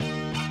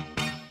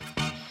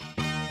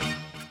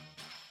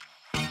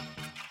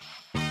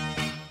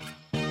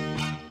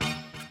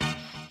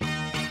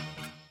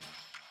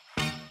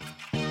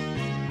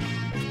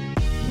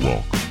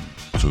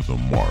to the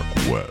Mark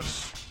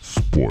West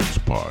Sports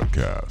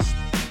Podcast.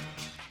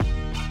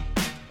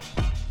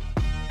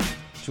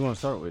 What you want to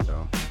start with,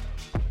 though?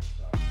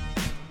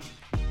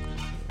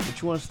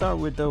 What you want to start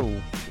with,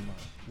 though?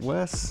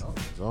 Wes?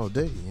 Dolphins all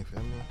day, you feel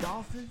me?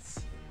 Dolphins?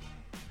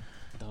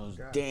 Those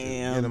Get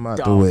damn them out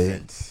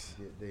Dolphins.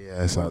 the way. Get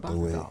their ass out the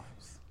way.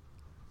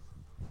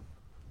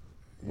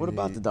 What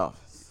about the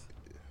Dolphins?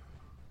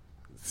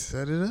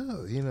 Set it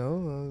up, you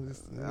know.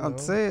 I'm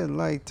saying,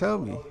 like, tell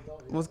me.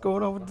 What's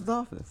going on with the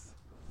Dolphins?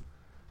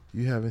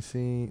 You haven't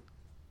seen.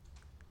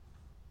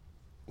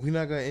 We're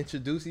not going to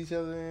introduce each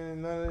other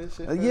and none of this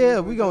shit? Yeah,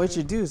 we going to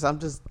introduce. I'm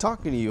just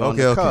talking to you on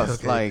the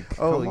cuff. Like,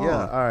 oh, come yeah.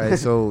 on. All right.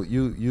 So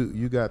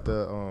you got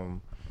the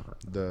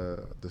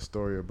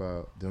story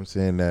about them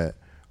saying that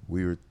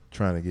we were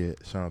trying to get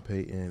Sean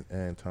Payton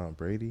and Tom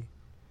Brady.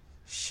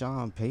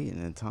 Sean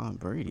Payton and Tom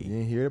Brady. You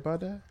didn't hear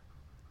about that?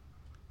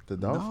 The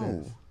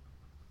Dolphins. No.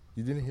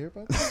 You didn't hear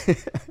about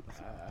that?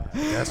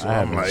 That's why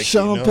I'm like,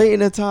 Sean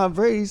Payton and Tom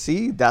Brady.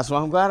 See, that's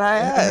why I'm glad I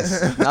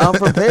asked. Now I'm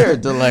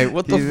prepared to, like,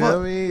 what the you fuck?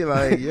 Feel me?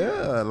 Like,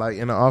 yeah, like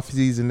in the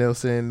offseason, they were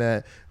saying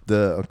that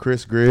the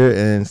Chris Greer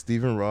and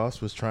Stephen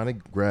Ross was trying to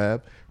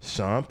grab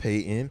Sean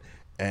Payton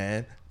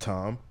and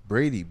Tom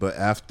Brady, but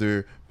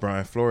after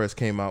Brian Flores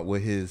came out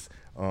with his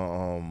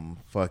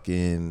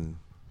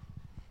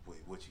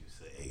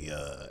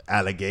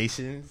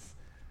allegations,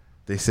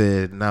 they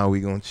said, "Now we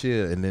gonna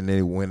chill," and then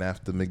they went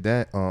after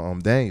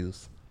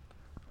Daniels.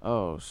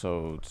 Oh,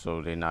 so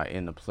they're not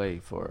in the play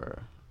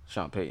for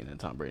Sean Payton and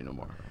Tom Brady no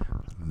more.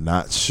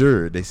 Not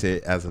sure. They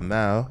said as of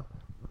now,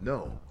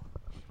 no.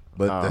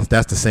 But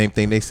that's the same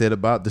thing they said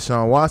about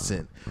Deshaun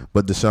Watson.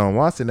 But Deshaun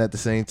Watson, at the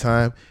same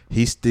time,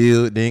 he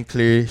still didn't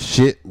clear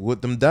shit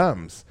with them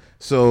dimes.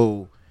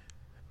 So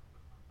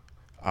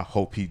I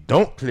hope he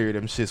don't clear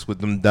them shits with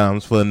them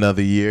dimes for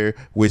another year,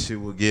 which it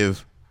will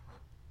give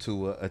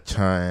to a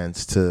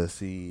chance to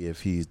see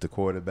if he's the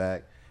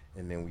quarterback,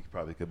 and then we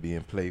probably could be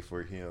in play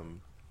for him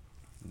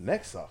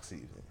next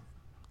offseason.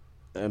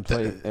 And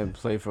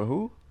play for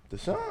who?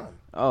 Deshaun.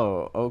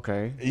 Oh,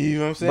 okay. You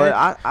know what I'm saying?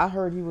 But I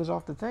heard he was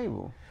off the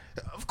table.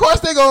 Of course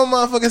they gonna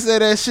motherfucking say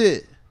that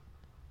shit.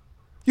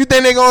 You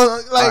think they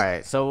gonna like? All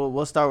right, so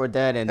we'll start with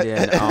that, and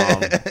then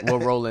we'll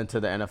roll into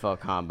the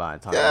NFL Combine.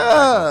 Talk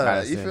Yeah,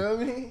 about you feel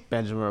me?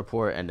 Benjamin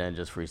Report, and then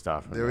just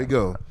freestyle from There we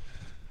go.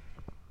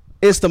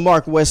 It's the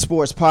Mark West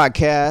Sports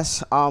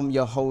Podcast. I'm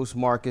your host,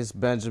 Marcus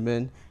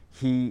Benjamin.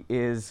 He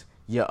is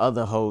your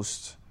other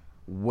host,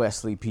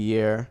 Wesley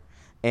Pierre.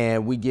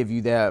 And we give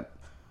you that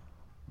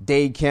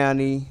Dade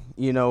County,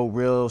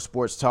 real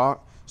sports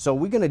talk. So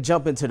we're going to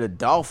jump into the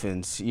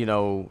Dolphins,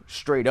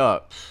 straight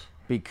up.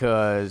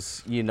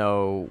 Because,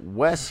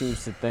 Wes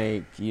seems to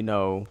think,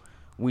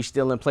 we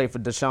still in play for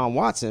Deshaun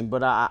Watson.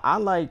 But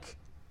I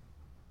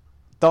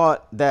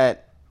thought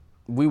that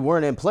we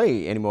weren't in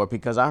play anymore,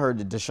 because I heard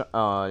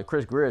that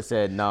Chris Greer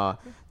said, nah,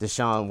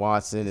 Deshaun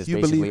Watson is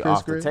basically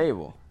off the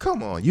table.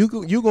 Come on. You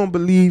going to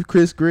believe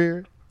Chris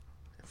Greer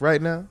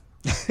right now?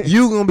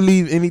 You going to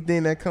believe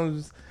anything that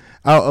comes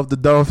out of the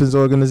Dolphins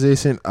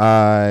organization?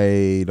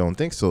 I don't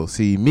think so.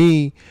 See,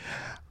 me,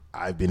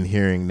 I've been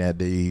hearing that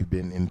they've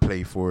been in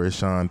play for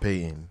Sean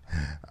Payton.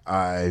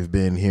 I've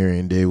been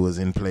hearing they was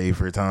in play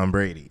for Tom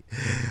Brady.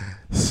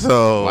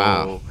 So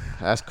wow,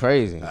 that's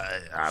crazy.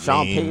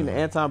 Sean mean, Payton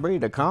and Tom Brady,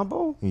 the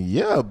combo?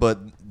 Yeah, but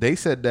they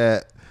said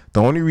that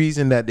the only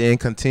reason that they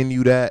didn't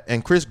continue that,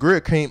 and Chris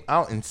Greer came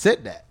out and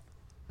said that.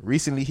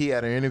 Recently he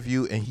had an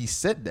interview and he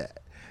said that.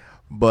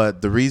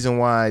 But the reason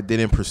why they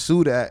didn't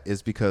pursue that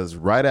is because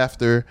right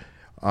after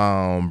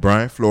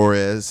Brian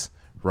Flores,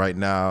 right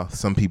now,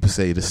 some people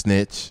say the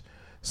snitch.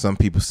 Some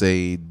people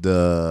say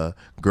the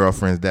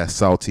girlfriend's that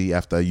salty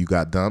after you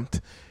got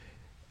dumped.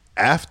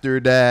 After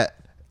that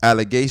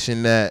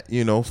allegation that,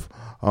 he was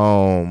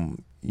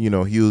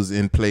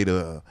in play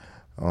to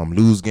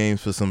lose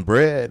games for some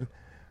bread,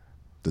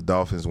 the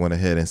Dolphins went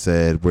ahead and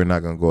said, we're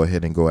not going to go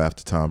ahead and go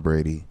after Tom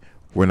Brady.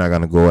 We're not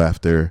going to go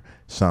after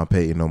Sean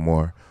Payton no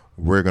more.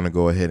 We're going to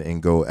go ahead and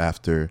go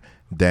after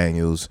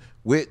Daniels,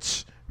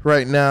 which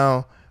right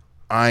now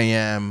I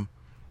am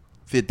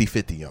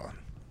 50-50 on.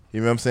 You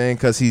know what I'm saying?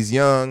 Because he's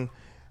young,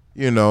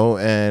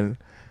 and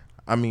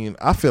I mean,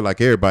 I feel like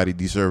everybody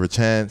deserves a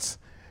chance.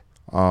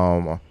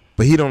 But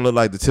he don't look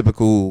like the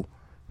typical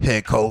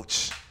head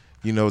coach,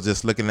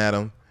 just looking at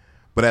him.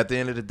 But at the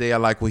end of the day, I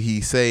like what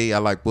he say. I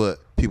like what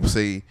people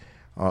say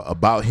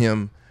about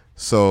him.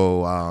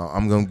 So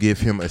I'm going to give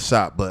him a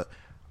shot. But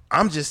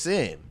I'm just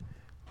saying,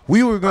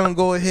 we were going to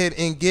go ahead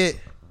and get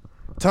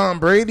Tom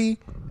Brady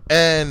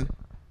and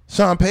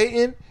Sean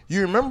Payton.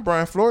 You remember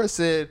Brian Flores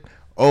said,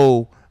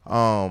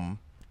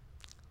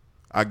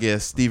 I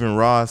guess Stephen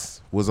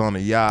Ross was on a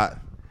yacht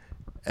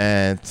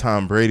and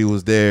Tom Brady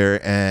was there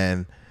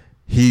and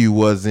he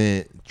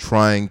wasn't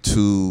trying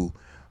to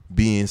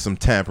be in some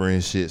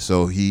tampering shit,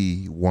 so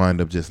he wound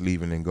up just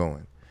leaving and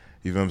going.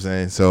 You know what I'm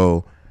saying?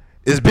 So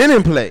it's been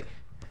in play.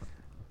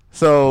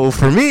 So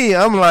for me,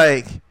 I'm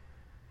like,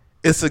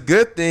 it's a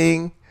good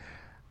thing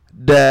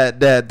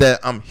that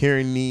I'm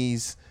hearing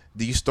these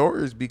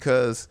stories,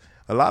 because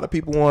a lot of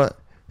people want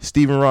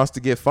Stephen Ross to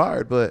get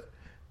fired, but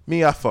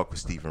me, I fuck with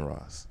Stephen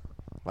Ross.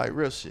 Like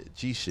real shit,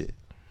 G shit.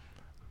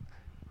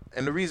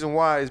 And the reason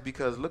why is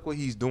because look what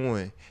he's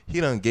doing. He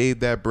done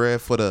gave that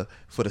bread for the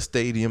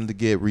stadium to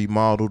get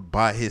remodeled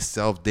by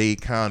himself.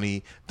 Dade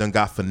County done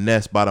got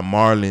finessed by the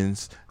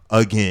Marlins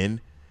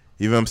again.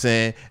 You know what I'm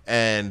saying?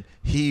 And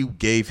he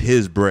gave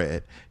his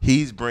bread.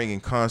 He's bringing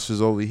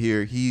concerts over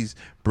here. He's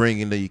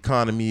bringing the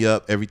economy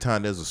up every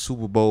time there's a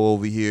Super Bowl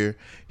over here.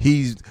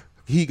 He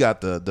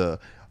got the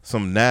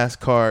some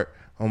NASCAR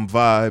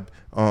vibe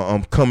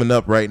coming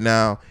up right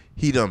now.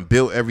 He done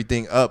built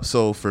everything up.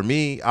 So for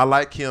me, I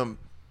like him.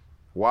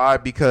 Why?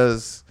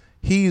 Because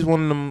he's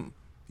one of them,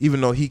 even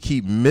though he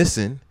keep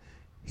missing,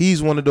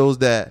 he's one of those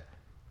that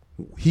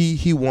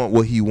he want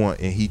what he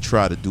want, and he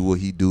try to do what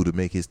he do to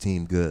make his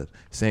team good.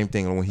 Same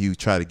thing when he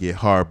tried to get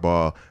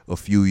Harbaugh a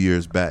few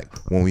years back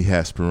when we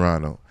had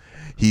Sperano.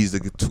 He's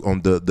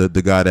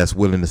the guy that's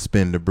willing to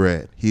spend the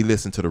bread. He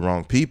listened to the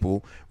wrong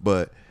people,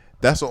 but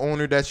that's the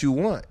owner that you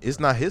want. It's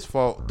not his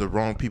fault the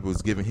wrong people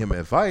is giving him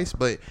advice,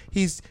 but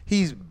he's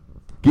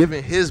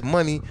giving his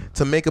money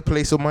to make a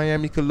place so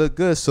Miami could look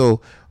good.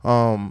 So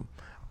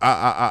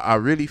I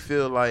really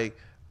feel like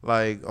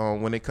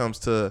when it comes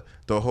to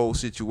the whole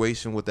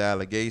situation with the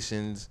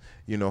allegations,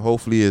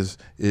 hopefully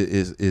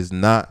is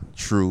not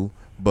true.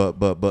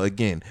 But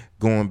again,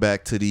 going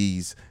back to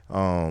these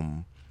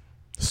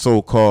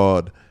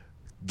so-called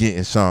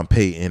getting Sean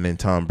Payton and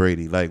Tom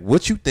Brady, like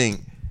what you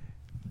think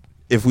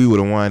if we would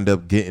have wind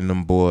up getting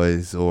them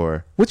boys,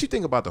 or what you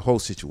think about the whole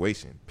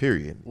situation,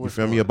 period? You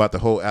feel me? About the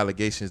whole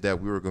allegations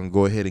that we were going to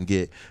go ahead and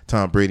get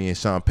Tom Brady and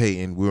Sean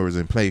Payton. We was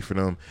in play for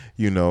them,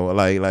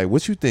 like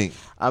what you think?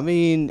 I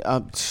mean,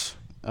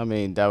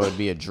 that would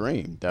be a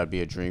dream. That would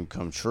be a dream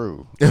come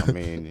true. I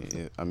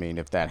mean,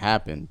 if that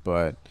happened,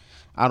 but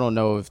I don't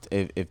know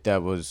if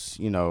that was,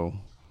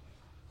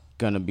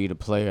 gonna be the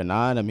play or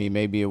not. I mean,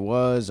 maybe it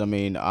was. I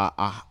mean,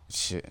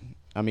 shit.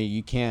 I mean,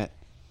 you can't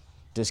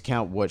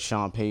discount what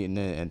Sean Payton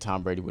and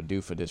Tom Brady would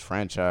do for this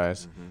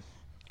franchise.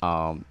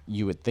 Mm-hmm.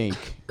 You would think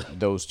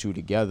those two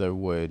together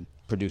would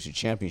produce a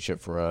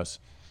championship for us.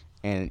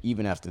 And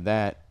even after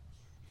that,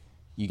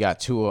 you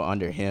got Tua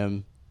under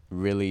him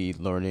really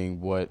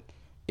learning what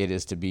it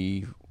is to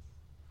be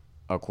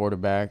a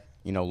quarterback,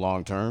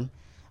 long term.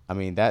 I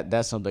mean,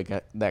 that's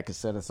something that could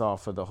set us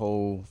off for the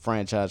whole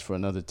franchise for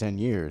another 10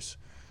 years.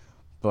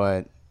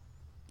 But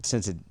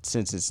since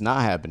it's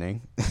not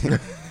happening,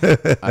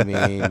 I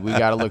mean, we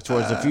got to look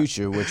towards the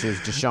future, which is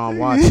Deshaun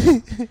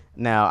Watson.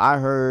 Now, I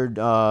heard,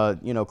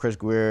 Chris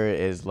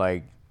Greer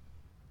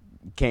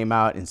came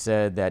out and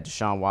said that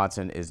Deshaun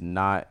Watson is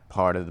not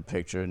part of the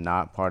picture,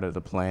 not part of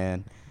the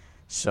plan.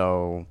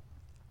 So,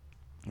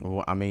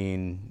 I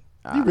mean,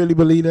 you really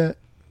believe that?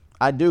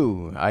 I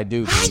do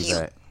believe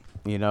that.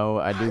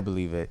 I do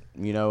believe it.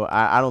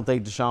 I don't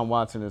think Deshaun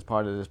Watson is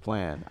part of this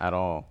plan at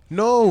all.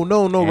 No,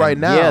 and right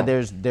now. Yeah,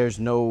 there's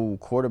no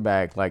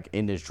quarterback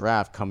in this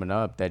draft coming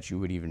up that you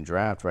would even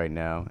draft right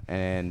now.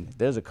 And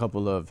there's a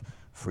couple of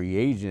free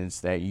agents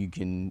that you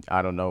can,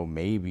 I don't know,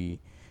 maybe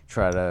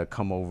try to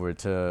come over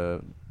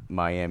to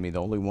Miami. The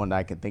only one that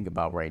I can think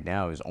about right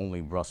now is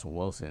only Russell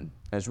Wilson.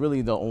 That's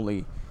really the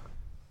only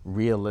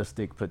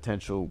realistic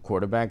potential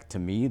quarterback to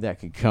me that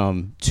could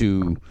come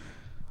to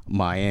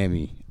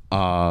Miami.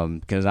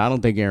 Because I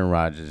don't think Aaron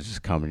Rodgers is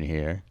coming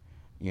here.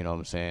 You know what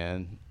I'm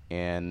saying?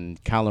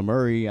 And Kyler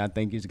Murray, I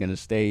think, is going to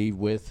stay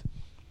with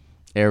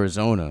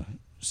Arizona.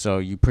 So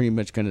you're pretty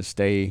much going to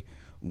stay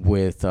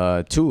with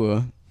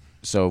Tua.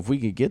 So if we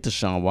could get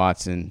Deshaun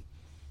Watson,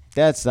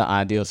 that's the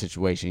ideal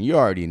situation. You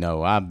already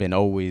know. I've been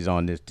always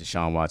on this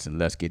Deshaun Watson.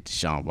 Let's get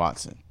Deshaun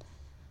Watson.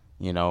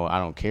 I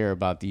don't care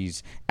about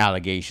these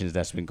allegations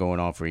that's been going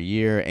on for a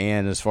year.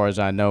 And as far as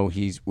I know,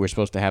 we're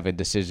supposed to have a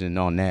decision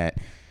on that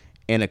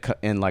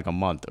in like a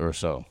month or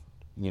so,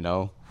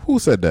 Who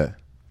said that?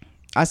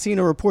 I seen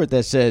a report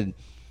that said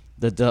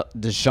the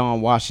Deshaun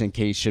Watson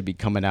case should be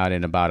coming out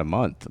in about a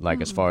month,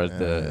 as far as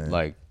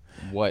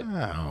what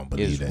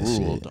is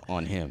ruled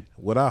on him.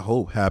 What I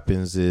hope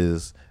happens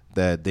is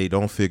that they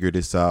don't figure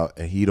this out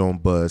and he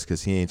don't buzz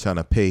because he ain't trying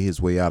to pay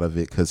his way out of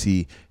it because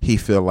he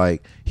feel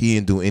like he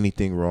didn't do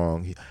anything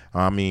wrong.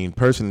 I mean,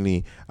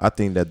 personally, I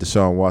think that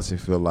Deshaun Watson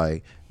feel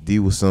like D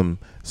was some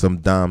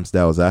dimes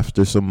that was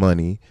after some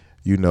money,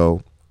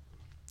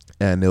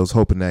 and they was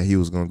hoping that he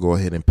was going to go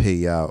ahead and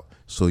pay out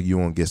so you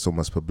won't get so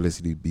much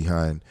publicity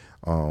behind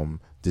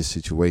this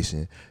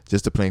situation.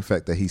 Just the plain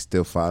fact that he's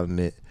still filing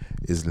it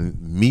is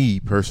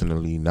me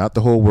personally, not the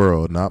whole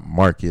world, not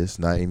Marcus,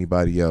 not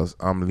anybody else.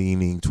 I'm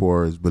leaning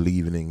towards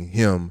believing in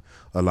him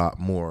a lot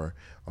more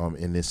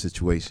in this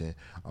situation.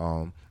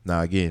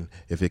 Now, again,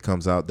 if it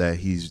comes out that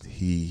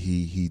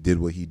he did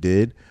what he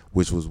did,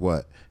 which was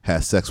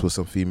had sex with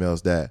some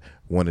females that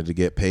wanted to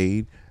get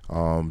paid,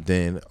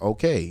 then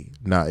okay.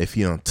 Now, if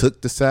he done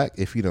took the sack,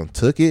 if he done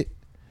took it,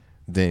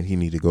 then he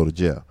need to go to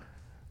jail.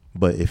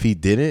 But if he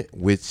didn't,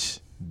 which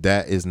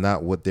that is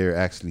not what they're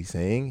actually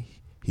saying,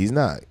 he's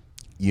not,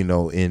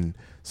 in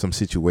some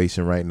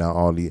situation right now,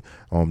 all the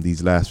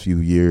these last few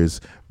years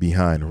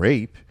behind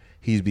rape,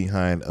 he's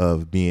behind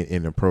of being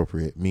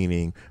inappropriate,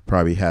 meaning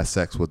probably has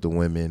sex with the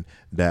women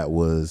that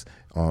was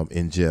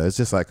in jail. It's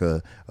just like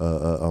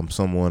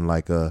someone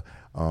like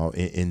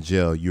in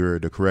jail. You're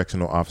the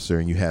correctional officer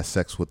and you had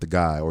sex with the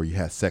guy, or you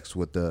had sex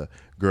with the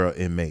girl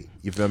inmate.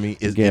 You feel me?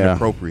 It's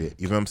inappropriate.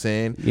 You feel what I'm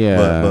saying?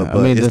 Yeah. But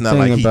I mean, it's not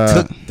like he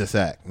took the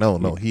sack. No.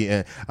 He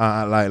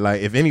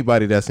like if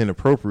anybody that's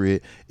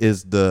inappropriate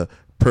is the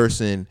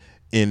person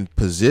in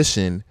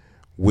position,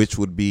 which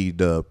would be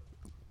the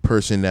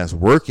person that's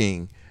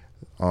working,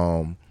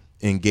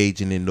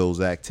 engaging in those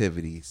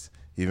activities.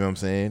 You know what I'm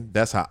saying?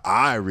 That's how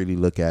I really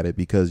look at it,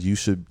 because you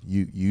should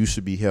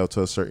be held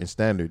to a certain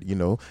standard. You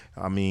know,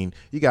 I mean,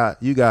 you got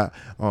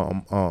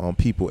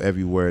people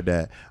everywhere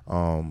that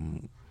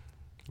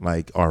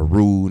like are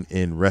rude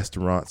in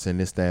restaurants and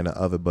this, that, and the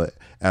other. But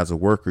as a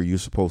worker, you're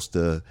supposed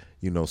to,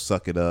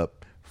 suck it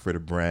up for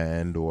the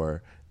brand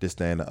or this,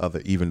 that, and the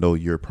other, even though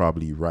you're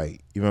probably right.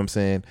 You know what I'm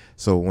saying?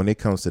 So when it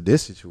comes to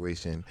this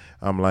situation,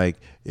 I'm like,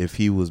 if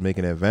he was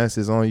making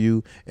advances on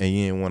you and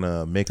you didn't want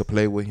to make a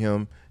play with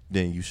him,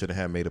 then you shouldn't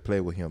have made a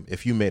play with him.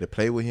 If you made a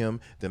play with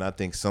him, then I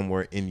think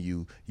somewhere in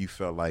you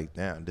felt like,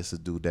 damn, this is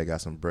a dude that got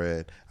some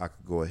bread. I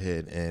could go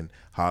ahead and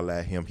holler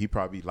at him. He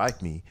probably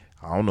like me.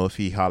 I don't know if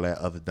he holler at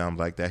other dimes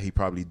like that. He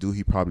probably do.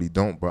 He probably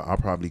don't. But I'm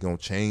probably going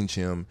to change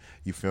him,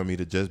 you feel me,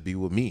 to just be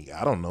with me.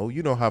 I don't know.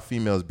 You know how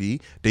females be.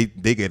 They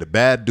get a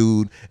bad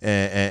dude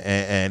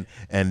and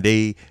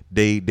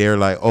they're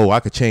like, oh, I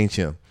could change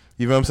him.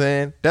 You know what I'm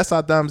saying? That's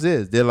how Doms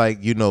is. They're like,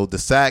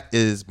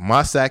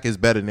 my sack is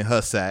better than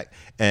her sack.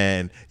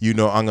 And,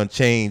 I'm going to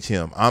change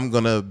him. I'm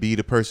going to be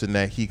the person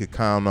that he could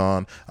count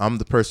on. I'm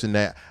the person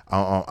that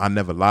I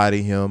never lie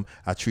to him.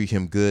 I treat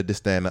him good,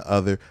 this, that, and the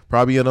other.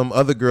 Probably them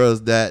other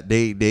girls that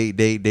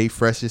they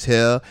fresh as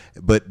hell,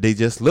 but they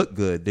just look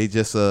good. They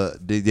just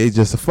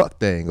a fuck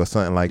thing or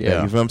something like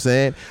that. You feel what I'm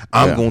saying?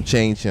 I'm going to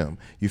change him.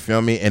 You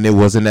feel me? And it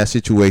wasn't that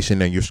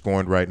situation and you're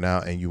scoring right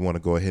now and you want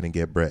to go ahead and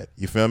get bread.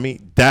 You feel me?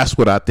 That's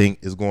what I think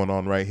is going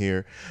on right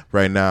here,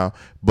 right now.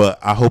 But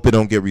I hope it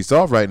don't get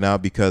resolved right now,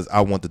 because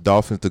I want the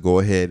Dolphins to go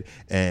ahead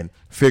and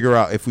figure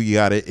out if we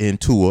got it in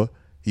Tua,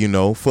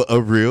 for a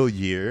real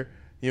year.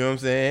 You know what I'm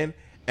saying?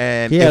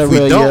 And if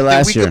we don't,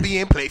 then we could be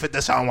in play for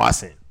Deshaun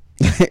Watson.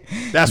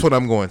 That's what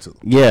I'm going to.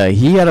 Yeah,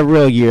 he had a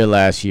real year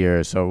last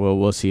year, so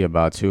we'll see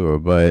about Tua.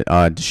 But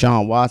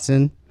Deshaun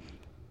Watson,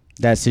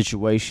 that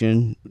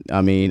situation,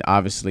 I mean,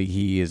 obviously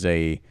he is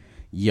a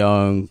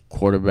young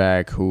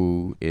quarterback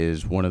who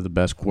is one of the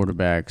best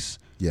quarterbacks.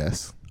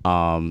 Yes.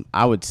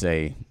 I would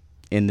say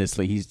in this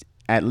league, he's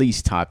at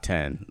least top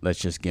 10. Let's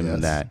just give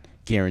him that.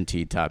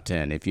 Guaranteed top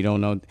 10. If you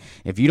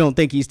don't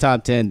think he's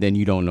top 10, then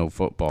you don't know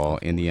football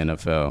in the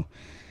NFL.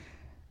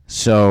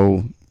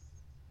 So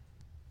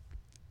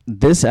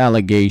this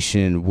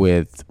allegation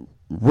with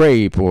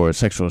rape or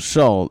sexual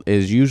assault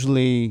is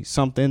usually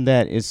something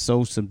that is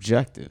so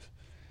subjective,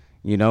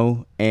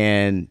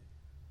 and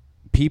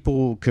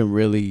people can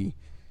really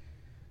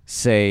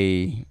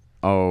say,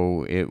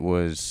 oh, it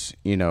was,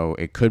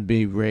 it could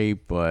be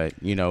rape, but,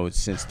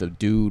 since the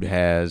dude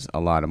has a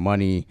lot of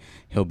money,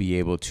 he'll be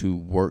able to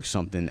work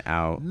something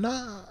out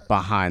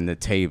behind the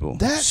table.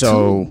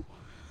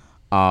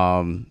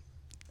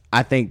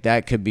 I think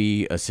that could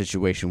be a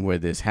situation where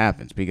this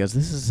happens, because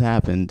this has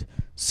happened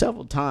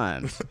several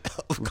times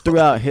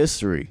throughout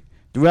history.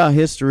 Throughout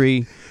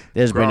history,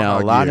 there's been a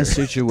lot of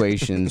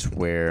situations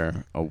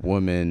where a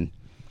woman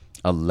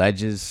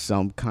alleges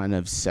some kind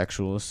of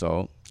sexual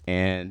assault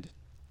and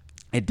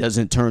it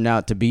doesn't turn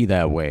out to be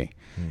that way.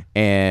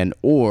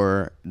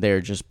 Or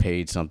they're just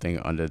paid something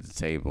under the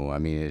table. I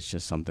mean, it's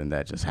just something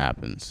that just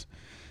happens.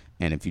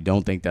 And if you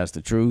don't think that's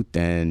the truth,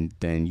 then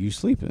you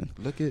sleeping.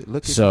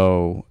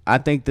 So I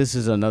think this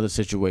is another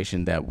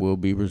situation that will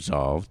be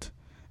resolved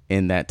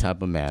in that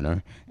type of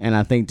manner. And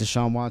I think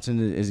Deshaun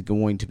Watson is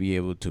going to be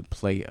able to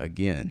play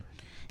again.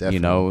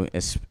 Definitely.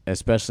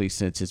 Especially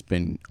since it's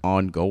been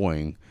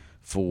ongoing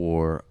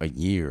for a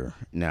year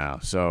now.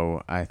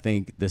 So I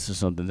think this is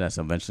something that's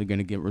eventually going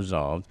to get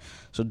resolved.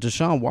 So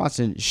Deshaun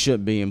Watson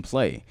should be in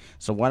play.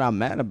 So what I'm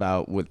mad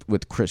about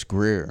with Chris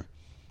Grier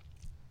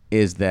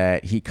is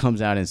that he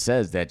comes out and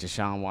says that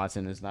Deshaun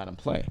Watson is not in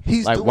play.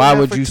 Why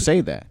would you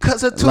say that?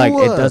 Because of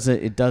Tua.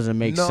 It doesn't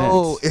make sense.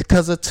 No,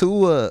 because of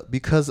Tua.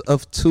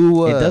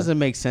 It doesn't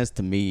make sense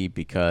to me,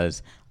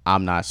 because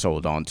I'm not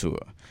sold on Tua.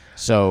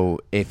 So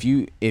if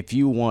you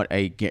want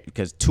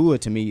because Tua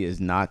to me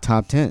is not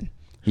top 10.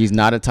 He's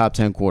not a top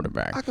 10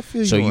 quarterback. I can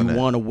feel you. So you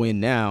want to win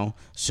now.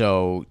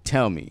 So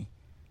tell me,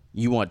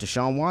 you want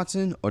Deshaun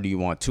Watson or do you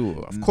want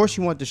Tua? Of course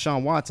you want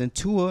Deshaun Watson.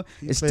 Tua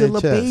is still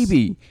a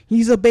baby.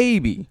 He's a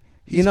baby.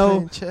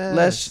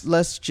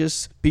 Let's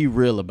just be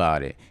real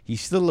about it. He's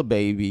still a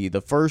baby.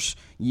 The first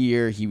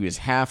year he was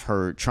half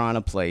hurt, trying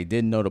to play,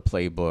 didn't know the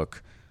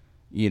playbook.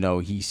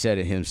 He said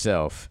it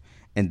himself.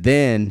 And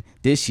then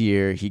this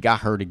year he got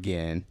hurt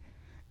again.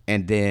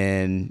 And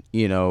then,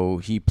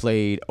 he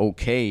played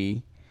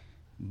okay,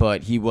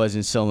 but he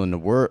wasn't setting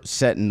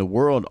the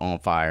world on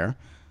fire.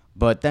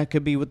 But that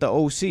could be with the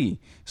OC.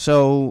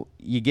 So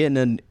you're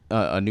getting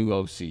a new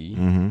OC.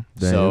 Mm-hmm.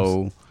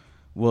 So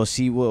we'll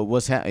see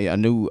what's happening. A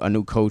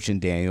new coach in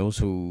Daniels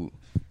who,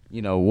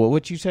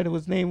 what you said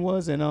his name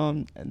was,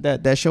 and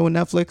that show on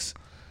Netflix.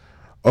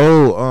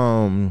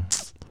 Oh,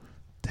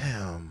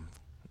 damn.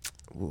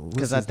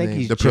 Because I think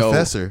he's the Joe.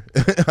 Professor.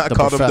 I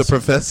called him the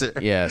Professor.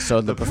 Yeah,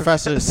 so the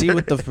Professor, see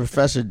what the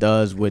Professor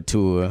does with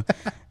Tua,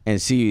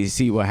 and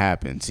see what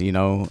happens.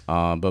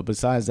 But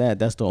besides that,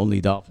 that's the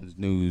only Dolphins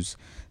news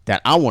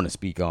that I want to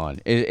speak on.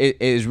 It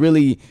is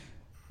really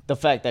the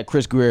fact that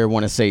Chris Greer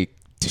want to say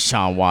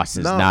Deshaun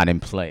Watson's not in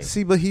play.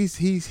 See, but he's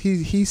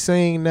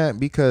saying that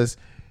because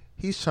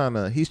he's trying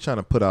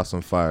to put out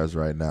some fires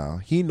right now.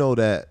 He know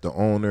that the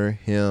owner,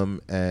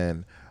 him,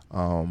 and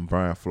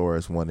Brian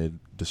Flores wanted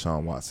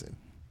Deshaun Watson.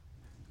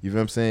 You know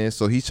what I'm saying?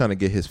 So he's trying to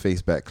get his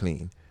face back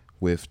clean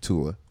with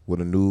Tua, with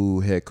a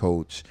new head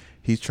coach.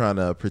 He's trying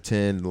to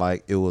pretend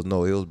like it was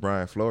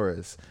Brian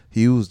Flores.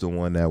 He was the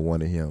one that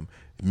wanted him.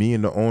 Me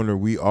and the owner,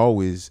 we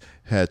always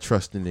had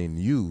trusting in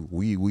you.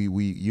 We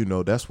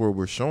that's where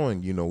we're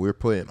showing, we're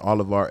putting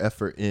all of our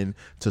effort in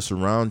to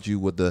surround you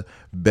with the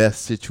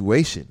best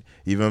situation.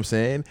 You know what I'm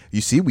saying? You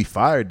see, we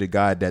fired the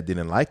guy that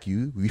didn't like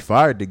you. We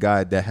fired the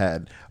guy that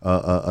had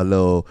a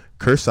little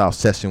curse out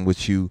session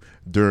with you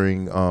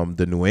during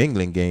the New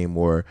England game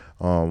or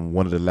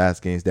one of the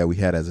last games that we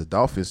had as a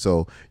Dolphin.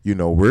 So,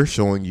 we're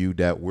showing you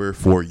that we're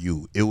for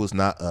you. It was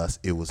not us.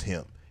 It was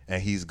him.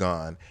 And he's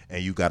gone,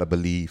 and you got to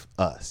believe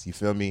us. You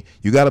feel me?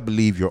 You got to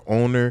believe your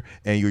owner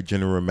and your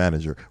general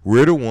manager.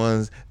 We're the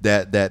ones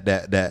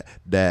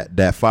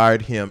that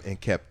fired him and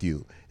kept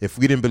you. If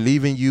we didn't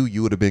believe in you,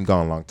 you would have been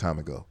gone a long time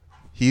ago.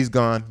 He's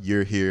gone.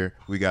 You're here.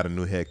 We got a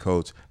new head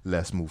coach.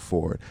 Let's move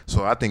forward.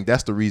 So I think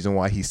that's the reason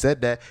why he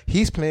said that.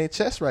 He's playing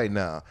chess right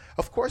now.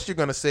 Of course, you're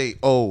gonna say,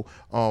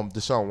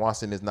 Deshaun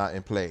Watson is not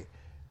in play,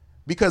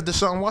 because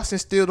Deshaun Watson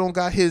still don't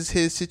got his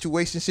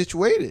situation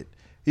situated.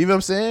 You know what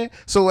I'm saying?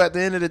 So at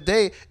the end of the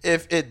day,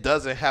 if it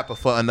doesn't happen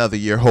for another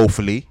year,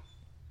 hopefully,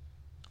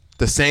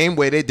 the same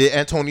way they did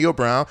Antonio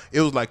Brown,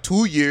 it was like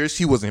 2 years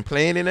he wasn't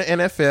playing in the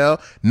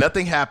NFL.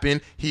 Nothing happened.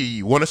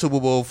 He won a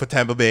Super Bowl for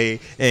Tampa Bay,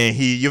 and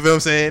you feel what I'm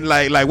saying?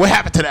 Like what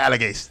happened to the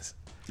allegations?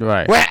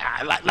 Right.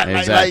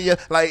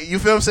 Like you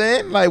feel what I'm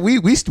saying? Like we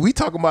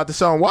talking about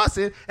Deshaun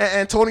Watson and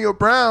Antonio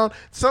Brown.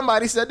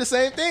 Somebody said the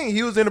same thing.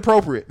 He was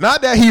inappropriate.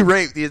 Not that he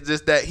raped. It's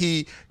just that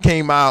he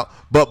came out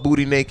butt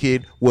booty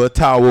naked with a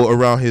towel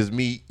around his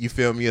meat. You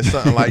feel me, or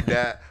something like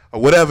that, or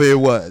whatever it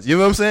was. You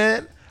know what I'm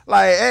saying?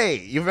 Like, hey,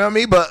 you feel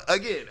me? But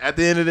again, at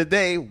the end of the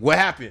day, what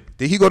happened?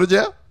 Did he go to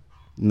jail?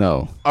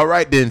 No. All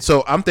right then.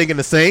 So I'm thinking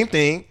the same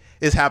thing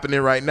is happening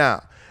right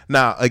now.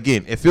 Now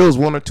again, if it was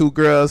 1 or 2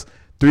 girls,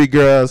 3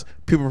 girls,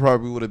 people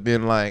probably would have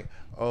been like,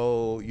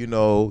 oh,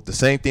 the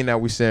same thing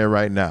that we're saying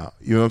right now.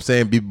 You know what I'm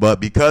saying? But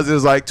because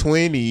it's like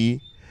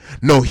 20,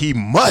 no, he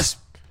must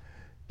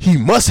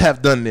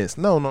have done this.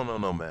 No,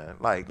 man.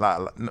 Like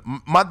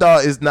my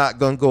dog is not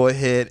gonna go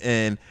ahead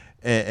and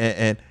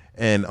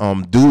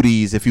do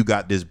these if you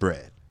got this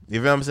bread. You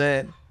know what I'm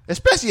saying?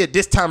 Especially at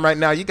this time right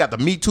now, you got the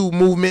Me Too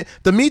movement.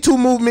 The Me Too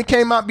movement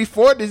came out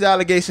before these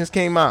allegations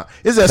came out.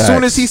 It's as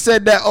soon as he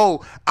said that,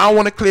 I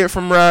want to clear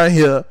from around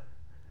here.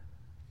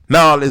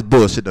 Now all this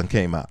bullshit done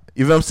came out.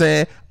 You know what I'm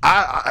saying?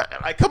 I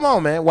like, come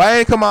on, man. Why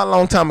ain't come out a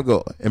long time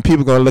ago? And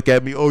people gonna look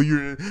at me,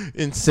 you're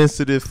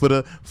insensitive for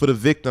the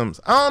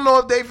victims. I don't know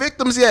if they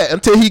victims yet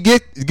until he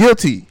get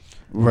guilty.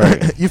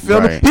 Right. You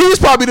feel me? He's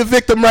probably the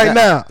victim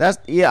now.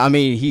 I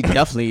mean, he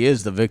definitely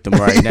is the victim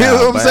right now. You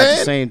know what I'm saying? At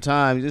the same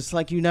time, it's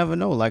like you never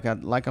know. Like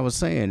I was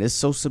saying, it's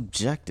so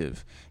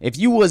subjective. If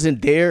you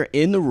wasn't there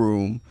in the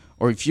room,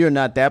 or if you're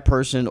not that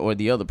person or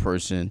the other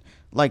person,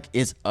 like,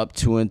 it's up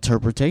to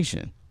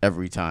interpretation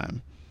every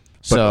time.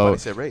 So,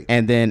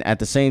 and then at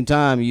the same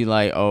time, you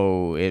like,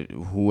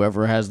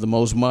 whoever has the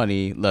most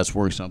money, let's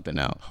work something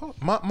out.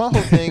 My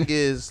whole thing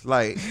is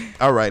like,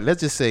 all right,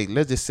 let's just say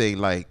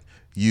like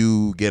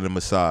you get a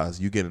massage,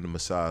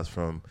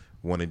 from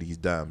one of these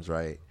dames,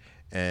 right?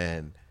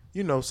 And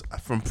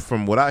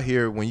from what I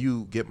hear, when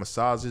you get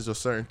massages or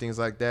certain things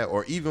like that,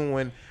 or even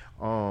when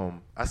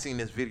I seen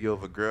this video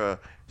of a girl,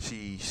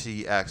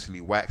 she actually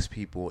waxed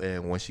people,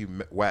 and when she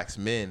waxed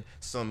men,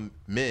 some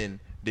men,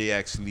 they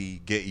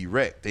actually get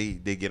erect. They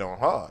get on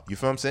hard. You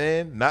feel what I'm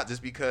saying? Not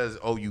just because,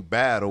 you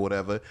bad or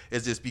whatever.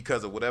 It's just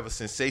because of whatever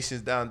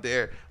sensations down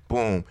there,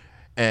 boom.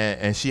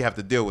 And she have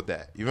to deal with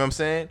that. You know what I'm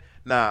saying?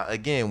 Now,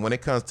 again, when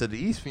it comes to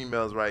these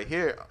females right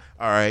here,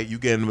 all right, you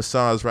getting a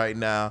massage right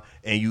now,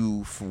 and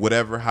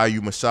how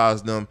you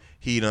massage them,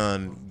 he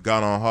done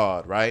got on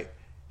hard, right?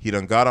 He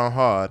done got on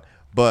hard.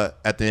 But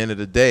at the end of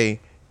the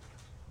day,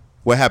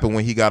 what happened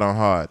when he got on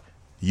hard?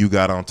 You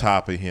got on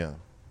top of him.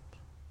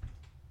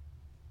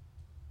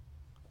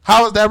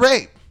 How is that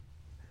rape?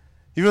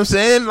 You know what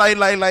I'm saying? Like,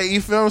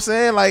 you feel what I'm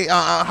saying? Like,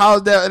 how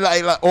is that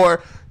like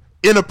or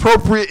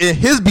inappropriate in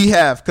his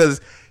behalf?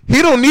 Because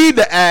he don't need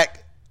to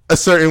act a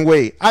certain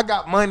way. I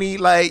got money,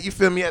 like, you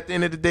feel me? At the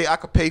end of the day, I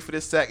could pay for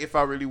this sack if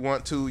I really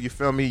want to. You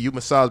feel me? You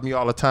massage me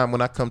all the time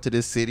when I come to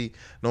this city.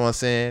 Know what I'm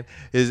saying?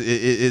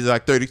 It's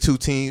like 32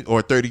 teams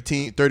or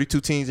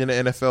 32 teams in the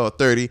NFL or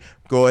 30.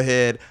 Go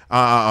ahead.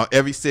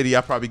 Every city,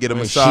 I probably get a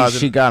massage.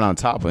 She got on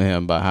top of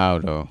him, but how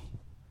though?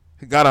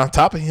 Got on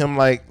top of him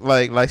like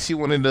she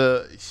wanted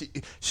to.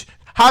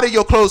 How did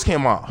your clothes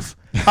come off?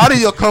 How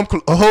did your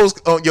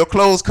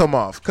clothes come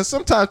off? Because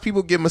sometimes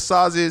people get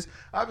massages.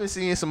 I've been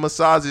seeing some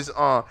massages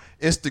on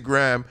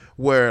Instagram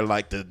where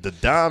like the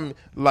dime,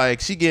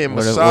 like she getting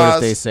massaged. What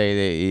if they say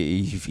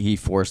that he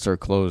forced her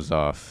clothes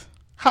off?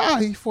 How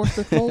he forced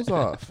her clothes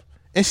off?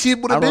 And she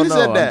would have I don't know.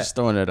 said that. I'm just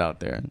throwing it out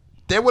there.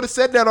 They would have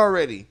said that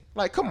already.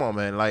 Like, come on,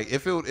 man. Like,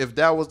 if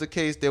that was the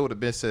case, they would have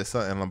been said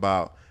something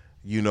about,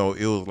 you know,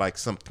 it was like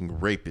something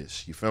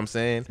rapish. You feel what I'm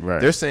saying?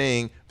 Right. They're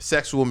saying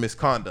sexual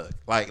misconduct.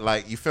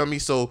 Like you feel me?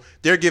 So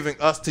they're giving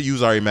us to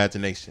use our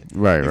imagination.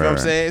 Right, you feel what I'm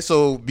saying?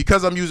 So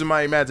because I'm using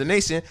my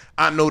imagination,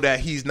 I know that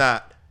he's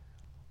not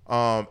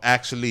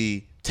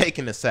actually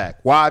taking the sack.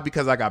 Why?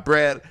 Because I got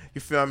bread.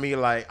 You feel me?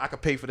 Like, I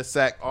could pay for the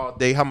sack all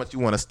day. How much you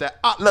want to stack?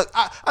 Look,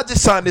 I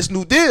just signed this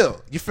new deal.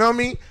 You feel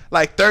me?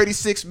 Like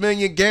 $36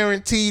 million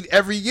guaranteed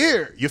every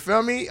year. You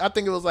feel me? I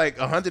think it was like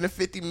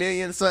 $150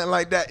 million, something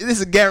like that.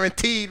 This is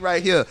guaranteed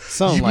right here.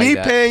 Something like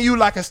that. Me paying you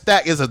like a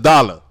stack is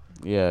 $1.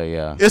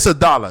 Yeah. It's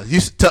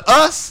 $1. To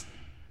us,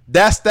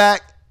 that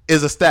stack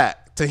is a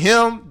stack. To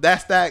him,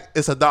 that stack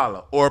is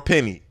 $1 or a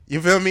penny. You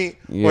feel me?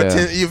 Yeah. Or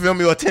you feel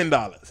me? Or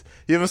 $10.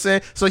 You know what I'm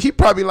saying? So he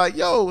probably like,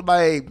 yo,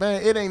 like,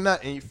 man, it ain't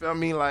nothing. You feel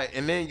me? Like,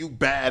 and then you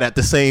bad at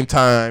the same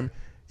time.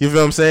 You feel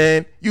what I'm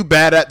saying? You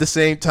bad at the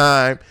same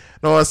time.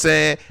 Know what I'm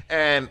saying?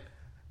 And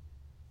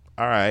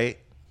all right,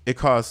 it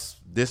costs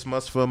this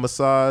much for a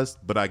massage,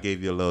 but I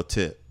gave you a little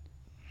tip.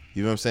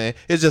 You know what I'm saying?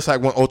 It's just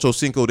like when Ocho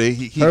Cinco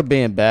her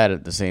being bad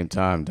at the same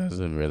time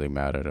doesn't really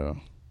matter though.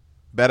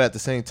 Bad at the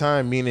same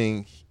time,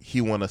 meaning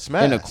he want to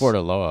smash. In a court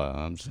of law,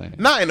 I'm saying.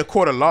 Not in a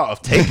court of law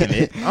of taking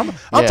it. I'm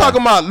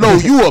talking about,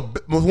 you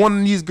one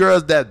of these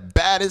girls that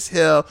bad as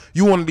hell.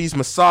 You one of these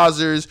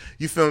massagers.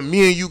 You feel me?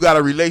 Me and you got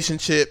a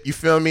relationship. You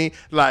feel me?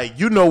 Like,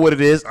 you know what it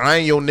is. I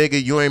ain't your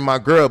nigga. You ain't my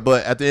girl.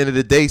 But at the end of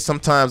the day,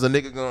 sometimes a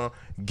nigga gonna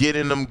get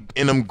in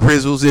them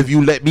grizzles if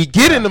you let me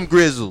get in them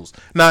grizzles.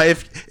 Now,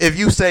 if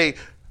you say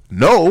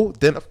no,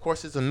 then of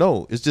course it's a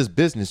no. It's just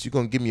business. You're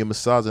gonna give me a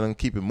massage and I'm gonna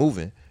keep it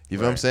moving. You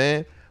feel what I'm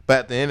saying? But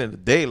at the end of the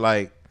day,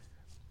 like,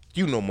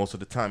 you know, most of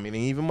the time it ain't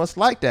even much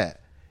like that.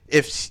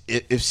 If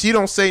she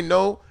don't say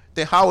no,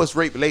 then how is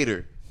rape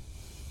later?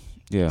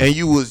 Yeah. And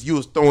you was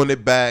throwing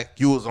it back,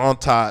 you was on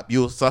top,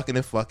 you was sucking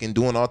and fucking,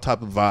 doing all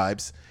type of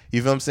vibes.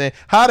 You feel what I'm saying?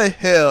 How the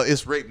hell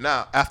is rape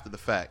now after the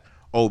fact?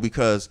 Oh,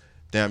 because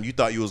damn, you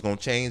thought you was gonna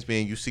change me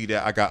and you see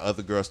that I got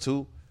other girls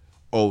too?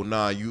 Oh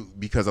nah,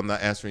 because I'm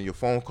not answering your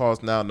phone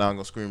calls now I'm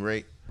gonna scream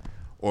rape.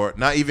 Or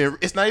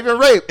it's not even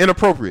rape,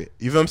 inappropriate.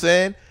 You feel what I'm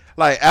saying?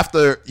 Like,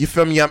 after, you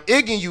feel me, I'm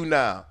igging you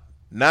now.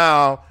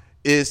 Now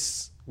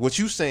it's what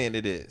you saying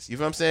it is. You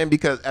feel what I'm saying?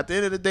 Because at the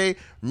end of the day,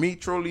 me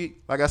truly,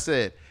 like I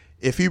said,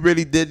 if he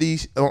really did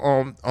these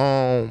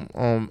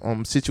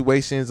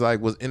situations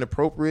like was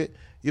inappropriate,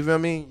 you feel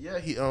me? Yeah,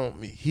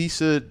 he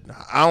should.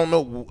 I don't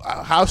know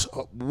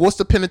what's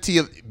the penalty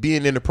of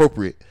being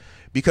inappropriate.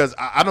 Because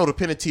I know the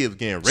penalty of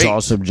getting raped. It's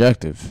all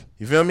subjective.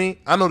 You feel me?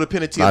 I know the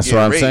penalty of getting raped. That's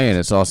what I'm saying.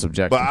 It's all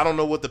subjective. But I don't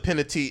know what the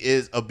penalty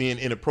is of being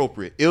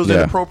inappropriate. It was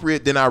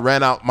inappropriate, then I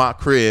ran out my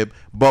crib,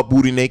 butt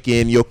booty naked,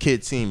 and your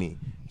kid see me.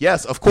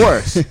 Yes, of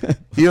course. You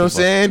know what I'm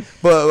saying?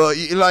 But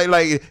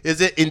like,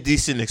 is it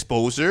indecent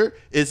exposure?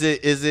 Is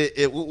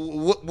it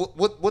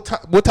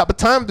what type of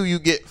time do you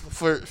get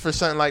for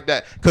something like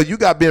that? Because you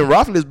got Ben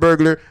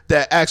Roethlisberger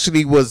that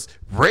actually was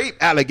rape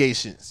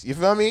allegations. You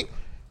feel me?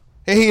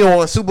 And he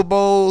on Super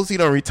Bowls, he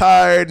done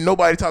retired.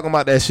 Nobody talking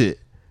about that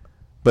shit.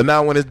 But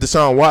now when it's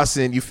Deshaun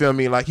Watson, you feel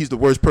me? Like, he's the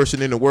worst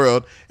person in the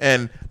world.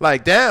 And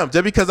like, damn,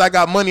 just because I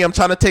got money, I'm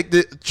trying to take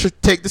the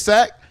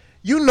sack.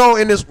 You know,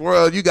 in this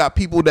world, you got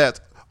people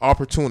that's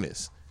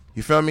opportunists.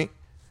 You feel me?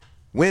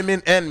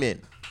 Women and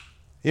men.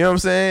 You know what I'm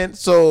saying?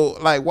 So,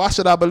 like, why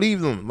should I believe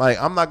them? Like,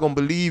 I'm not going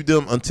to believe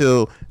them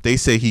until they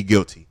say he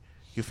guilty.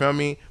 You feel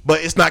me?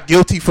 But it's not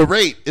guilty for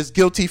rape. It's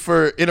guilty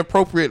for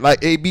inappropriate,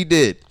 like AB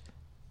did.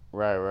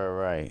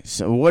 Right.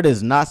 So what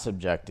is not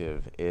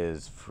subjective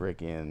is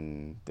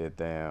freaking the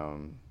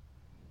damn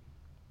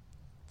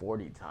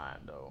 40 time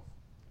though.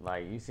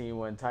 Like, you see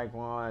when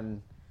Tyquan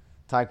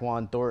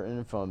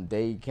Thornton from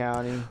Dade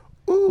County,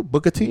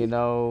 Booker T, you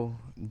know,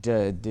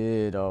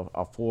 did a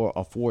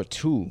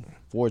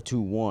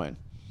 4.21,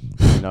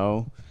 you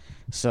know.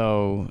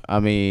 So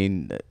I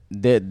mean,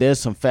 there's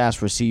some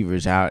fast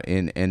receivers out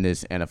in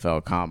this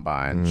NFL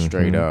combine,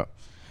 straight up,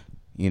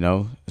 you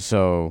know.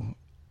 So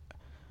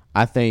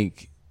I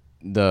think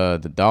the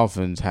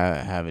Dolphins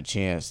have a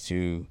chance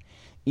to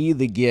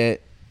either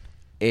get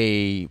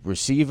a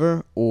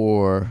receiver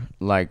or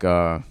like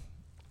a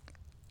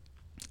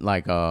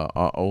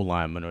O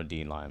lineman or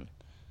D lineman,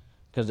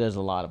 because there's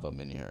a lot of them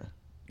in here.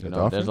 You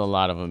know, there's a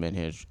lot of them in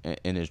his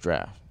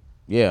draft.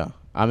 Yeah,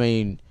 I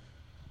mean,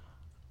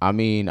 I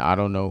mean, I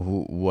don't know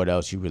what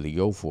else you really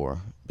go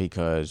for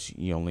because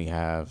you only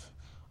have,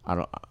 I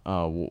don't,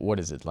 what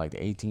is it, like the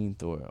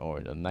 18th or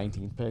the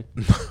 19th pick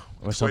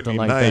or something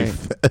like that?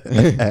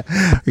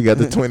 29th. You got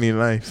the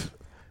 29th.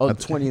 Oh,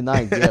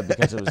 29th, yeah,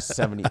 because it was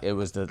 70. It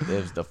was the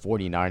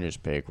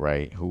 49ers pick,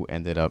 right? Who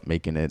ended up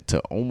making it to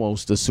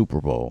almost the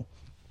Super Bowl.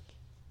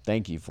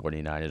 Thank you,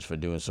 49ers, for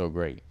doing so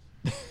great.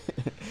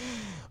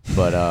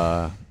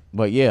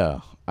 But yeah,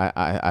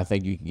 I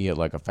think you can get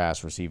like a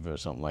fast receiver or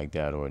something like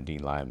that, or a D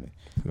lineman.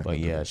 But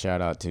yeah,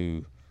 shout out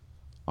to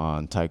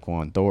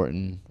Tyquan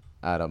Thornton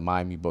out of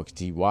Miami Booker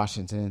T.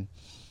 Washington.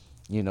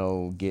 You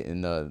know,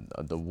 getting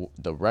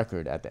the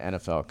record at the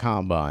NFL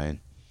Combine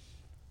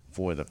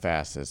for the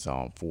fastest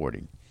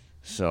 40.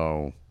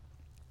 So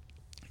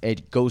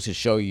it goes to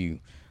show you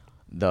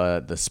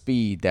the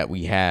speed that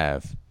we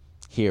have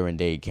here in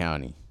Dade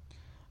County.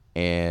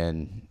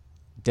 And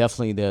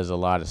definitely there's a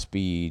lot of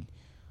speed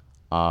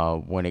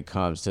when it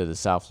comes to the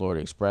South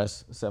Florida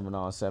Express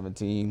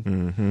 7-on-17.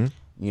 Mm-hmm.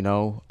 You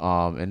know,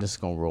 and this is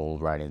going to roll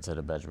right into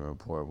the Benjamin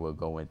Report. We'll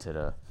go into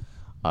the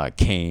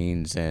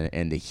Canes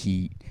and the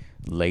Heat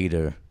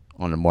later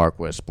on the Mark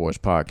West Sports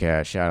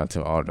Podcast. Shout out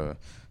to all the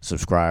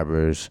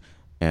subscribers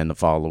and the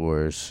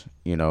followers.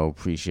 You know,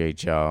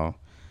 appreciate y'all,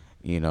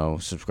 you know,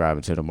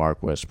 subscribing to the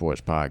Mark West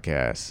Sports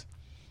Podcast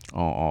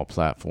on all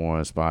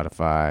platforms,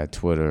 Spotify,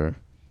 Twitter,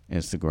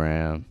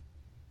 Instagram.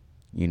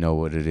 You know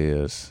what it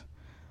is.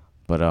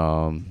 But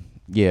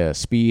yeah,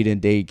 speed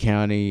in Dade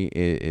County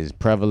is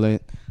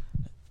prevalent,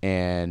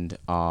 and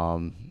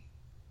one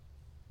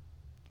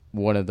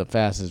of the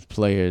fastest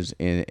players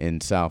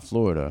in South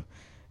Florida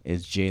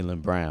is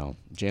Jaylen Brown.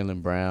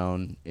 Jaylen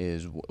Brown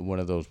is one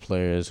of those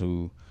players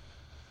who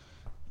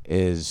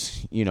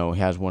is, you know,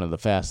 has one of the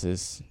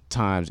fastest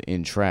times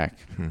in track.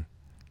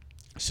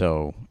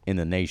 So in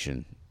the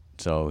nation.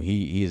 So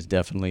he is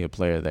definitely a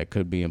player that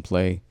could be in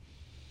play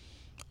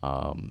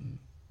for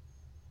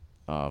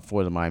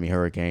the Miami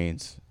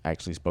Hurricanes.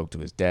 Actually spoke to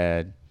his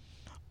dad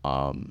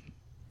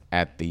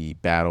at the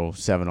Battle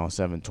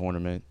 7-on-7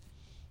 tournament,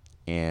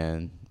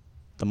 and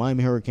the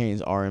Miami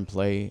Hurricanes are in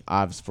play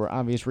for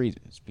obvious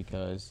reasons,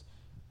 because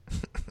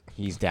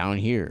he's down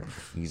here.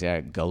 He's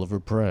at Gulliver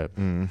Prep,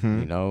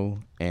 you know,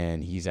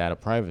 and he's at a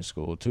private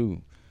school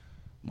too.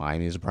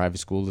 Miami is a private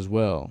school as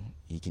well.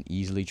 He can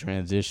easily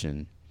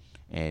transition,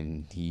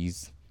 and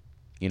he's,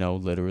 you know,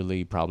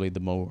 literally probably the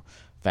more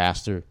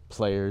faster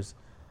players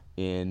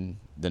in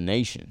the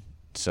nation.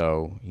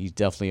 So he's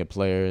definitely a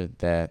player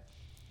that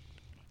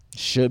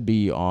should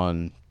be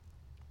on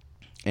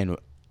and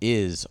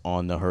is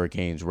on the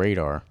Hurricanes'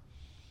 radar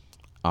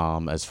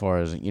as far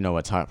as, you know,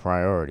 a top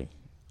priority.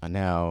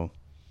 Now,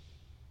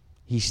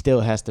 he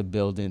still has to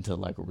build into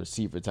like a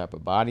receiver type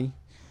of body,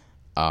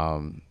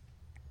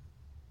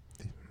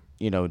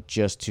 you know,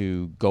 just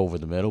to go over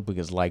the middle,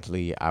 because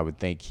likely I would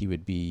think he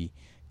would be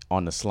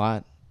on the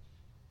slot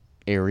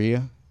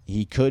area.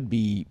 He could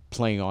be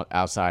playing on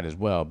outside as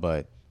well,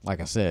 but like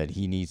I said,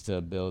 he needs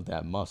to build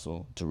that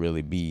muscle to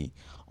really be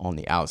on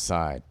the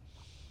outside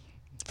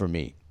for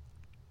me.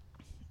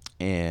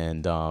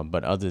 And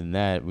but other than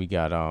that, we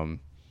got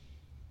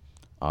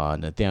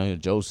Nathaniel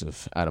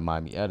Joseph out of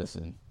Miami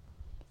Edison,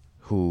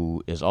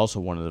 who is also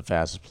one of the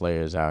fastest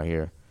players out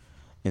here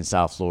in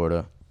South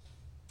Florida.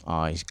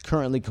 He's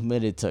currently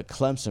committed to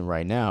Clemson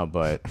right now,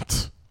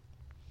 but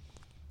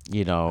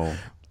you know,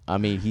 I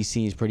mean, he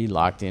seems pretty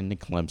locked into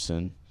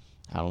Clemson.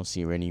 I don't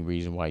see any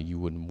reason why you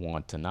wouldn't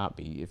want to not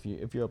be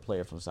if you're a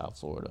player from South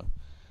Florida.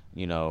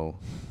 You know,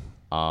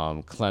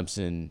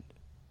 Clemson.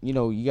 You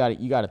know, you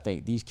got to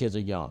think these kids are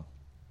young.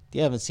 They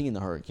haven't seen the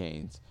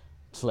Hurricanes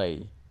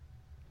play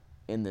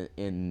in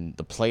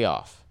the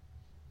playoff.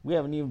 We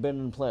haven't even been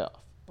in the playoff,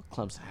 but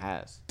Clemson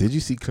has. Did you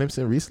see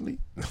Clemson recently?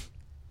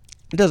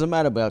 It doesn't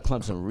matter about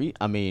Clemson.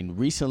 I mean,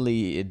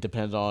 recently, it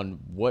depends on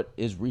what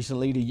is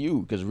recently to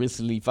you. Because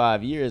recently,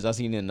 5 years, I've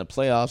seen it in the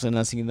playoffs, and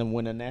I've seen them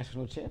win a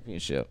national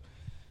championship.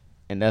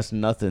 And that's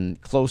nothing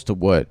close to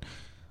what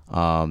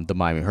the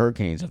Miami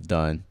Hurricanes have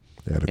done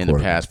in the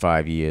past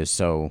 5 years.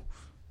 So,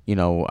 you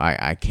know,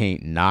 I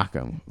can't knock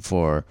them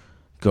for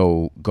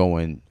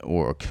going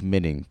or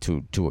committing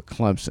to a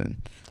Clemson.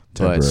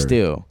 But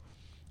still,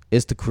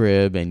 it's the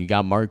crib, and you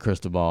got Mark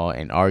Cristobal,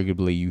 and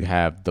arguably you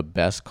have the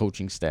best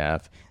coaching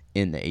staff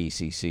in the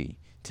ACC.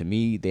 To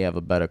me, they have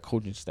a better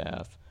coaching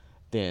staff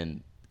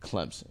than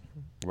Clemson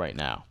right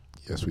now.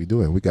 Yes, we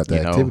do, and we got the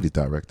activity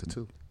director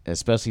too.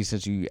 Especially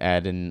since you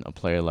add in a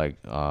player like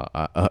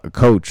a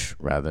coach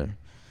rather,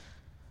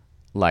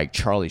 like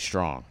Charlie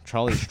Strong.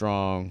 Charlie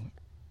Strong,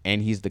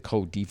 and he's the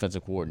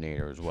co-defensive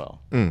coordinator as well.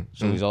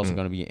 So he's also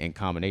going to be in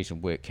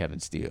combination with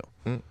Kevin Steele.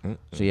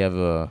 So you have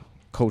a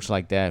coach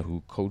like that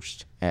who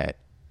coached at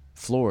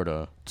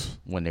Florida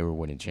when they were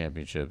winning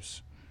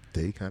championships.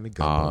 They kind of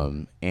got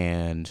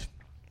and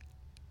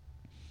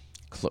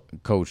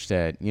coached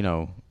at, you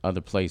know,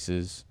 other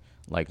places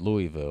like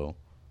Louisville,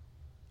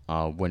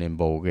 winning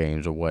bowl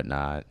games or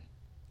whatnot.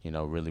 You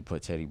know, really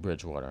put Teddy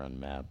Bridgewater on the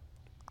map.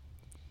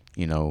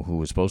 You know, who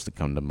was supposed to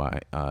come to my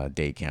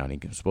Dade County,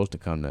 was supposed to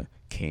come to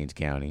Canes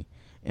County,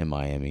 in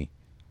Miami.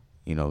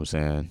 You know what I'm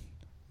saying?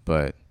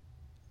 But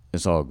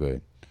it's all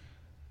good.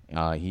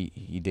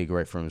 He did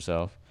great for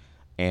himself.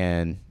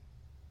 And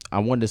I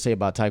wanted to say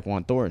about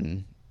Tyquan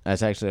Thornton,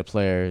 that's actually a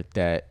player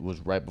that was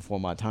right before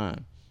my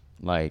time.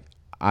 Like,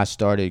 I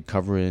started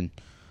covering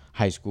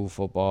high school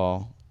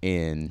football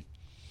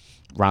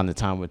around the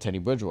time when Teddy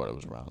Bridgewater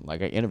was around.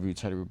 Like, I interviewed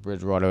Teddy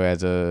Bridgewater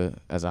as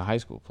a high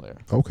school player.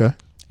 Okay.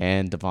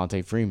 And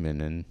Devontae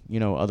Freeman and,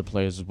 other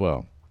players as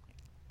well.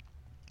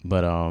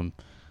 But I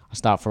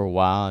stopped for a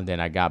while, and then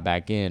I got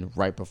back in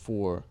right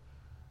when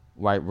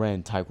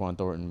Tyquan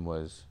Thornton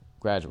was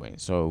graduating.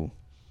 So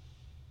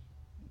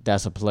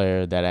that's a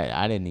player that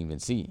I didn't even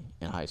see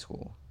in high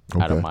school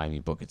out of Miami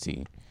Booker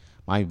T.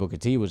 Miami Booker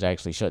T was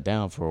actually shut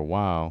down for a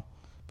while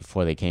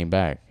before they came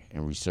back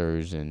and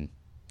resurged, and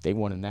they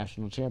won a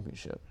national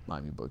championship.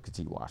 Miami Booker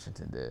T.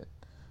 Washington did.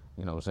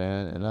 You know what I'm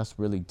saying? And that's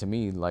really, to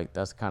me, like,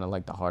 that's kind of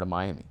like the heart of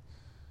Miami.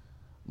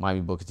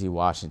 Miami Booker T.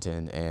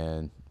 Washington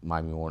and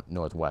Miami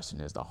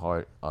Northwestern is the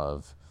heart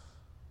of,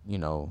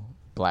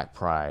 black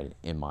pride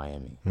in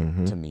Miami,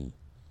 to me,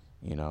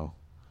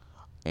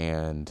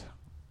 And,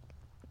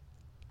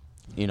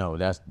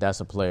 that's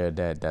a player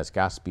that's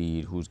got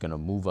speed, who's going to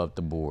move up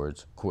the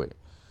boards quick.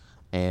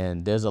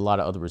 And there's a lot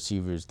of other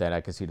receivers that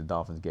I can see the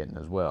Dolphins getting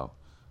as well.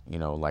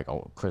 Like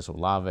Chris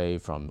Olave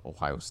from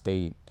Ohio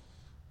State,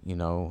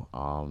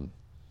 and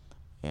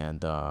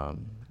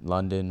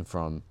London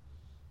from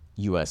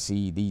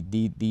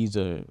USC. These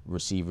are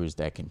receivers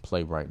that can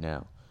play right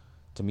now.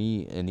 To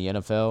me, in the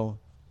NFL,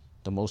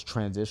 the most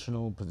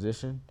transitional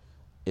position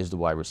is the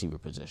wide receiver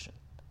position.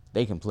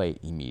 They can play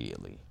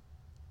immediately.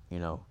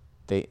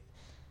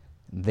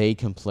 They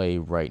can play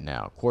right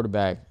now.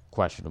 Quarterback,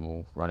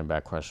 questionable. Running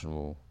back,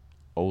 questionable.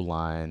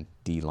 O-line,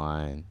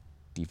 D-line,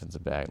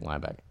 defensive back,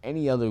 linebacker.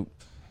 Any other,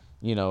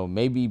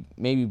 maybe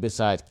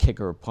besides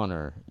kicker or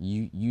punter,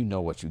 you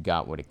know what you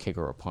got with a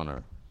kicker or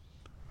punter,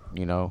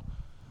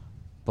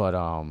 But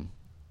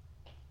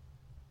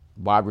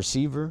wide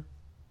receiver,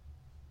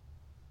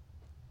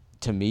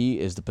 to me,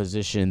 is the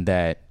position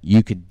that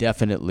you could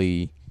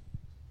definitely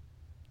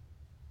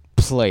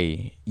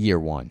play year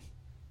one.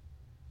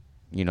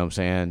 You know what I'm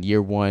saying?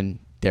 Year one,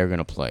 they're going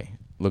to play.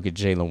 Look at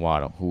Jalen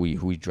Waddle, who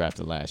we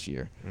drafted last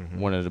year.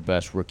 One of the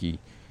best rookie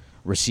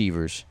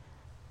receivers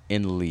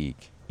in the league.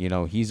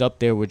 He's up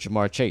there with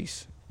Jamar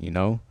Chase,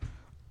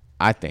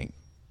 I think,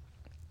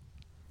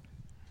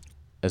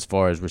 as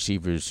far as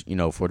receivers,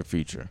 for the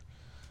future.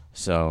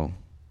 So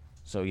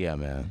yeah,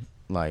 man.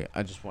 Like,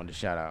 I just wanted to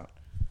shout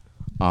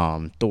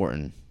out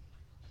Thornton.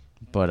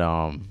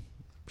 But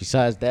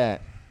besides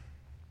that,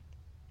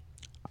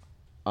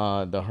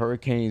 the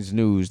Hurricanes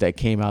news that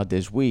came out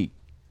this week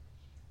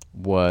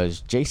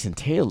was Jason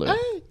Taylor.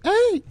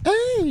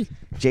 Hey.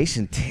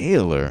 Jason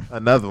Taylor.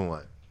 Another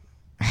one.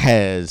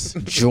 Has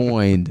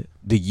joined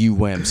the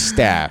UM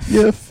staff.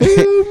 You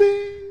feel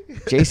me?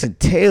 Jason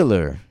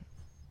Taylor,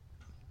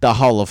 the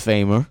Hall of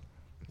Famer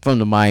from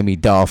the Miami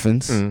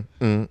Dolphins,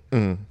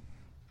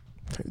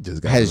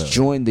 has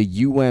joined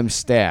the UM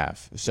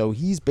staff. So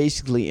he's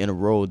basically in a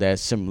role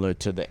that's similar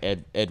to the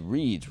Ed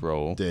Reed's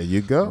role. There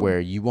you go. Where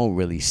you won't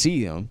really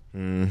see him.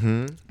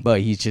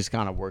 But he's just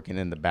kind of working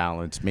in the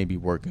balance, maybe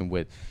working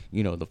with,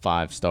 the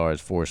 5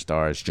 stars, 4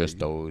 stars, just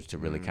those to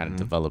really kind of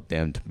develop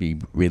them to be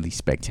really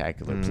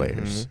spectacular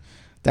players.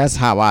 That's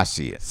how I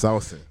see it.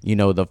 Saucy.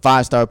 The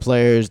 5-star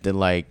players, they're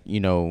like,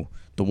 the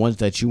ones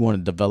that you want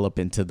to develop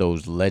into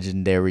those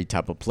legendary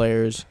type of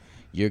players.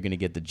 You're going to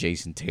get the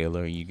Jason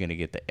Taylor and you're going to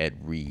get the Ed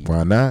Reed.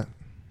 Why not?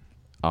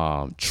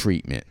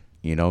 Treatment.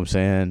 You know what I'm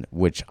saying?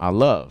 Which I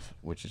love,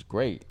 which is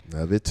great.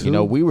 Love it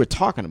too. We were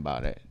talking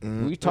about it.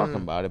 We were talking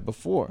about it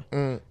before.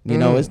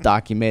 It's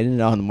documented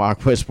on the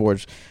Mark West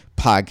Sports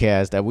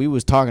podcast that we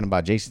was talking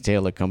about Jason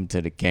Taylor coming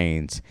to the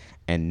Canes,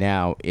 and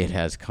now it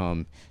has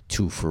come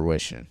to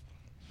fruition.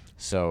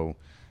 So,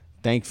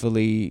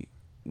 thankfully,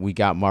 we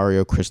got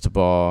Mario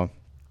Cristobal.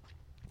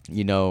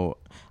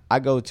 I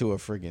go to a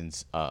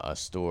friggin' a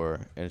store,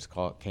 and it's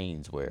called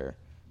Caneswear,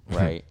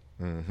 right?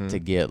 To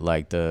get,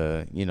 like,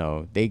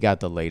 they got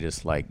the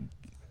latest, like,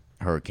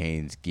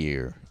 Hurricanes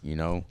gear,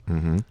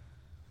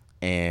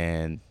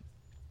 And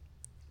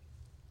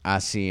I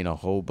seen a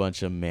whole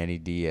bunch of Manny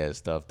Diaz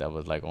stuff that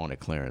was, like, on a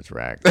clearance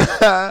rack.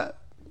 And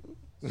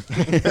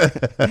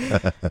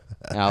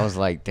I was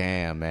like,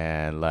 damn,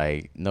 man,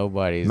 like,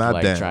 nobody's,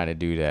 trying to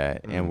do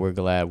that. And we're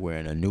glad we're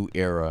in a new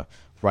era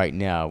right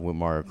now with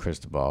Mario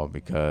Cristobal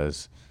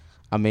because,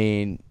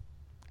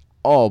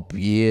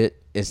 albeit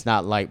it's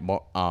not like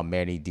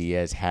Manny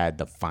Diaz had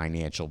the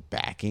financial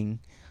backing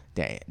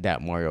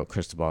that Mario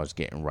Cristobal is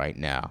getting right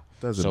now.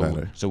 Doesn't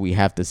matter. So we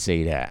have to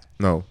say that.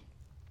 No.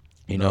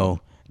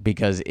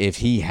 Because if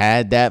he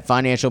had that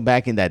financial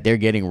backing that they're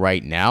getting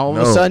right now all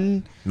of a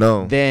sudden,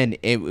 then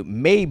it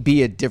may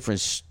be a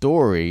different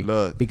story.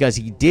 Look, because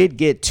he did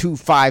get 2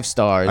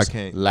 5-stars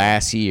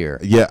last year.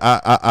 Yeah,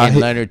 I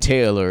Leonard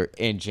Taylor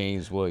and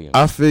James Williams.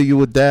 I feel you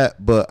with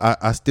that, but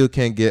I still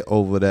can't get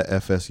over that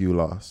FSU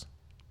loss.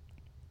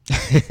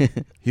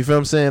 You feel what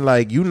I'm saying?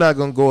 Like, you're not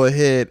gonna go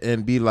ahead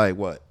and be like,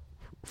 what,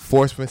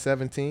 Forceman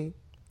 17.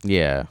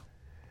 Yeah,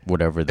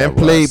 whatever that And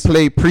play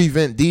was.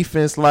 prevent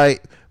defense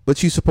like,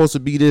 but you supposed to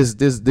be this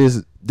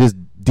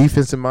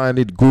defensive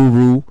minded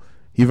guru.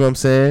 You know what I'm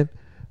saying?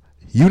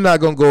 You're not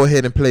gonna go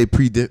ahead and play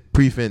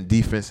prevent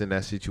defense in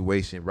that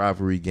situation,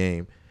 rivalry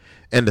game.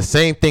 And the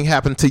same thing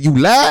happened to you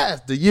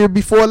the year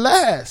before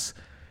last.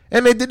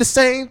 And they did the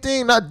same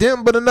thing. Not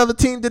them, but another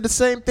team did the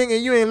same thing,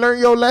 and you ain't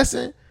learned your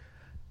lesson.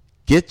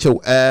 Get your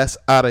ass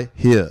out of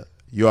here.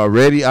 I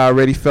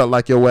already felt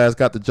like your ass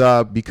got the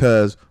job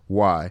because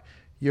why?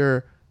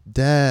 Your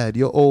dad,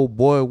 your old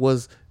boy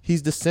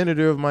he's the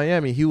senator of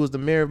Miami. He was the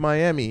mayor of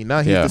Miami.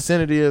 Now he's the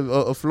senator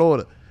of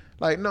Florida.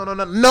 Like,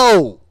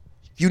 no.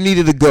 You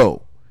needed to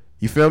go.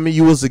 You feel me?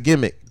 You was a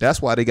gimmick.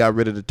 That's why they got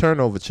rid of the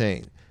turnover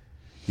chain.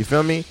 You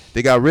feel me?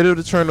 They got rid of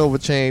the turnover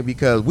chain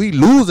because we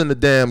losing the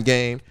damn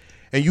game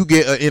and you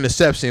get an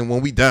interception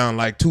when we down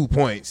like 2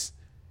 points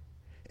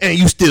and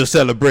you still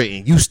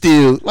celebrating. You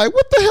still like,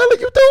 what the hell are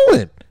you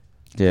doing?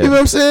 Yeah. You know what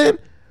I'm saying?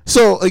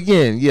 So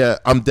again, yeah,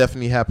 I'm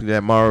definitely happy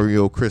that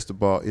Mario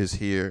Cristobal is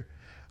here.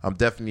 I'm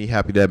definitely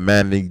happy that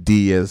Manny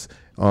Diaz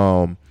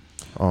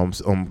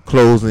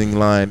closing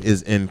line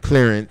is in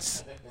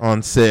clearance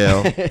on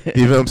sale.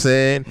 You know what I'm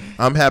saying?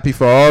 I'm happy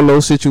for all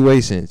those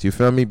situations. You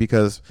feel me?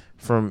 Because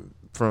from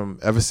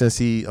ever since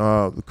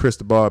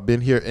Cristobal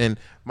been here, and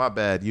my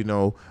bad, you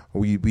know,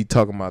 we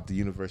talking about the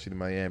University of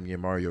Miami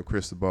and Mario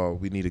Cristobal.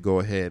 We need to go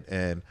ahead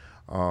and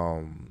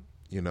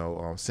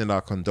send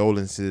our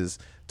condolences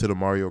to the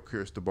Mario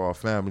Cristobal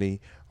family.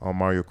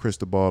 Mario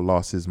Cristobal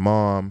lost his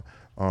mom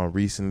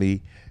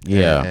recently.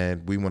 Yeah.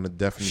 And we want to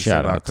definitely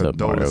Shout send our out to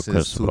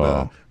condolences to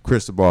the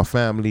Cristobal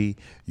family.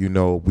 You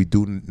know, we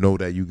do know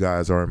that you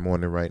guys are in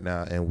mourning right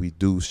now, and we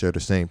do share the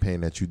same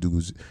pain that you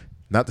do.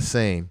 Not the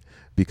same,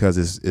 because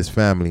it's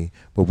family,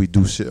 but we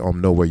do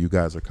know where you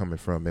guys are coming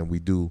from, and we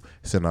do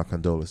send our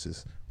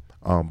condolences.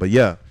 But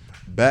yeah,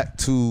 back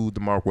to the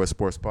Mark West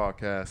Sports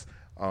Podcast.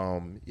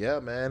 Yeah,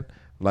 man.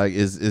 Like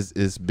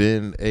it's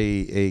been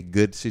a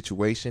good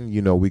situation.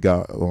 You know, we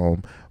got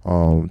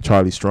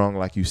Charlie Strong,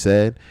 like you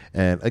said,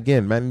 and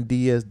again, Manny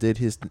Diaz did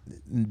his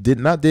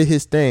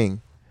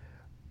thing,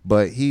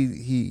 but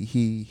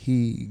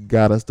he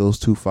got us those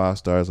 2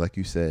 5-stars, like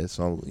you said.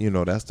 So you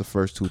know, that's the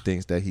first 2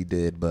 things that he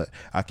did. But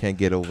I can't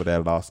get over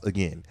that loss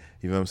again.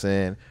 You know what I'm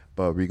saying?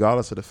 But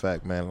regardless of the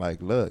fact, man,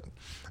 like, look,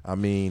 I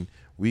mean,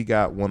 we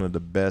got one of the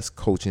best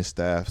coaching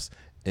staffs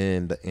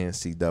in the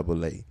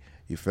NCAA.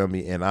 You feel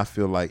me? And I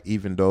feel like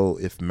even though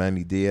if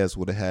Manny Diaz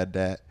would have had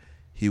that,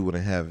 he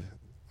wouldn't have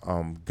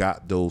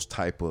got those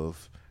type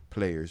of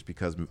players,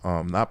 because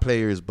not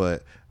players,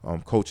 but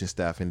coaching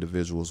staff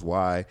individuals.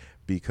 Why?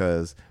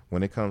 Because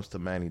when it comes to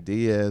Manny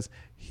Diaz,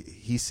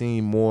 he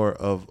seemed more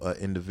of an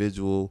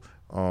individual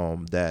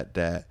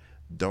that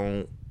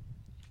don't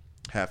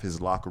have his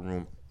locker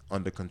room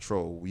under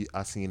control.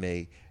 I seen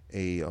a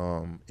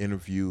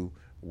interview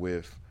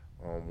with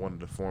one of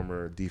the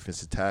former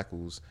defensive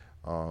tackles.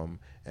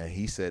 And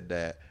he said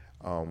that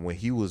when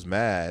he was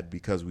mad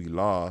because we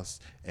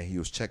lost and he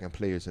was checking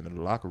players in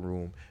the locker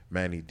room,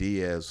 Manny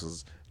Diaz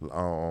was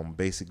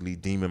basically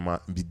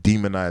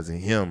demonizing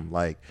him.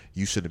 Like,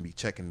 you shouldn't be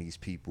checking these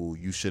people.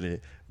 You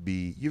shouldn't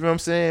be, you know what I'm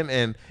saying?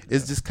 And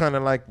it's just kind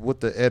of like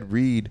with the Ed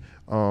Reed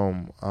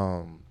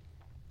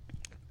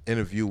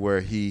interview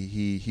where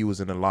he was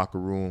in the locker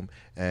room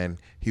and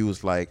he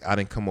was like, I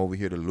didn't come over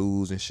here to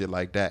lose and shit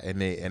like that,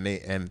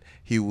 and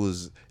he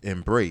was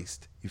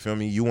embraced. You feel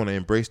me? You want to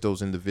embrace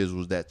those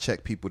individuals that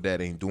check people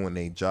that ain't doing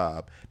their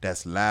job,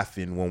 that's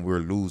laughing when we're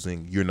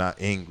losing. You're not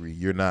angry.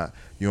 You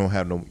don't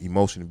have no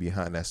emotion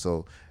behind that.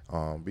 So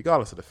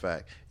regardless of the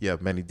fact, yeah,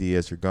 Manny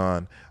Diaz, you're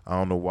gone. I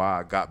don't know why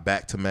I got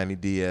back to Manny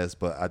Diaz,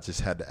 but I just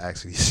had to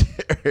actually share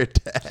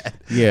that.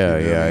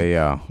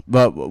 Yeah.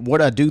 But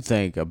what I do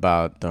think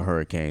about the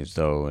Hurricanes,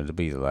 though, and to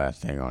be the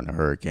last thing on the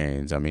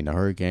Hurricanes, I mean, the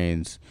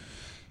Hurricanes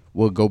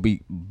will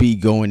be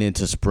going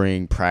into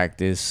spring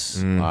practice.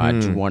 Mm-hmm. I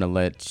just want to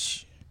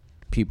let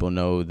people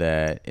know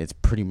that it's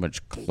pretty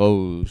much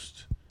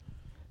closed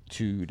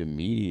to the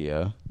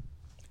media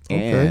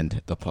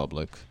and the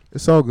public.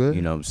 It's all good.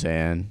 You know what I'm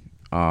saying?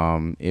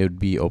 It would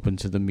be open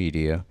to the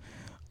media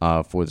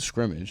for the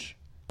scrimmage,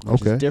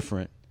 which is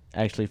different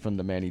actually from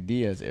the Manny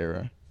Diaz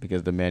era,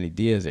 because the Manny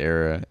Diaz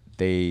era,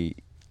 they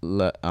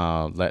let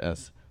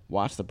us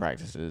watch the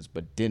practices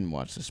but didn't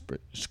watch the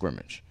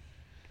scrimmage.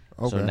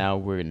 So now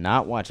we're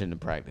not watching the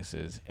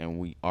practices and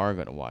we are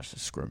going to watch the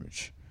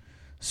scrimmage.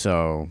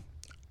 So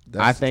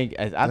I think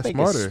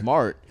it's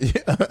smart,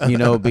 you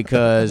know,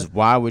 because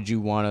why would you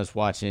want us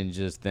watching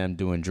just them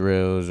doing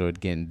drills or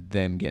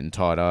getting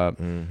taught up?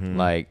 Mm-hmm.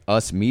 Like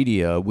us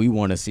media, we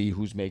want to see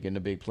who's making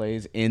the big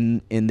plays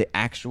in the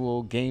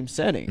actual game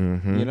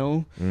setting, you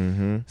know?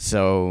 Mm-hmm.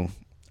 So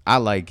I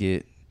like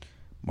it.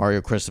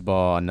 Mario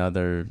Cristobal,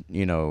 another,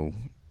 you know,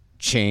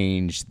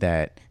 change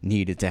that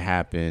needed to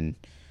happen.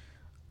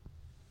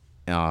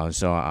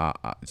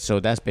 So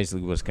that's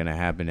basically what's going to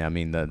happen. I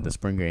mean, the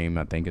spring game,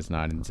 I think, is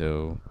not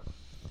until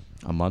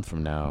a month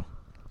from now.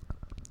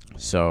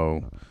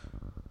 So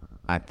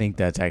I think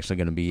that's actually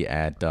going to be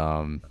at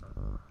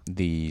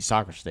the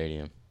soccer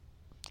stadium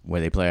where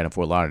they play out in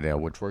Fort Lauderdale,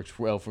 which works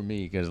well for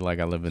me because like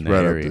I live in that Right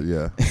up area.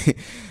 there,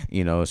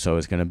 yeah. So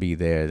it's gonna be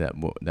there.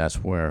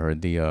 That's where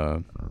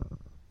the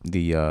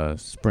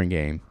spring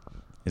game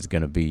is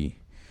gonna be.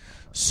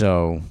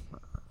 So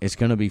it's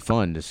gonna be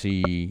fun to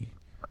see.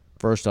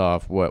 First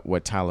off,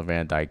 what Tyler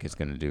Van Dyke is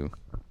gonna do,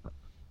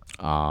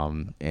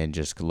 and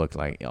just look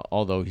like.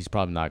 Although he's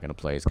probably not gonna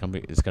play, it's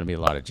gonna be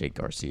a lot of Jake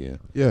Garcia.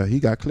 Yeah, he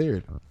got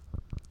cleared.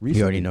 Recently.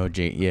 You already know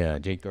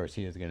Jake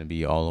Garcia is gonna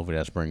be all over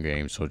that spring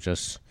game. So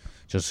just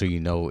so you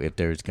know, if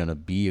there's gonna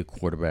be a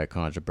quarterback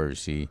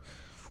controversy,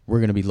 we're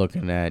gonna be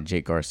looking at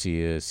Jake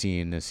Garcia,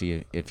 see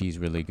if he's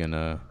really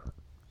gonna,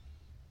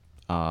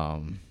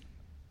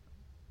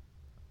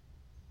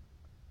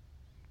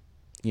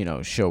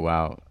 show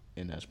out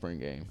in that spring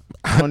game.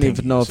 I don't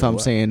even know if I'm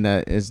saying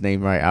that his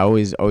name right. I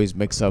always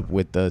mix up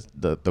with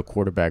the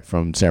quarterback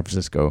from San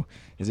Francisco.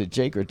 Is it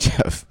Jake or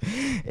Jeff?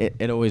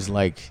 It always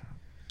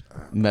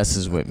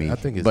messes with me. I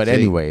think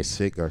it's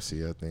Jake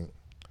Garcia, I think.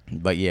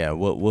 But yeah,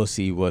 we'll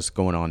see what's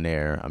going on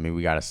there. I mean,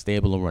 we got a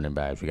stable of running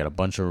backs. We got a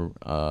bunch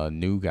of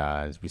new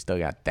guys. We still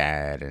got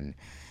Thad and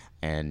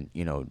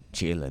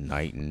Jalen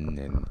Knighton,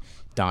 and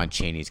Don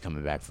Chaney's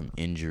coming back from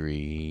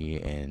injury,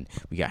 and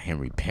we got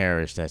Henry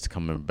Parrish that's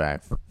coming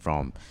back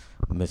from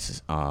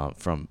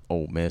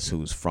Ole Miss,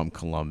 who's from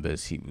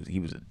Columbus. He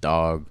was a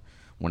dog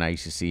when I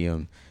used to see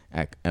him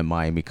at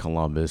Miami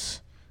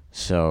Columbus.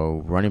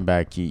 So running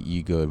back,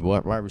 you good.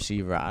 What wide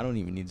receiver? I don't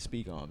even need to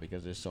speak on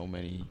because there's so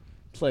many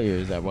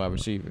players at wide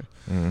receiver.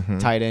 Mm-hmm.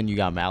 Tight end, you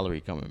got Mallory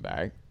coming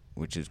back,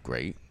 which is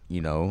great,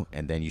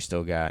 and then you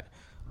still got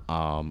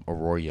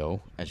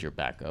Arroyo as your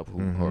backup, who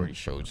already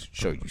showed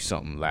you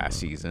something last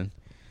season,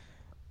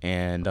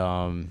 and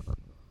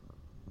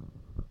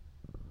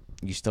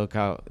you still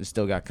got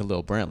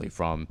Khalil Brantley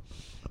from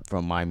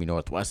Miami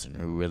Northwestern,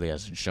 who really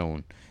hasn't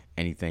shown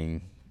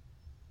anything,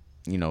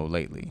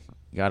 lately.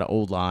 You got an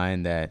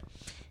O-line that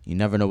you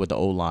never know what the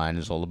O-line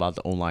is all about.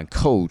 The O-line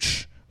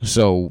coach,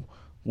 so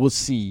we'll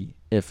see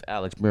if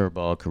Alex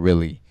Mirabal could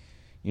really,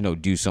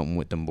 do something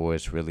with them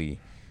boys, really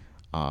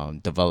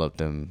develop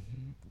them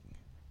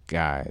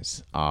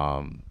guys.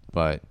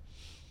 But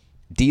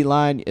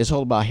D-line is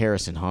all about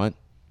Harrison Hunt,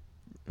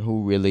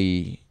 who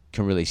really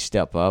can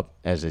step up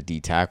as a D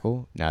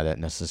tackle now that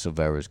Nessa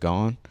Silvera is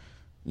gone.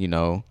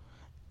 DN,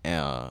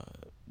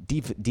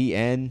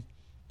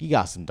 you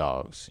got some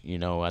dogs.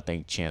 I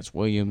think Chance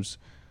Williams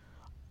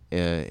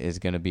is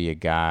going to be a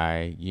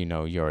guy. You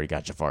already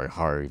got Jafari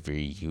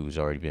Harvey, who's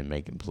already been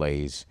making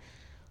plays.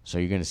 So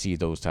you're going to see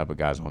those type of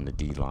guys on the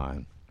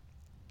D-line.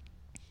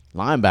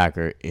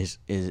 Linebacker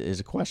is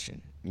a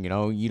question.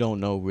 You don't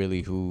know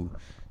really who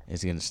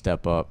is going to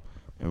step up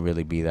and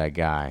really be that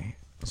guy.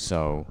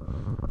 So,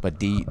 but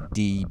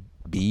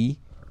DB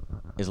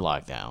is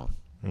locked down.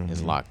 Mm-hmm.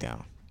 Is locked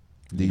down.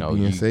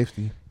 DB and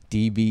safety.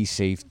 DB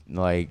safe,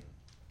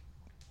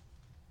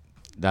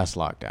 that's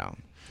locked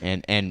down.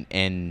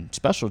 And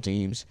special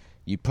teams,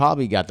 you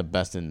probably got the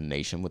best in the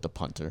nation with the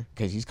punter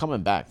because he's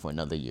coming back for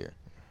another year.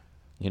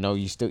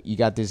 You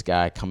got this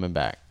guy coming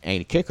back,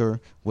 and the kicker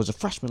was a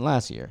freshman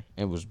last year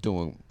and was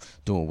doing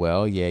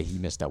well. Yeah, he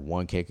missed that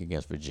one kick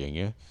against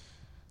Virginia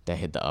that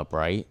hit the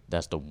upright.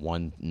 That's the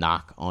one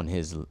knock on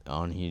his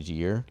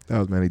year. That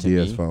was Manny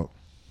Diaz's fault.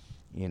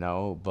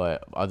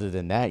 But other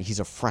than that,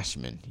 he's a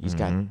freshman. He's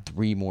got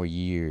 3 more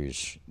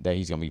years that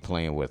he's gonna be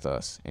playing with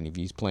us, and if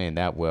he's playing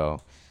that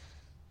well,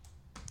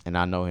 and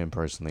I know him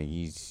personally,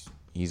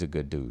 he's a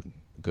good dude,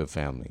 good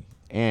family.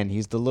 And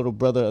he's the little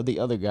brother of the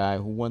other guy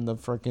who won the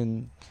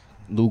freaking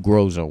Lou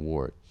Groza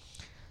Award.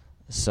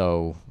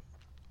 So,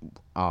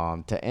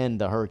 to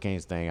end the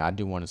Hurricanes thing, I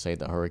do want to say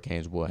the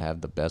Hurricanes will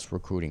have the best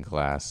recruiting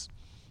class.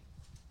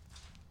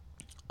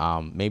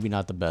 Maybe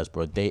not the best,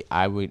 but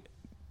I would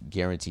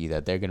guarantee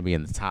that they're going to be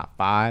in the top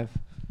 5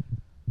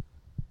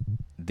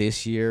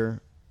 this year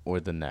or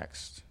the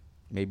next.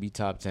 Maybe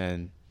top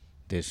 10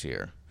 this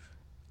year.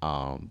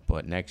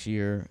 But next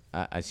year,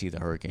 I see the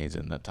Hurricanes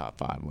in the top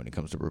 5 when it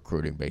comes to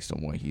recruiting based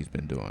on what he's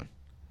been doing.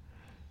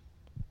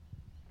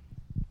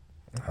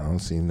 I don't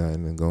see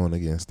nothing going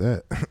against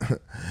that.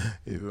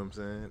 You know what I'm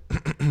saying?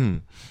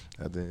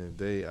 At the end of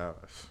the day, I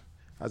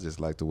just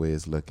like the way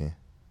it's looking.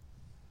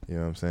 You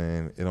know what I'm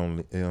saying? It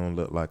don't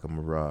look like a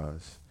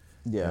mirage.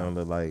 Yeah. It don't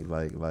look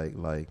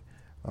like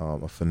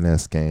a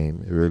finesse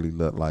game. It really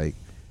looked like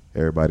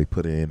everybody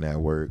put in that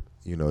work.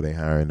 They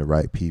hiring the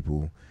right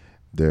people.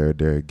 They're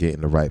getting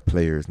the right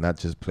players, not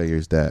just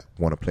players that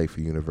want to play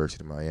for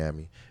University of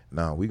Miami.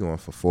 Nah, we going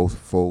for 5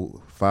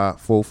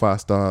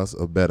 stars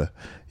or better.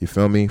 You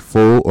feel me?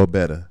 4 or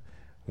better.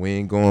 We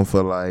ain't going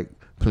for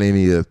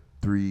plenty of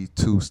 3,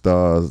 2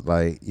 stars.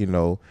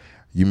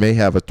 You may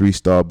have a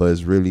 3-star, but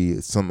it's really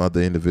some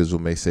other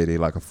individual may say they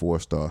like a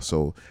 4-star.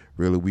 So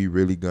really, we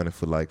really gunning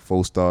for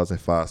 4 stars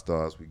and 5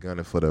 stars. We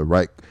gunning for the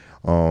right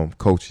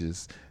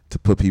coaches to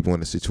put people in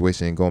the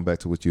situation. And going back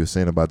to what you were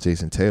saying about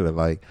Jason Taylor,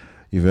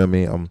 You feel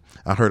me?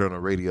 I heard on the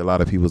radio a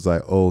lot of people was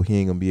like, "Oh, he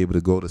ain't gonna be able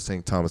to go to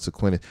St. Thomas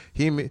Aquinas.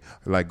 He may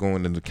like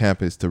going into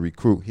campus to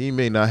recruit. He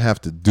may not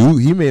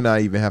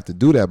even have to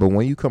do that. But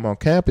when you come on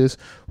campus,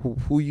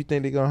 who you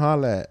think they gonna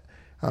holler at?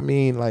 I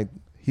mean, like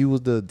he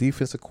was the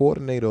defensive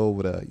coordinator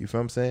over there. You feel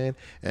what I'm saying?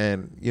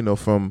 And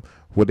from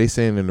what they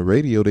saying in the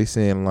radio, they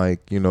saying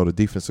like the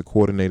defensive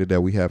coordinator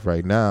that we have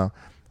right now,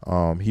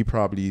 he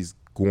probably is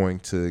going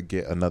to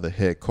get another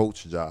head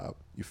coach job.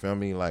 You feel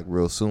me? Like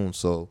real soon.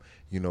 So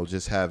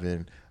just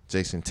having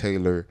Jason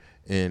Taylor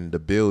in the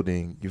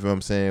building, you feel what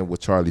I'm saying, with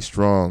Charlie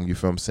Strong, you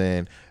feel what I'm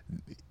saying,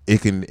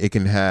 it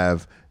can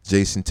have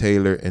Jason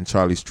Taylor and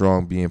Charlie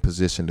Strong be in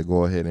position to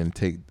go ahead and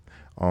take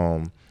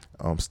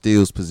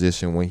Steele's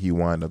position when he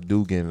wind up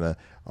getting a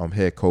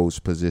head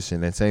coach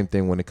position. And same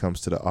thing when it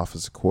comes to the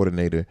offensive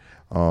coordinator,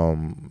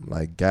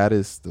 like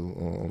Gaddis, the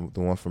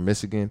one from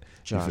Michigan,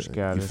 Josh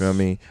Gaddis. You feel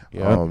me?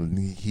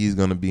 Yep. He's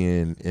gonna be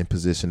in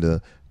position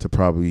to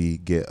probably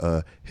get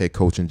a head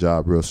coaching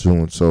job real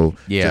soon. So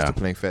just the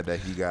plain fact that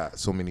he got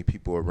so many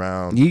people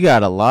around. You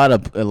got a lot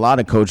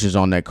of coaches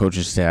on that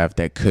coaching staff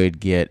that could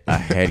get a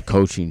head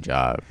coaching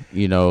job.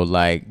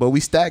 But we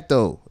stacked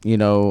though.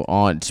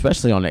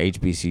 Especially on the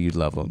HBCU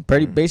level.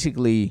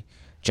 Basically,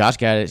 Josh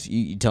Gaddis.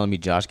 You telling me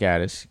Josh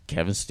Gaddis,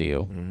 Kevin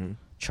Steele,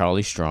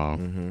 Charlie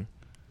Strong.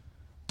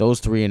 Those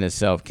three in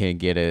itself can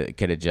get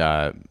a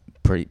job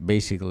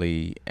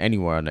basically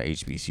anywhere on the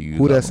HBCU.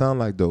 Who level. That sound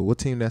like though? What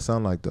team that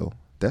sound like though?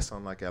 That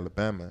sound like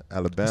Alabama.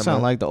 That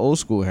sound like the old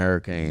school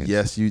Hurricanes.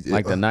 Yes,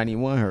 the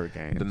 91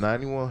 Hurricanes. The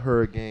 91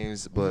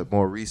 Hurricanes, but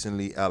more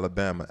recently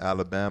Alabama.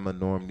 Alabama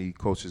normally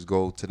coaches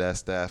go to that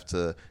staff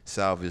to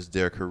salvage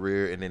their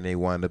career, and then they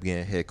wind up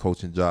getting head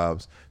coaching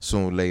jobs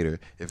soon later.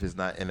 If it's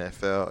not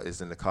NFL,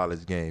 it's in the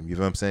college game. You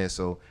know what I'm saying?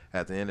 So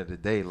at the end of the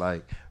day,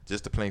 like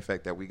just the plain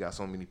fact that we got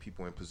so many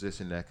people in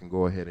position that can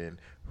go ahead and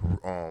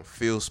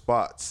fill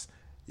spots.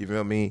 You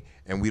feel me?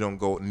 And we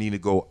don't need to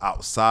go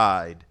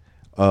outside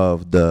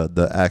of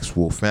the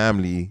actual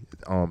family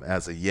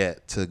as of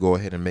yet to go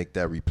ahead and make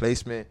that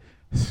replacement.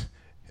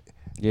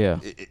 Yeah,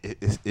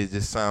 it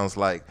just sounds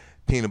like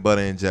peanut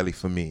butter and jelly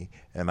for me.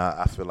 And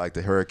I feel like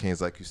the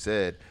Hurricanes, like you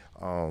said,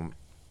 it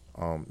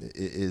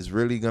is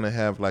really gonna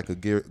have like a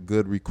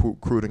good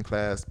recruiting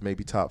class,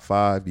 maybe top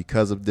 5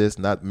 because of this.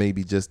 Not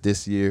maybe just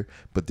this year,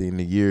 but in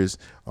the years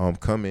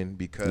coming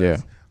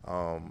because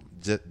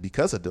just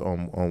because of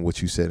on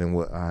what you said and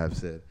what I have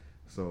said.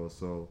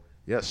 So.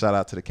 Yeah, shout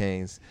out to the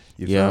Canes.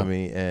 You feel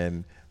me?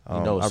 And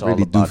I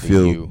really do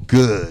feel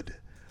good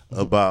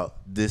about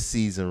this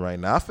season right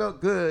now. I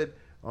felt good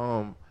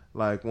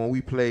like when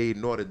we played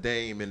Notre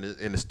Dame and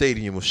the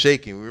stadium was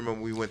shaking.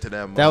 Remember we went to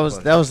that. That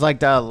was like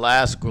that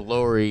last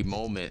glory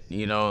moment.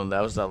 That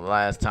was the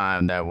last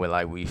time that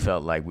we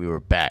felt like we were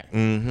back.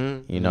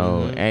 And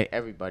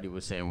everybody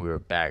was saying we were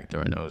back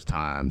during those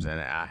times.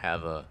 And I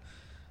have a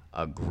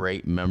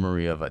great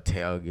memory of a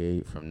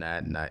tailgate from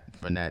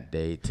that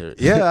day to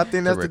I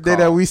think that's the day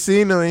that we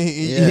seen him.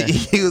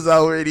 He was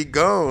already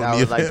gone. That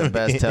was like the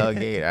best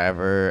tailgate I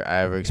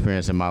ever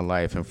experienced in my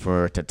life, and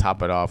to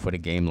top it off with a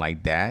game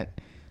like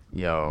that, it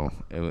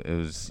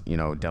was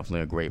definitely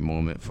a great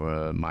moment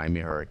for Miami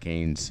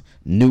Hurricanes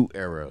new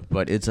era.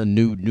 But it's a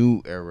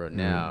new era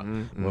now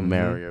with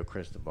Mario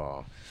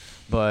Cristobal.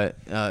 But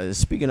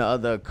speaking of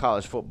other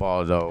college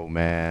football though,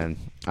 man,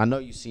 I know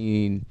you've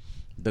seen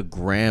the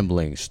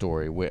Grambling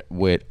story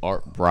with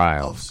Art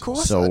Briles. Of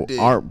course I did.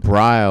 Art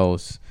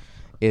Briles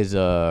is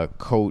a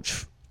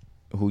coach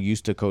who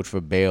used to coach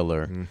for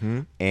Baylor,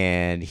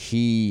 and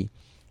he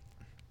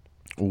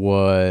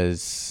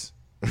was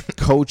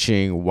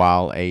coaching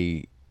while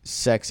a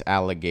sex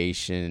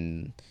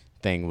allegation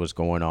thing was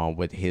going on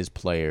with his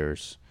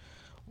players,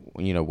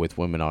 with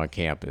women on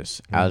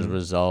campus. As a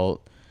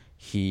result,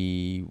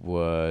 he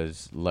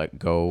was let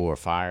go or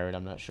fired.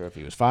 I'm not sure if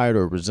he was fired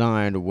or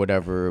resigned or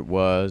whatever it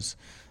was,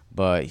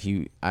 but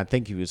I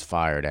think he was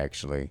fired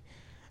actually.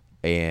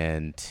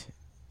 And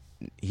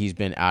he's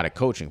been out of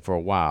coaching for a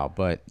while.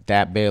 But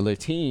that Baylor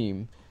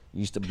team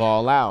used to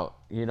ball out.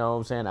 You know what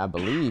I'm saying? I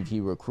believe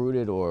he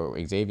recruited,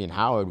 or Xavier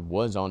Howard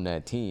was on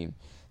that team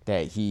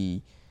that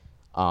he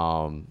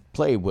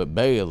played with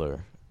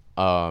Baylor.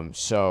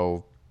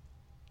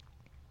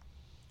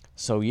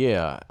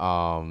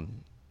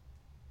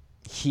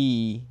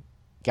 He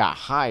got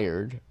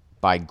hired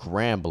by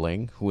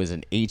Grambling, who is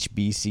an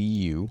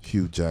HBCU.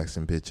 Hugh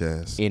Jackson, bitch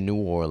ass. In New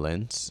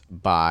Orleans,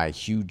 by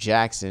Hugh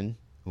Jackson,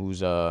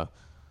 who's a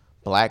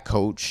black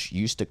coach,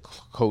 used to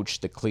coach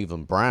the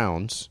Cleveland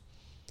Browns.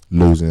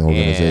 Losing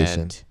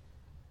organization.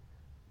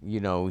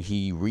 And,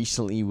 he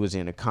recently was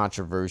in a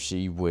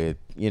controversy with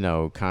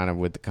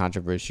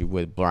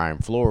Brian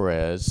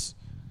Flores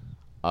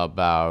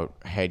about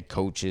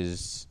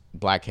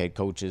black head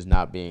coaches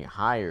not being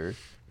hired.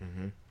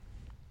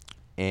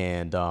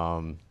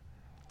 And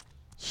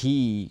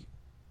he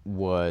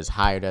was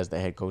hired as the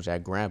head coach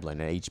at Grambling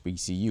at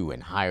HBCU,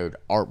 and hired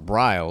Art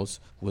Briles,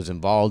 was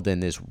involved in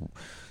this,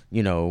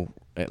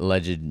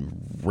 alleged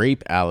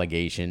rape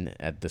allegation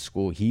at the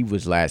school he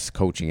was last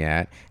coaching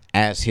at,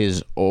 as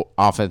his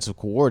offensive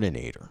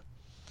coordinator.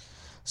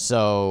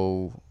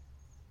 So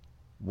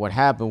what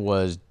happened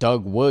was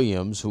Doug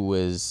Williams, who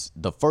is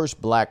the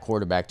first black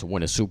quarterback to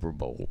win a Super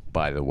Bowl,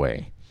 by the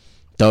way.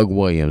 Doug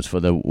Williams for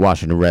the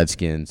Washington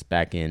Redskins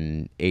back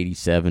in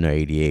 87 or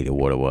 88 or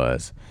what it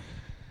was.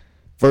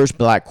 First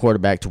black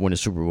quarterback to win a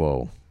Super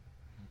Bowl.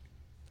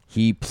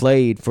 He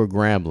played for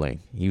Grambling.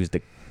 He was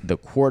the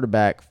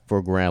quarterback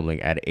for Grambling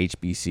at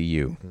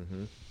HBCU.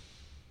 Mm-hmm.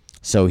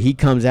 So he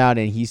comes out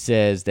and he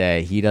says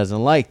that he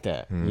doesn't like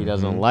that. Mm-hmm. He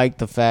doesn't like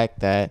the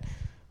fact that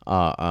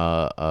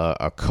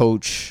a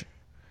coach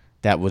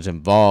that was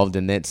involved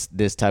in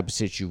this type of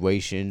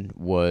situation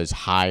was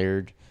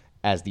hired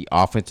as the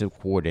offensive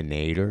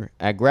coordinator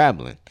at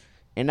Grambling.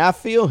 And I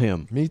feel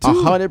him. Me too.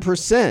 100%.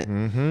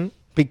 Mm-hmm.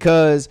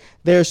 Because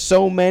there's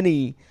so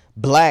many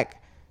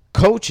black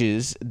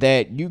coaches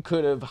that you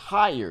could have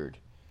hired,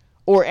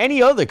 or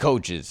any other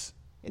coaches.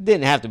 It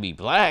didn't have to be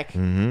black.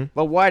 Mm-hmm.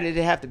 But why did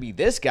it have to be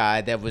this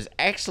guy that was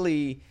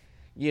actually,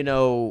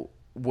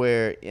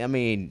 where,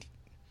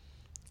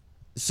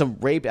 some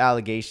rape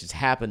allegations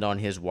happened on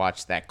his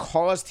watch that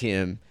caused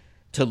him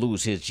to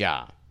lose his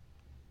job.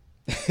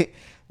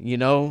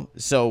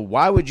 So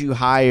why would you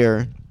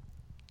hire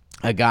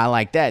a guy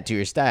like that to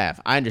your staff?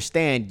 I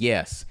understand,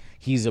 yes,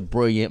 he's a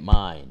brilliant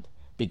mind,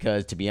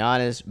 because to be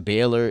honest,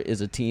 Baylor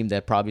is a team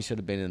that probably should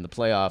have been in the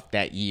playoff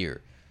that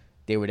year.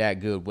 They were that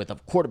good with a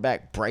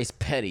quarterback, Bryce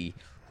Petty,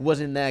 who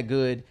wasn't that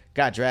good,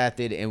 got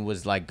drafted and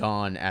was like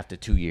gone after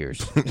 2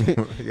 years.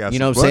 You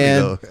know what I'm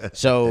saying?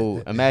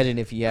 So imagine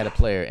if he had a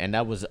player, and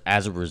that was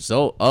as a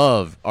result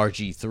of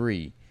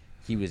RG3,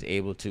 he was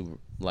able to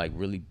like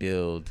really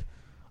build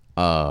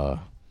a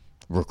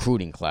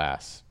recruiting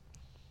class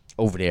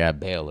over there at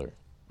Baylor.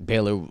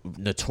 Baylor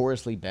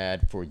notoriously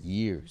bad for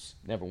years,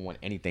 never won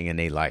anything in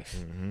their life,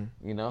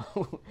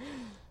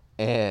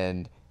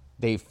 and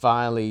they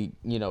finally,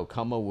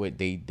 come up with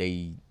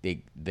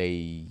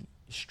they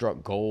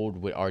struck gold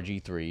with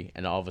RG3,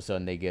 and all of a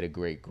sudden they get a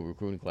great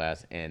recruiting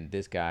class, and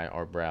this guy,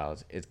 Art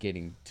Browse, is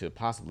getting to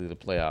possibly the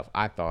playoff,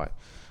 I thought,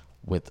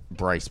 with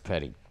Bryce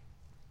Petty.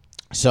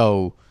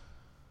 So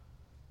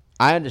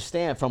I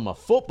understand from a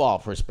football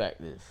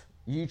perspective,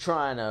 you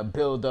trying to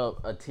build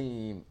up a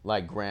team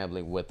like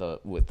Grambling with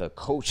a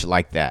coach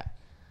like that.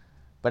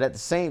 But at the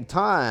same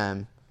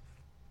time,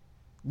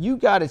 you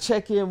got to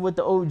check in with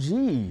the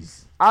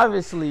OGs.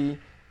 Obviously,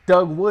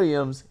 Doug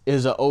Williams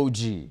is an OG.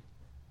 You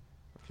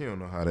don't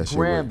know how that shit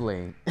works.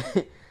 Grambling.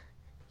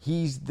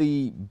 He's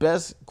the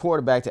best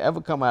quarterback to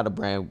ever come out of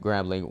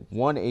Grambling.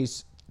 Won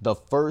the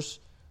first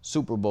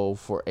Super Bowl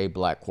for a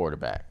black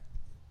quarterback.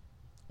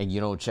 And you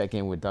don't check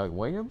in with Doug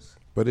Williams?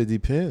 But it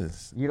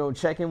depends. You don't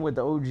check in with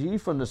the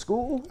OG from the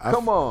school?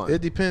 Come on.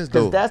 It depends,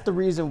 though. Because that's the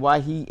reason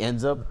why he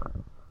ends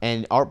up,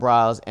 and Art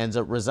Browse ends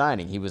up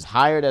resigning. He was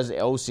hired as an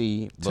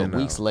OC, but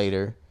weeks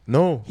later.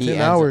 No,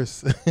 10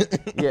 hours.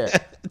 Yeah.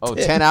 Oh,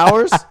 10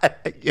 hours?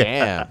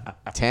 Yeah.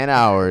 Damn. 10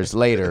 hours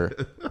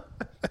later,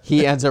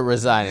 he ends up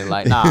resigning.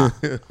 Like, nah,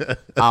 I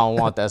don't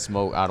want that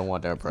smoke. I don't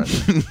want that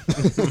pressure.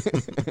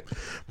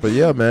 But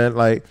yeah, man,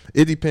 like,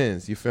 it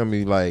depends. You feel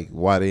me? Like,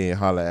 why they ain't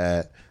holler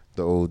at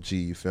the OG,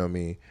 you feel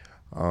me?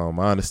 I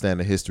understand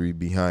the history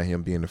behind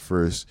him being the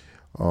first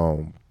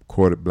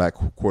black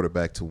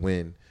quarterback to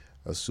win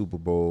a Super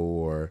Bowl,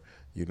 or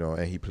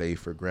and he played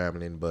for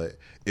Grambling. But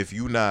if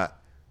you're not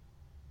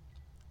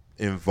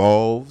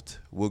involved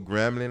with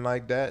Grambling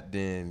like that,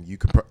 then you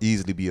can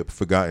easily be a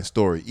forgotten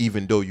story,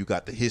 even though you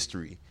got the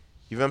history.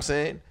 You know what I'm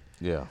saying?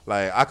 Yeah.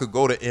 Like, I could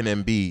go to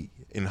NMB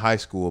in high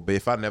school, but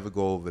if I never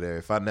go over there,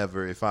 if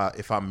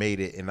I made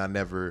it and I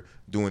never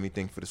do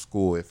anything for the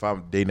school,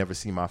 they never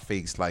see my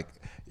face, like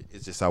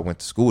it's just I went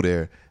to school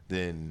there,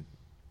 then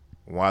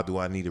why do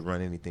I need to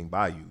run anything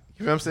by you?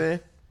 You know what I'm saying?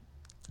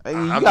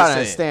 You gotta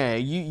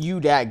understand, you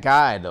that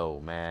guy though,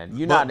 man.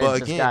 You're not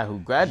just this guy who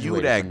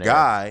graduated.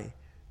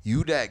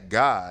 You that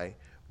guy.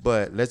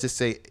 But let's just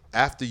say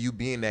after you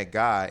being that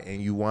guy and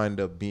you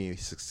wind up being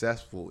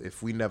successful,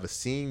 if we never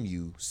seen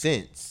you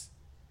since,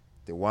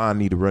 then why I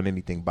need to run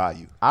anything by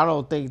you? I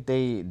don't think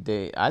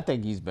I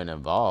think he's been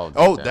involved.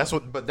 Oh, that's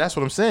what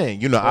I'm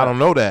saying. I don't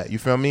know that. You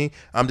feel me?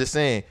 I'm just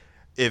saying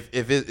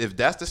if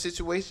that's the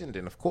situation,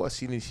 then of course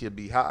he should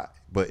be high.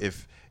 But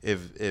if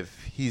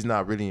he's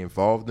not really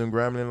involved in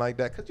Grambling like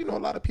that, because a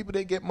lot of people,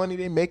 they get money,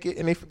 they make it,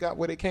 and they forgot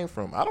where they came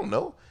from. I don't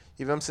know.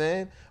 You know what I'm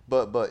saying?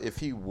 But if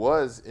he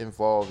was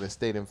involved and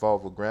stayed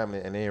involved with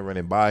Grambling and they ain't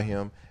running by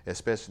him,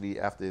 especially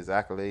after his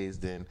accolades,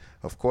 then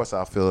of course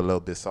I'll feel a little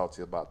bit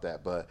salty about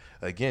that. But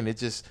again, it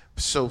just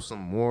shows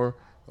some more.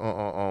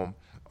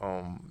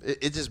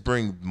 It just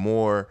brings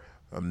more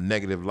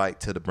negative light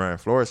to the Brian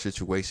Flores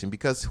situation,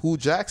 because Hugh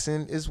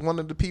Jackson is one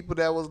of the people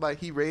that was like,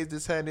 he raised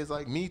his hand, is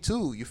like, me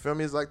too. You feel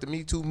me? It's like the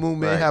Me Too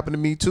movement happened to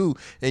me too,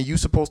 and you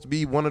supposed to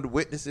be one of the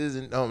witnesses,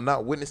 and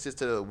not witnesses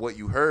to what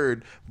you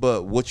heard,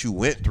 but what you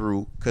went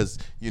through, because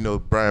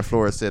Brian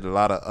Flores said a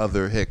lot of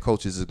other head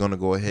coaches is going to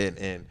go ahead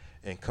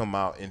and come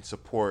out in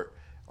support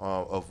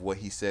of what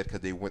he said,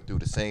 because they went through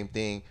the same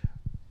thing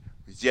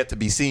It's yet to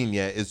be seen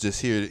yet. It's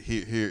just here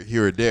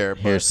or there.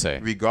 But Hearsay.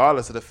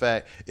 regardless of the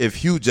fact, if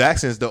Hugh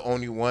Jackson's the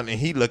only one and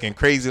he looking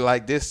crazy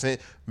like this,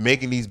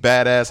 making these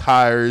badass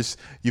hires,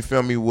 you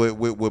feel me,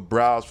 with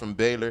Browse from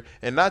Baylor,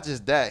 and not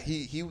just that,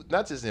 he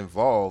not just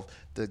involved.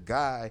 The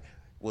guy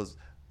was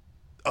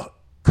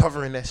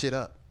covering that shit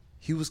up.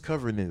 He was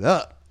covering it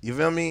up. You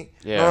feel me?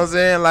 Yeah. You know what I'm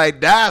saying? Like,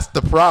 that's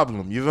the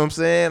problem. You know what I'm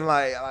saying?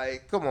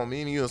 Like, come on,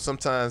 man. You know,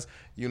 sometimes,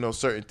 you know,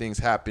 certain things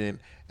happen,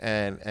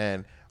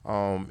 and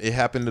it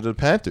happened to the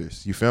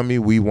Panthers. You feel me?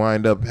 We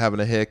wind up having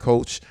a head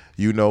coach,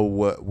 you know,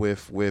 what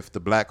with the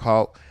Black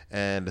Hawk,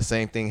 and the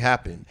same thing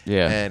happened.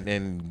 Yeah.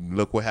 And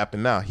look what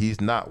happened now.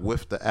 He's not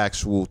with the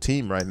actual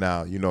team right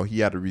now. You know, he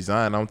had to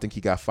resign. I don't think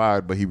he got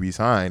fired, but he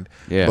resigned.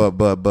 Yeah.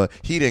 But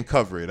he didn't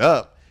cover it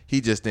up.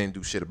 He just didn't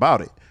do shit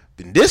about it.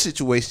 In this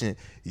situation,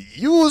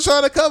 you was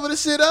trying to cover the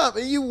shit up,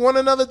 and you won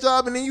another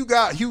job, and then you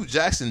got Hugh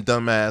Jackson,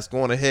 dumbass,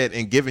 going ahead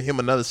and giving him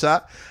another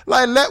shot.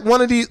 Like, let one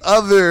of these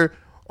other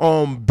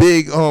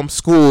big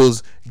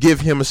schools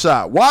give him a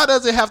shot. Why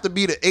does it have to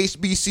be the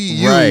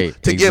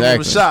HBCU to give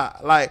him a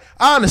shot? Like,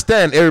 I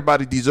understand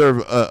everybody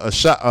deserves a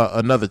shot,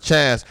 another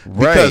chance,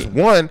 because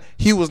one,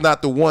 he was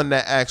not the one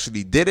that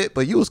actually did it,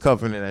 but you was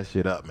covering that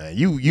shit up, man.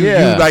 You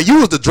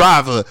was the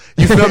driver.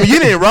 You feel me? You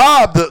didn't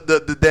rob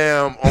the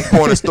damn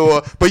corner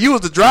store, but you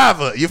was the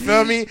driver. You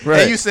feel me?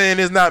 Right. And you saying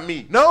it's not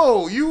me?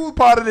 No, you were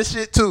part of the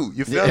shit too.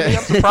 You feel me?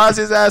 I'm surprised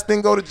his ass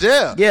didn't go to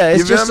jail. Yeah,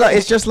 it's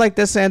just like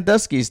the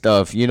Sandusky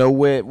stuff, you know,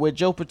 with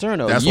Joe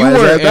Paterno. That's you why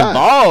were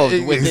involved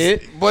with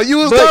it, but you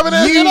was covering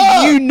that shit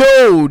up. You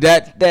know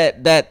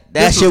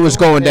that shit was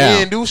going down. He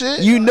didn't do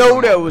shit. You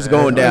know that was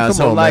going down. Come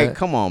So on, like, man.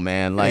 come on,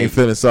 man. Like, ain't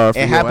feeling sorry for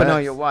it your happened ass.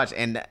 on your watch,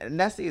 and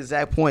that's the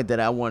exact point that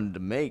I wanted to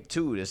make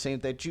too. The same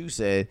that you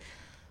said.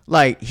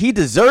 Like, he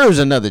deserves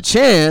another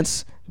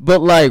chance,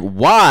 but like,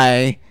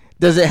 why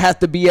does it have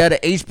to be at a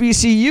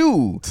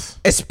HBCU?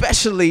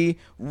 Especially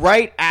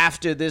right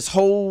after this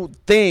whole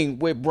thing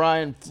with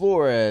Brian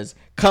Flores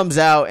comes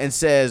out and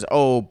says,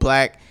 "Oh,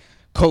 black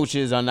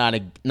coaches are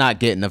not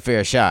getting a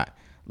fair shot."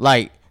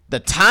 Like, the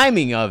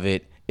timing of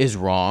it is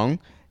wrong,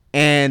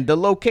 and the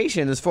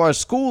location, as far as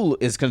school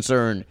is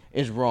concerned,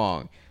 is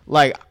wrong.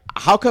 Like,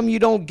 how come you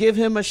don't give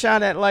him a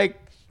shot at like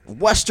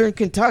Western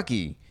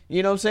Kentucky?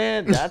 You know what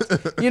I'm saying?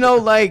 That's, you know,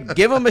 like,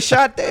 give him a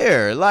shot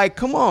there. Like,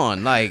 come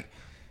on. Like,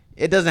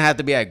 it doesn't have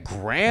to be at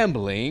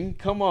Grambling.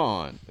 Come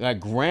on. Like,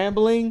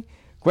 Grambling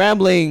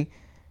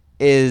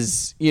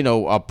is, you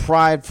know, a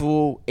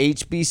prideful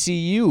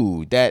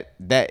HBCU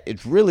that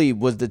it really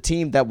was the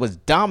team that was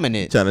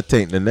dominant. Trying to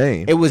take the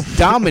name. It was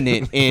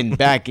dominant in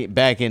back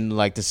in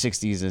like the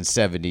 60s and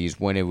 70s,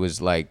 when it was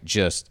like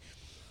just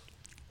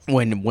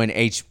when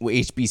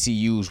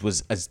HBCUs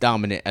was as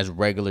dominant as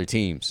regular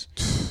teams,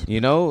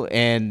 you know.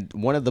 And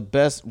one of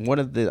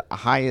the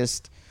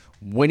highest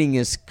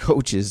winningest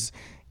coaches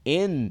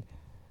in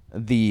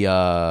the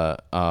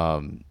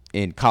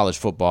in college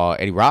football,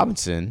 Eddie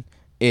Robinson,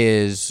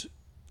 is,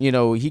 you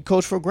know, he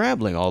coached for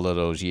Grambling all of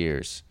those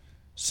years.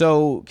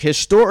 So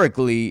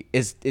historically,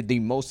 is the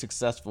most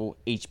successful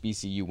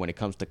HBCU when it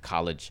comes to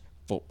college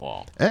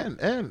football.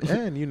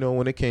 And you know,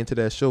 when it came to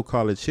that show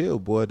College Hill,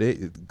 boy,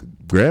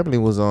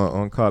 Grambling was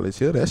on College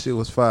Hill. That shit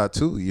was fire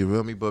too. You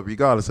feel me? But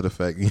regardless of the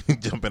fact,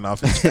 jumping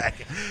off the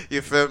track,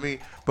 you feel me?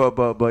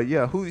 But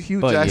yeah,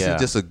 Hugh Jackson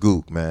just a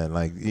gook, man.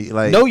 Like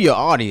know your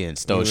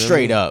audience though,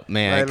 straight up,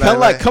 man.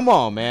 Come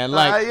on, man.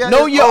 Like, yeah,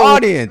 know your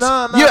audience. You're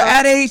nah.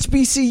 at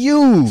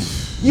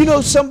HBCU. You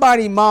know,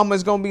 somebody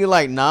mama's gonna be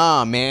like,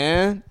 nah,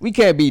 man, we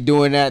can't be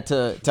doing that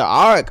to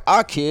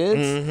our kids.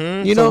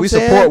 Mm-hmm. You know,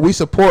 so we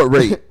support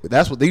rape.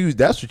 That's what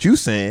you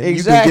saying. Exactly.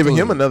 You been giving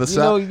him another shot. You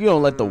know, you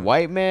don't let the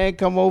white man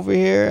come over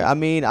here. I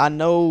mean, I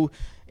know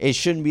it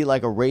shouldn't be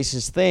like a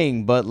racist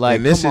thing, but like,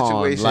 in this come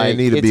situation, on, like, it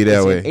need to be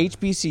that way. It's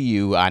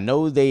HBCU. I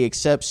know they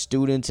accept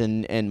students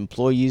and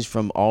employees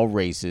from all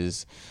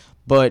races,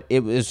 but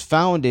it was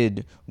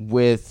founded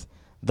with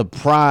the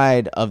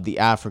pride of the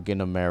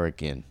African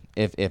American,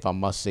 if I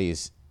must say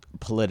it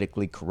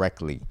politically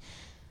correctly.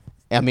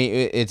 I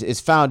mean, it's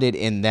founded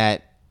in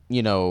that,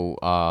 you know,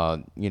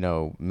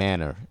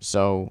 manner.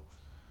 So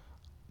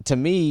to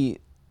me,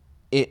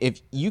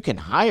 if you can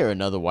hire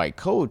another white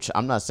coach,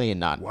 I'm not saying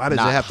not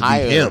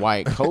hire a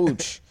white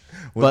coach.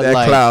 With but that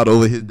like, cloud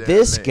over his damn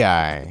this name.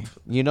 guy,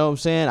 you know what I'm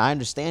saying? I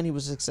understand he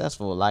was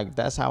successful. Like,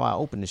 that's how I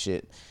open the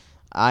shit.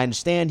 I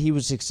understand he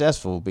was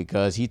successful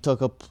because he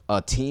took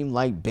a team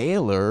like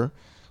Baylor,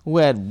 who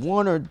had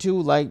one or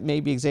two, like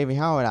maybe Xavier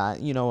Howard.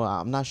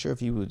 I'm not sure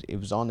if it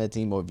was on that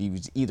team or if he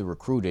was either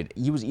recruited.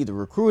 He was either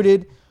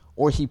recruited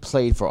or he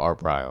played for Art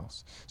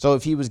Briles. So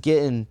if he was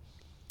getting,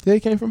 he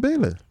came from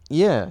Baylor.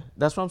 Yeah,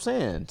 that's what I'm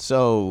saying.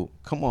 So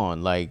come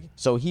on, like,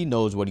 so he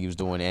knows what he was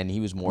doing, and he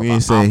was more. We of ain't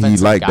an saying he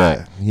offensive like guy.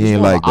 that. He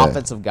ain't more like of an that.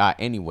 offensive guy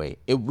anyway.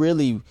 It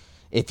really,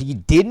 if he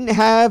didn't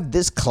have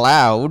this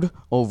cloud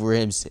over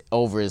his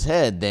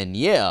head, then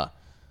yeah,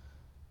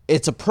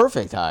 it's a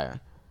perfect hire.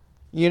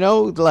 You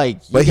know, like,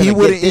 but he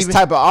wouldn't get this even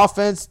type of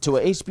offense to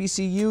a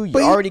HBCU. You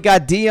already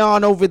got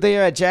Dion over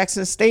there at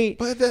Jackson State.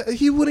 But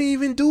he wouldn't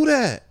even do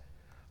that.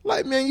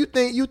 Like, man, you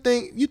think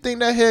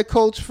that head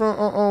coach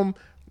from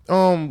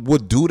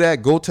would do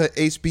that? Go to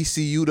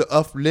HBCU to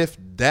uplift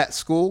that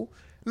school?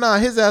 Nah,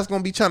 his ass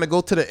gonna be trying to go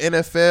to the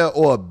NFL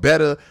or a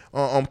better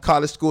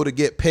college school to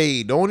get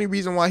paid. The only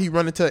reason why he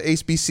running to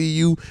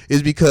HBCU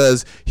is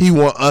because he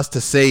want us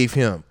to save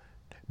him.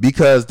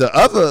 Because the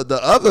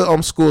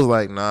other schools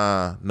like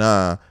nah.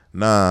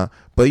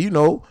 But you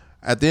know,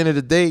 at the end of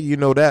the day, you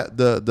know that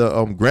the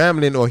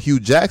Grambling or Hugh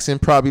Jackson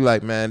probably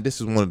like, man, this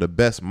is one of the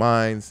best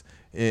minds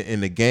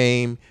in the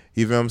game.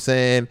 You know what I'm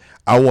saying?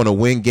 I want to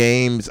win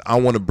games. I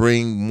want to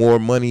bring more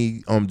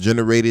money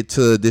generated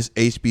to this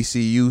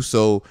HBCU.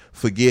 So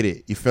forget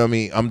it. You feel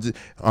me? I'm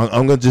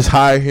gonna just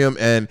hire him,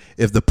 and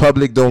if the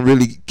public don't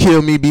really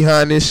kill me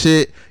behind this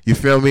shit, you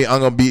feel me? I'm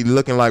gonna be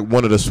looking like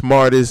one of the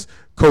smartest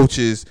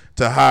coaches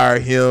to hire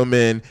him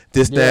and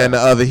this, that, and the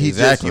other. He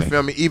exactly. Just, you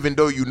feel me? Even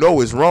though you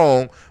know it's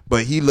wrong,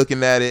 but he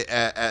looking at it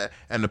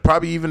and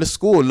probably even the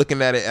school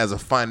looking at it as a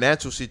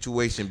financial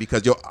situation,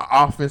 because your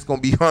offense gonna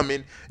be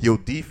humming, your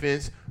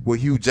defense with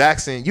Hugh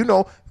Jackson. You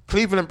know,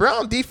 Cleveland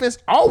Brown defense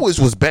always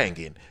was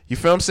banging. You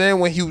feel what I'm saying?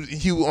 When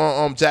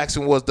Hugh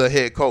Jackson was the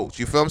head coach.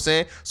 You feel what I'm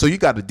saying? So you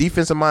got a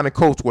defensive minded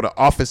coach with an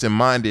offensive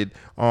minded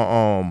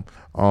offensive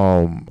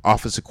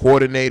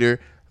coordinator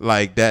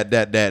like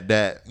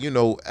that you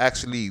know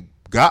actually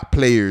got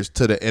players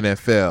to the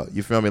NFL.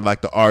 You feel me?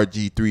 Like the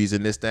RG3s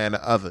and this, that, and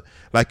the other.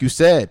 Like you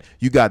said,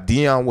 you got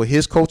Deion with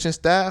his coaching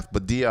staff,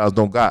 but Deion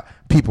don't got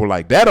people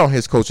like that on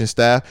his coaching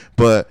staff.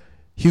 But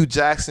Hugh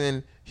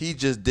Jackson, he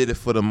just did it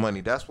for the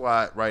money. That's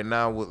why right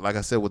now, like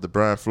I said, with the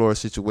Brian Flores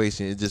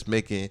situation, it's just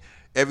making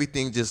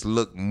everything just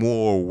look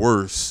more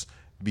worse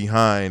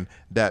behind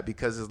that,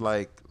 because it's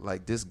like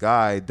this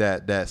guy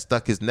that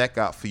stuck his neck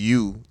out for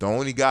you, the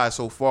only guy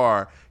so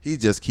far, he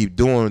just keep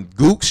doing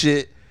gook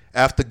shit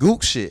after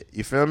gook shit.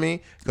 You feel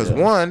me? Because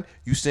one,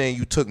 you saying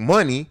you took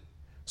money,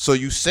 so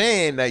you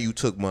saying that you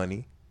took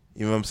money,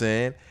 you know what I'm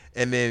saying?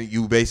 And then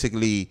you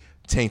basically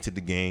tainted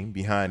the game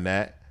behind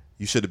that.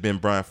 You should have been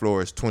Brian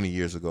Flores 20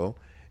 years ago.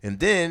 And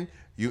then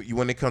you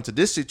when it comes to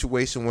this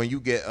situation, when you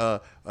get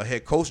a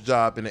head coach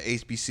job in the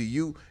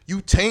HBCU,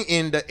 you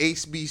tainting the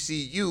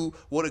HBCU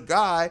with a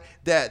guy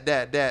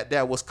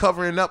that was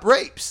covering up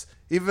rapes.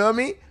 You feel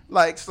me?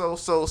 Like so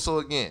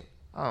again,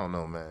 I don't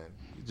know, man.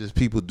 Just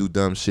people do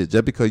dumb shit.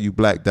 Just because you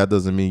black, that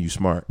doesn't mean you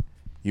smart.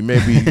 You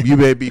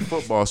may be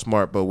football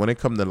smart, but when it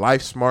comes to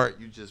life smart,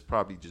 you just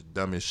probably just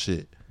dumb as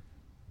shit.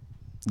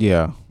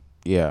 Yeah,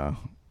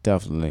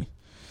 definitely.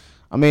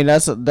 I mean,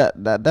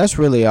 that's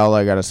really all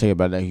I gotta say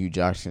about that Hugh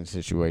Jackson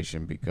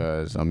situation,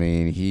 because I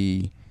mean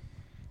he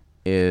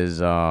is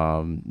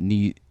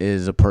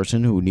a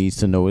person who needs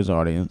to know his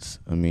audience.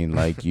 I mean,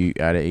 like, you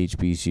at a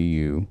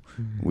HBCU,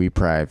 we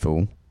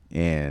prideful,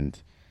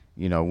 and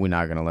you know we're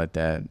not gonna let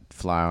that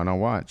fly on our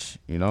watch.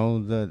 You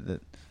know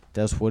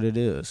that's what it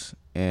is,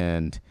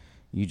 and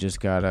you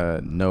just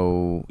gotta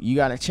know. You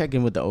gotta check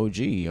in with the OG.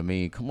 I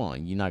mean, come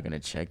on, you're not gonna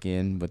check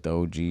in with the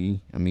OG.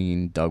 I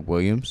mean, Doug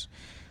Williams,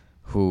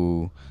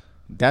 who,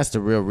 that's the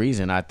real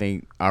reason I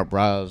think Art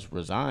Briles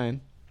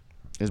resigned,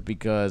 is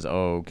because,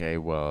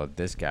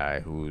 this guy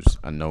who's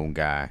a known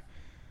guy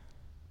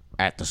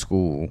at the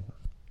school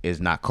is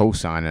not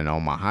co-signing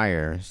on my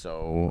hire,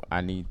 so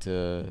I need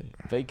to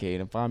vacate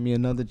and find me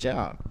another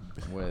job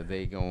where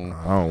they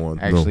gonna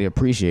actually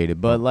appreciate it.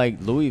 But like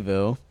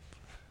Louisville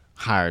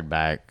hired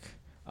back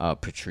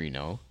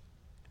Petrino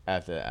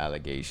after the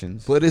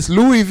allegations. But it's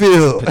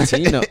Louisville.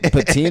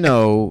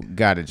 Patino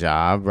got a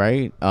job,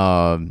 right?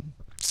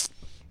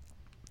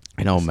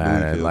 It don't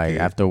matter. Like,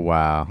 after a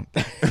while,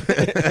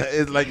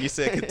 it's like you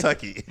said,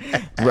 Kentucky,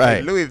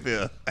 right?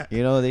 Louisville.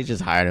 You know, they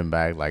just hired him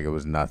back like it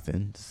was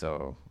nothing.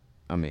 So,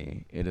 I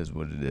mean, it is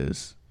what it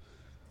is.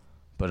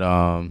 But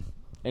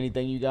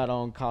anything you got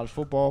on college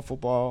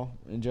football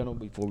in general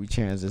before we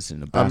transition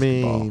to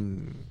basketball?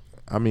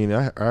 I mean,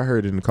 I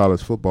heard in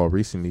college football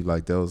recently,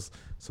 like, there was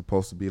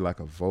supposed to be like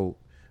a vote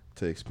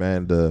to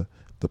expand the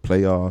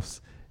playoffs,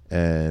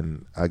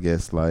 and I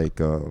guess like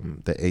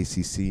the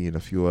ACC and a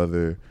few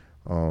other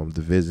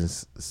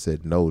divisions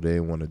said no, they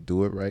didn't want to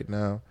do it right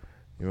now.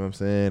 You know what I'm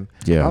saying?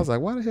 Yeah. I was like,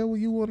 why the hell would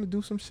you want to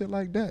do some shit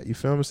like that? You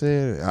feel what I'm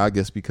saying? I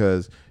guess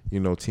because, you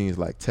know, teams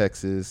like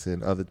Texas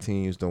and other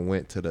teams don't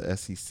went to the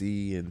SEC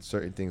and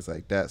certain things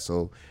like that.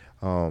 So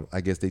I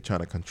guess they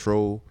trying to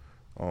control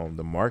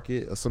the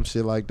market or some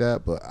shit like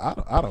that. But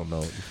I don't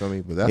know. You feel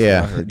me? But that's what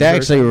I heard. That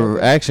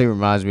actually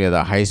reminds me of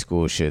the high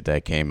school shit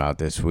that came out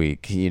this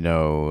week. You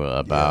know,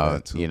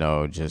 about, you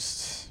know,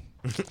 just...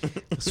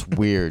 it's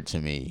weird to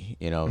me,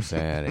 you know what I'm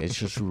saying? It's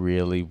just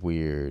really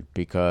weird,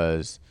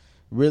 because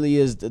really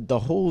is the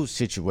whole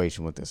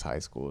situation with this high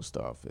school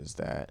stuff is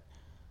that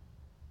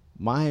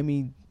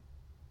Miami,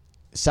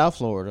 South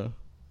Florida,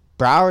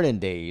 Broward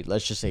and Dade,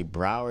 let's just say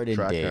Broward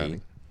and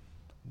Dade,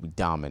 we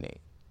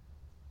dominate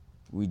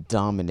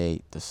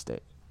the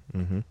state.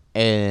 Mm-hmm.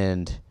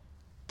 And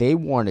they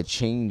want to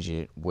change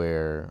it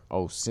where,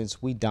 since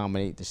we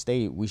dominate the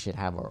state, we should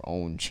have our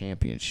own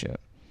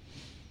championship.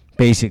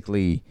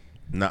 Basically,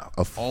 not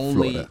a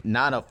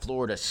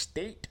Florida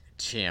State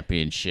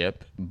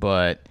championship,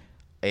 but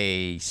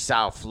a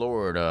South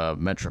Florida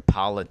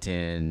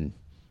Metropolitan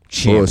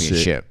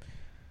Championship,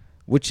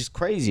 which is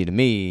crazy to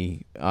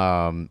me.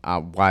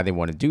 Why they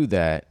want to do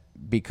that?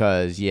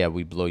 Because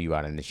we blow you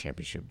out in the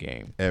championship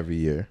game every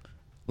year.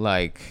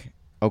 Like,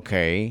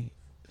 okay,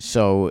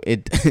 so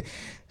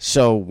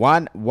so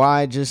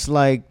why just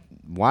like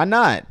why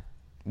not?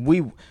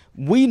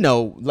 We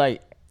know,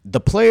 like, the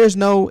players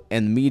know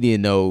and the media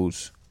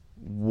knows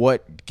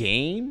what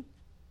game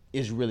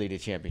is really the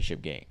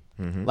championship game.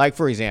 Mm-hmm. Like,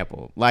 for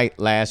example, like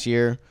last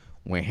year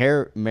when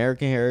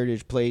American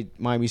Heritage played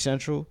Miami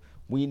Central,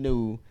 we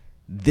knew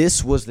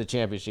this was the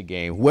championship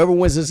game. Whoever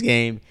wins this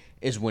game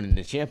is winning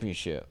the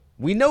championship.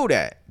 We know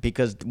that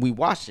because we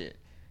watched it,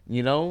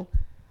 you know?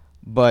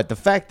 But the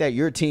fact that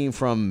your team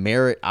from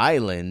Merritt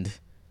Island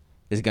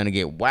is going to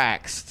get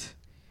waxed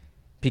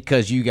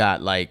because you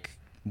got like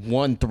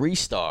 1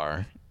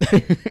 3-star,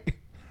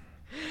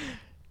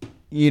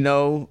 you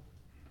know,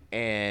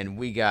 and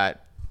we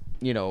got,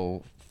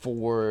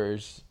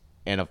 4s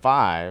and a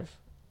 5.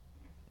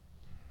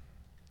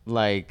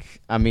 Like,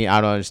 I mean,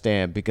 I don't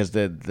understand because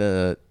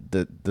the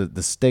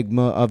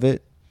stigma of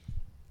it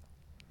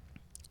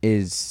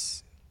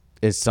is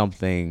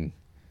something,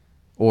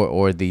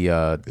 or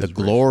the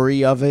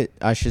glory of it,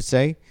 I should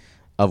say,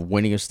 of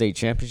winning a state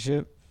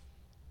championship,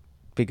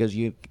 because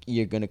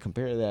you're gonna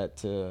compare that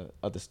to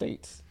other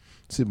states.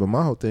 See, but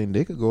my whole thing,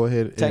 they could go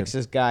ahead.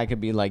 Texas guy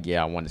could be like,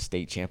 I won the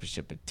state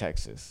championship in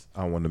Texas.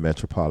 I won the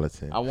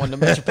Metropolitan.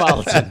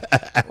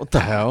 What the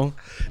hell?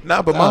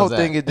 Nah, but my whole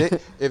thing is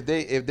if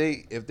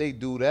they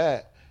do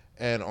that,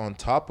 and on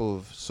top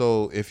of,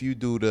 so if you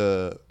do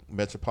the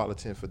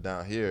Metropolitan for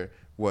down here,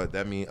 what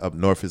that mean? Up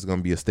north is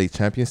gonna be a state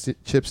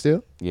championship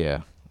still?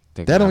 Yeah.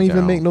 That don't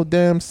even make no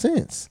damn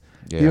sense.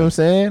 Yeah. You know what I'm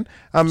saying?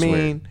 I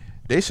mean,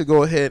 they should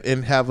go ahead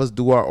and have us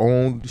do our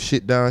own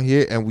shit down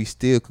here, and we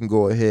still can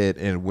go ahead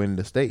and win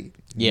the state.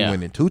 Yeah, you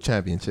winning 2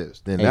 championships.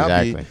 Then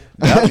exactly.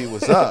 that'll be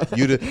what's up.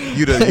 You the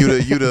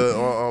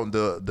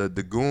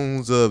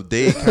goons of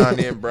Dade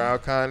County and Brown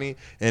County,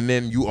 and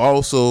then you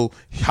also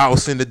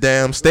house in the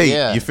damn state.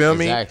 Yeah, you feel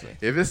me? Exactly.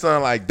 If it's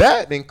something like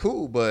that, then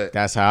cool. But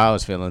that's how I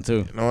was feeling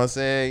too. You know what I'm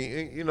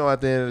saying? You know,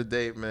 at the end of the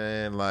day,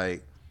 man,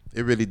 like,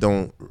 it really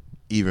don't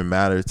even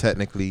matter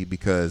technically,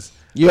 because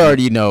you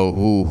already know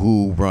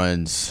who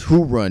run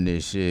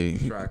this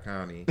shit.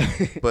 Tri-County.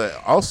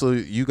 But also,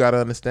 you got to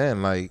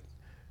understand, like,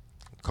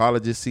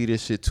 colleges see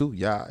this shit too.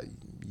 Y'all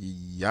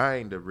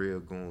ain't the real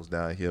goons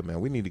down here,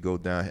 man. We need to go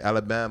down here.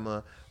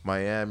 Alabama,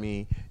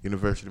 Miami,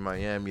 University of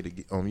Miami, to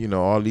get,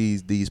 all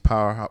these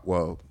powerhouse.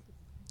 Well,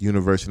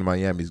 University of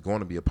Miami is going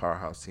to be a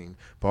powerhouse team,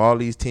 but all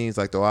these teams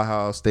like the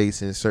Ohio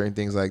States and certain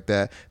things like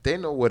that, they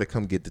know where to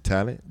come get the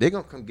talent. They're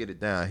gonna come get it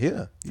down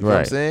here. You know what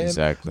I'm saying?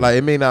 Exactly. Like,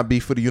 it may not be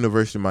for the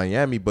University of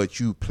Miami, but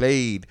you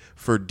played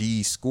for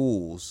these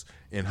schools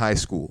in high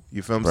school.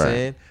 You feel what I'm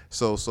saying?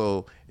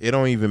 So it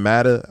don't even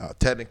matter.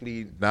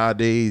 Technically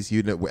nowadays,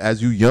 as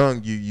you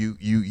young,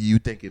 you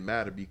think it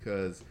matter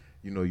because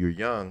you're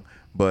young,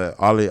 but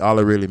all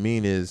it really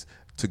mean is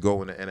to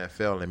go in the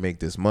NFL and make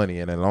this money,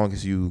 and as long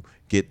as you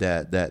get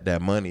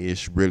that money,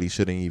 it really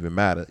shouldn't even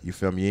matter. You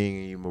feel me? You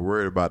ain't even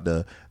worried about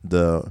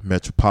the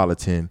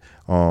Metropolitan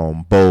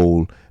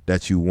Bowl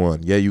that you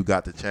won. Yeah, you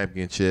got the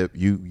championship.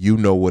 You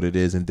know what it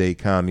is in Dade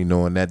County,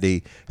 knowing that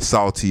they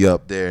salty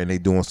up there and they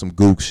doing some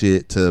gook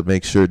shit to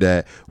make sure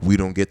that we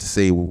don't get to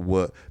say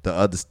what the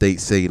other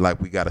states say, like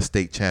we got a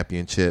state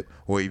championship,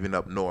 or even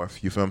up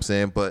north. You feel what I'm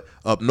saying? But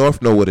up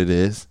north know what it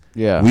is.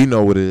 Yeah, we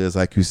know what it is.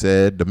 Like you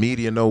said, the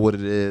media know what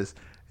it is.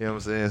 You know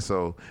what I'm saying?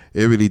 So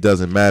it really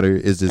doesn't matter.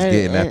 It's just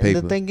getting that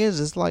paper. The thing is,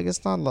 it's not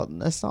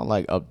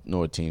like up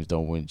north teams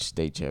don't win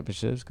state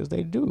championships, because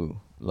they do.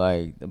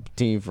 Like the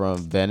team from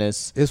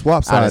Venice, it's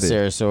lopsided. Out of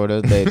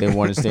Sarasota, they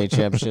won a state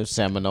championship.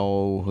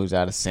 Seminole, who's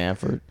out of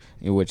Sanford,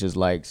 which is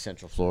like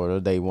Central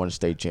Florida, they won a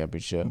state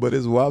championship. But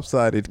it's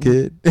lopsided,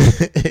 kid.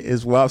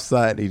 It's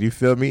lopsided. You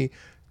feel me?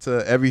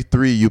 To every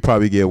 3, you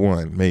probably get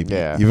 1, maybe.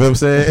 Yeah. You know what I'm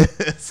saying?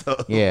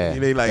 So yeah,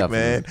 they like,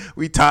 definitely. Man,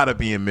 we tired of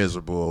being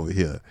miserable over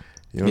here.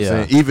 You know what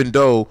I'm saying? Even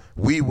though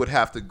we would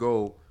have to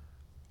go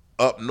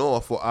up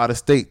north or out of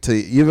state to,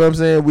 you know what I'm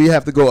saying? We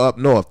have to go up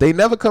north. They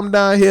never come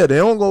down here. They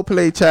don't go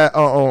play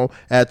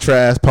at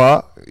Trash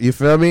Park. You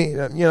feel me?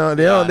 They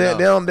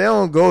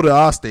don't go to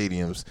our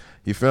stadiums.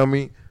 You feel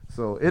me?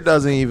 So it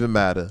doesn't even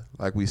matter,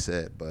 like we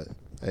said. But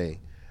hey,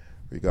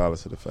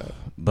 regardless of the fact.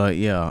 But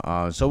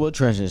so we'll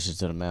transition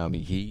to the Miami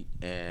Heat.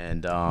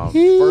 And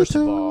first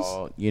of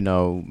all,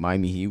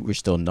 Miami Heat, we're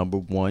still number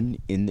 1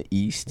 in the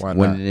East. Why not?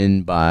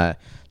 Winning by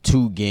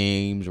 2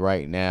 games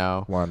right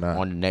now. Why not?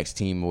 On the next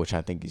team, which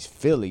I think is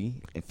Philly.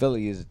 And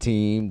Philly is a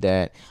team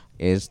that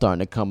is starting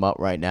to come up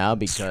right now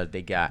because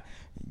they got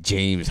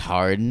James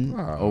Harden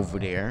over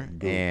there,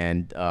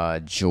 and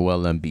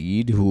Joel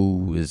Embiid,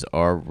 who is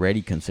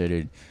already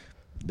considered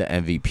the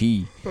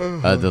MVP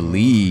of the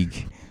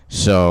league.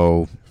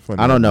 So Funny,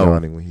 I don't know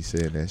when he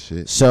said that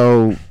shit.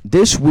 So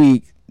this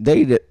week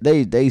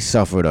they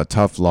suffered a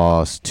tough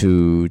loss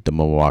to the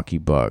Milwaukee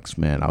Bucks.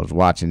 Man, I was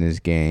watching this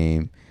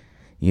game.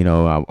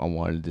 I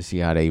wanted to see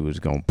how they was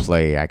gonna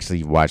play. I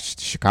actually watched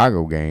the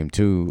Chicago game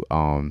too,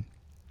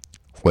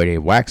 where they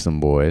waxed them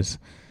boys,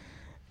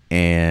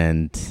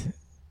 and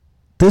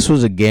this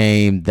was a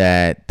game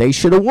that they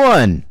should have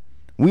won.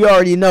 We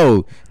already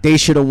know they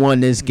should have won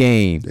this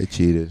game. They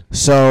cheated.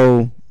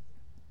 So,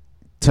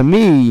 to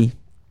me,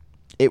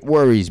 it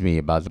worries me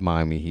about the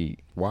Miami Heat.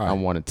 Why? I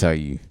want to tell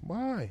you,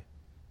 Why?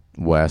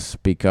 Wes,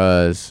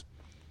 because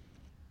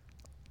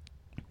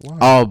Why?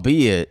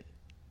 albeit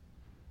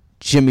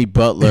Jimmy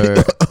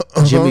Butler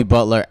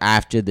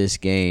after this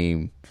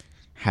game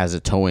has a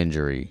toe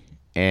injury,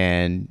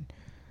 and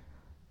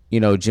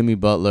Jimmy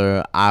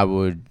Butler,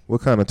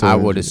 What kind of toe I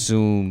would injury?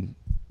 assume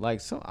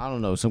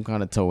some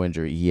kind of toe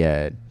injury he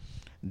had,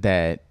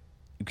 that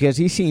because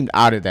he seemed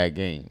out of that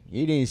game.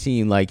 He didn't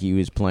seem like he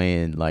was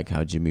playing like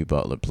how Jimmy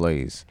Butler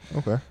plays.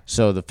 Okay.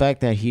 So the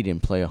fact that he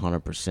didn't play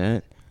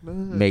 100%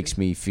 makes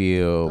me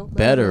feel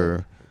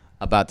better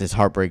about this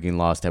heartbreaking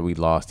loss that we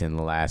lost in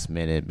the last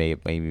minute,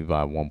 maybe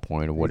by 1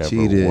 point or whatever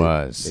it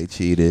was. They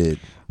cheated.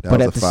 That But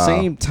was at a the foul.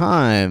 same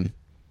time,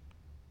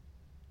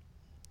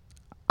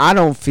 I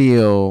don't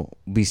feel,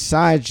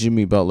 besides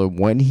Jimmy Butler,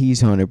 when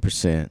he's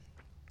 100%,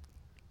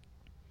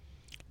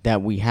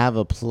 that we have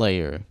a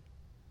player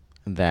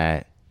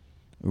that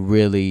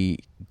really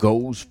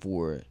goes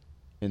for it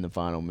in the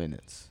final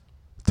minutes.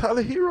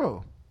 Tyler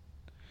Hero,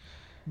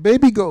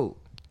 baby goat.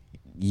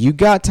 You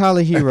got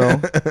Tyler Hero.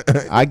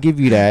 I give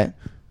you that.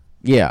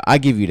 Yeah, I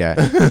give you that.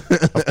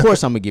 Of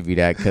course I'm going to give you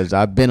that because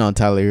I've been on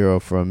Tyler Hero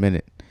for a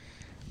minute.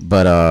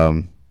 But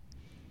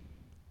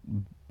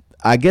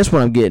I guess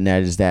what I'm getting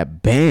at is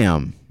that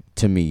Bam,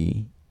 to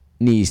me,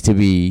 needs to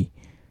be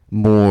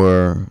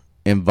more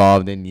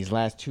involved in these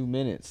last 2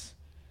 minutes.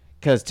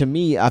 Because to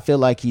me, I feel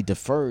like he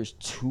defers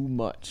too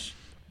much.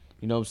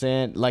 You know what I'm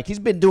saying? Like, he's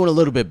been doing a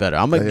little bit better.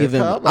 I'm going to give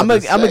him a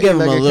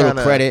little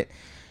credit.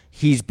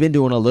 He's been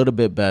doing a little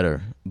bit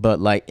better. But,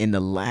 like, in the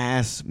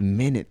last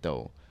minute,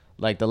 though,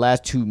 like the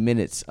last 2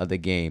 minutes of the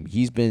game,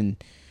 he's been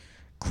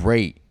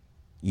great.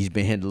 He's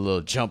been hitting a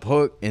little jump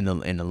hook in the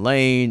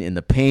lane, in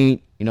the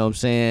paint. You know what I'm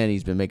saying?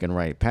 He's been making the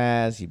right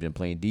pass. He's been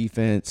playing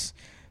defense.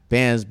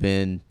 Bam's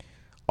been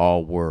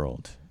all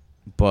world.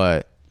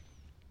 But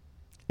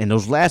in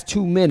those last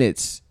 2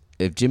 minutes,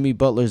 if Jimmy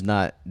Butler's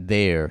not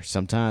there,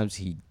 sometimes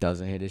he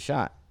doesn't hit his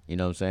shot. You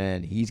know what I'm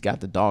saying? He's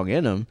got the dog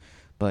in him,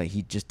 but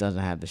he just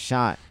doesn't have the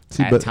shot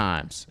at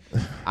times.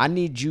 I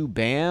need you,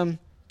 Bam,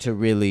 to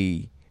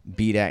really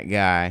be that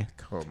guy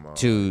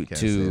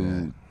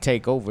to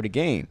take over the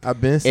game. I've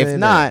been saying if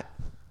not,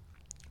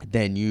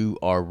 then you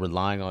are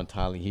relying on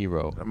Tyler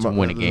Hero to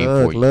win a game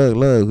for you.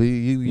 Look.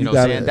 You know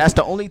what I'm saying? That's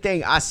the only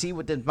thing I see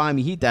with the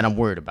Miami Heat that I'm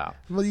worried about.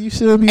 Well, you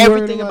shouldn't be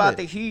Everything worried about it.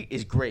 the Heat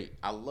is great.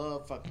 I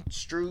love fucking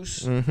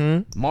Strus,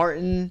 Mm-hmm.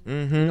 Martin.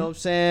 You know what I'm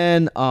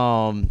saying?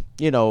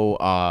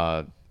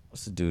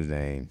 What's the dude's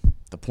name?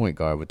 The point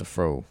guard with the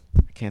fro.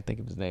 I can't think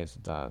of his name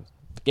sometimes.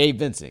 Gabe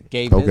Vincent.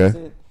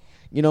 Vincent.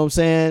 You know what I'm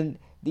saying?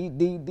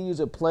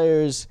 These are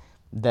players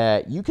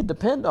that you can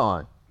depend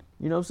on.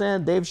 You know what I'm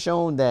saying? They've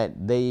shown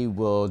that they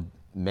will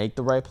make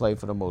the right play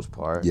for the most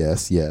part.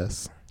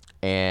 Yes.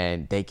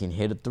 And they can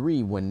hit a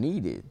three when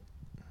needed.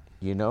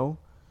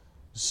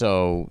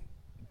 So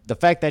the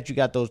fact that you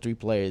got those three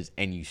players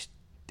and you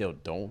still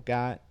don't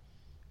got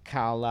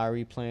Kyle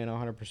Lowry playing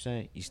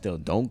 100%, you still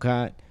don't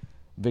got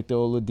Victor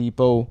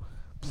Oladipo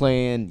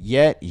playing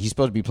yet. He's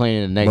supposed to be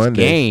playing in the next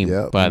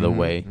game, by the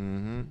way.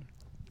 Mm-hmm.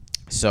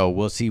 So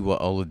we'll see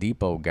what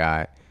Oladipo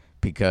got,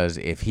 because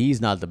if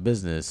he's not the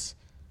business,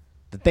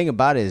 the thing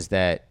about it is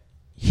that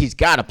he's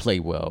got to play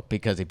well,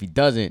 because if he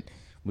doesn't,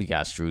 we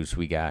got Strus,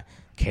 we got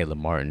Caleb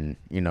Martin,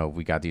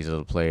 we got these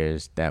other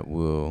players that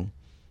will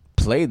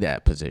play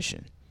that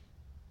position.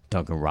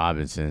 Duncan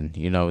Robinson,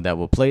 that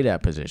will play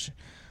that position.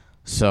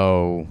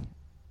 So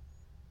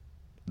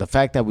the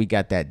fact that we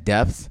got that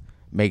depth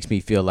makes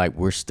me feel like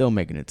we're still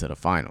making it to the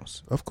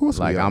finals. Of course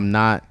we are. I'm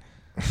not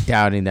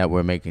doubting that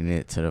we're making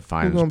it to the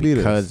finals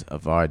because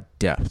of our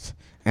depth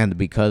and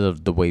because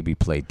of the way we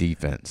play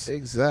defense.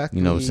 Exactly.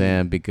 You know what I'm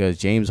saying? Because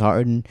James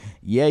Harden,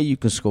 yeah, you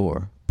can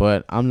score,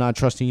 but I'm not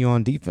trusting you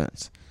on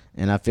defense.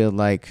 And I feel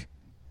like,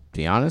 to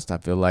be honest,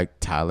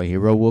 Tyler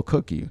Hero will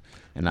cook you.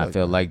 And I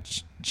feel like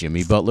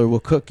Jimmy Butler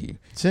will cook you.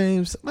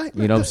 James,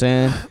 you know what I'm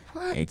saying?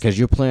 Because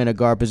you're playing a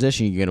guard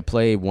position, you're going to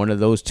play one of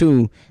those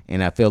two,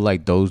 and I feel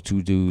like those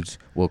two dudes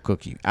will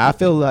cook you. I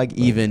feel like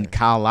even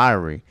Kyle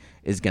Lowry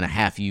is going to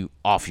have you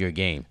off your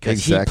game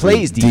because he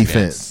plays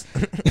defense.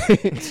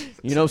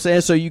 You know what I'm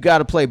saying? So you got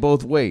to play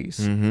both ways.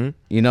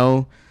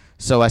 Mm-hmm.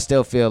 So I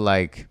still feel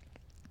like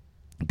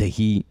the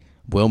Heat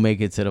will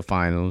make it to the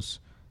finals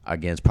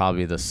against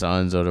probably the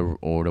Suns or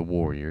the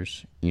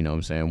Warriors. You know what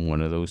I'm saying?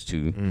 One of those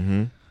two.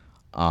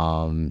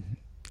 Mm-hmm.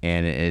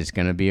 And it's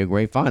going to be a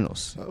great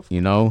finals,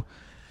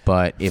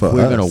 But if For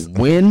we're us. going to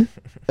win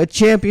a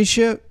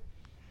championship,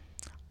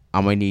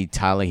 I'm going to need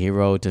Tyler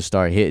Hero to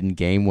start hitting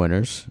game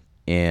winners.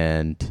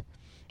 And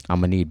I'm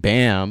going to need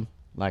Bam,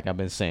 like I've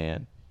been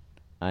saying.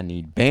 I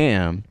need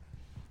Bam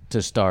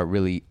to start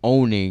really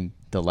owning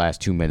the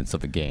last 2 minutes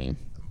of the game.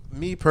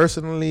 Me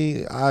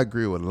personally, I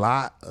agree with a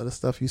lot of the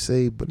stuff you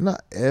say, but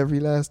not every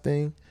last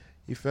thing.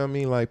 You feel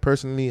me? Like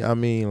personally, I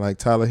mean, like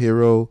Tyler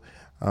Hero,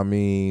 I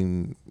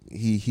mean,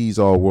 he's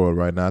all world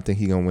right now. I think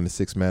he gonna win the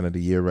 6th Man of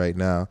the Year right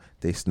now.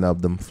 They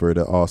snubbed him for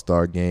the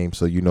All-Star game,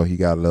 so you know he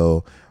got a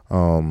little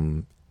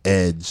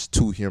edge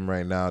to him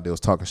right now. They was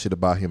talking shit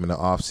about him in the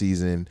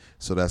offseason,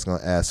 so that's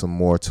gonna add some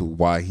more to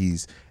why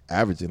he's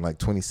averaging like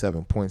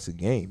 27 points a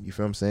game. You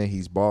feel what I'm saying?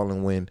 He's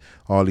balling when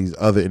all these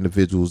other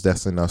individuals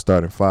that's in our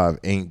starting five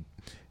ain't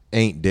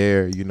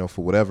there, you know,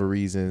 for whatever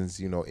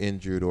reasons, you know,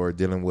 injured or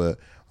dealing with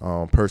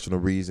personal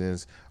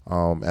reasons.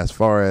 As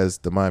far as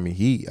the Miami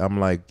Heat, I'm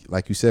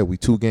like you said, we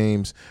 2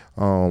 games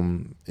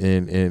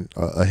in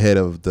ahead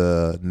of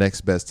the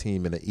next best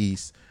team in the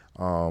East.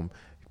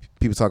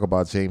 People talk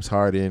about James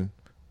Harden.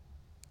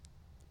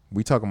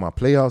 We talking about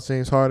playoffs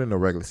James Harden or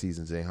regular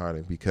season James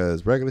Harden?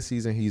 Because regular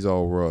season he's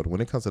all world. When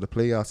it comes to the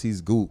playoffs,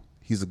 he's goop.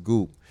 He's a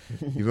goop.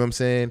 You know what I'm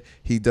saying?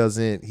 He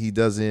doesn't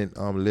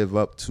live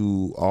up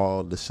to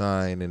all the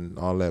shine and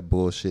all that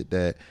bullshit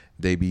that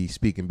they be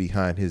speaking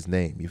behind his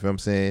name. You feel what I'm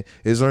saying?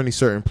 There's only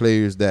certain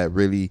players that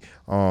really,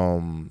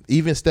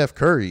 even Steph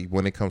Curry,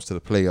 when it comes to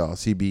the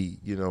playoffs, he be,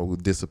 you know,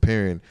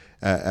 disappearing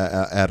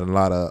at a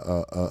lot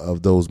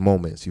of those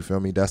moments. You feel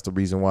me? That's the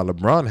reason why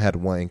LeBron had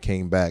one and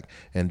came back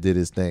and did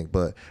his thing.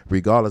 But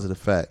regardless of the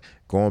fact,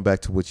 going back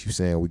to what you're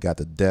saying, we got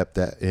the depth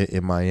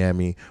in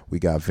Miami. We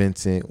got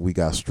Vincent. We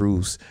got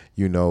Strus.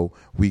 You know,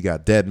 we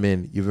got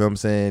Dedmon. You know what I'm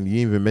saying? You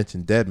even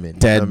mentioned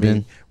Dedmon. You know what I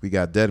mean? We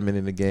got Dedmon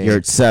in the game.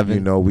 Yurt 7. You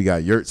know, we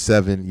got Yurt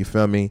 7. You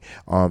feel me?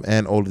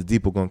 And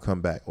Oladipo going to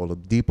come back.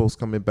 Oladipo's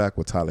coming back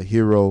with Tyler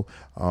Hero.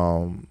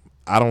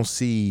 I don't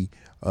see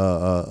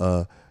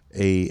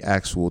a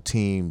actual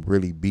team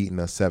really beating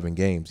us 7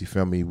 games. You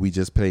feel me? We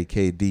just played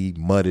KD,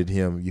 mudded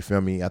him. You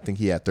feel me? I think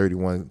he had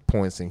 31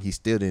 points and he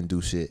still didn't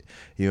do shit.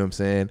 You know what I'm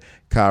saying?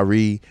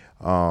 Kyrie,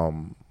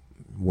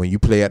 when you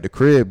play at the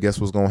crib, guess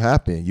what's going to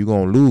happen? You're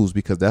going to lose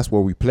because that's where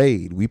we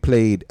played. We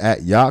played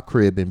at y'all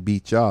crib and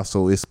beat y'all.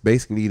 So it's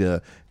basically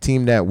the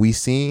team that we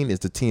seen is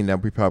the team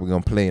that we probably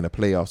going to play in the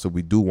playoffs. So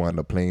we do wind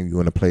up playing you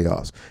in the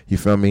playoffs. You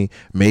feel me?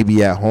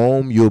 Maybe at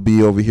home, you'll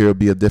be over here, it'll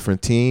be a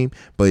different team.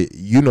 But,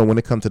 you know, when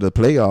it comes to the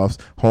playoffs,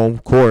 home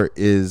court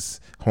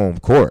is home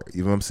court.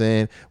 You know what I'm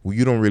saying? Well,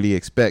 you don't really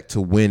expect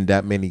to win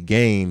that many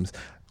games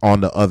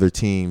on the other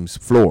team's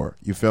floor.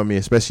 You feel me?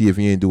 Especially if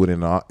you didn't do it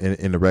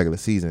in the regular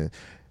season.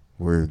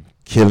 We're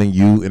killing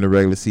you in the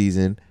regular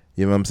season.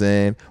 You know what I'm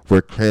saying?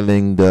 We're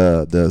killing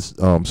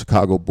the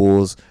Chicago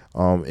Bulls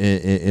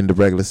in the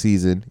regular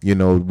season. You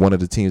know, one of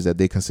the teams that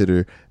they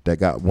consider that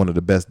got one of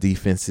the best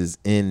defenses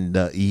in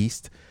the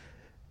East.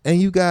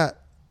 And you got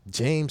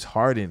James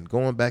Harden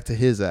going back to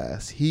his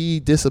ass.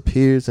 He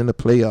disappears in the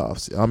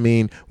playoffs. I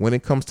mean, when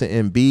it comes to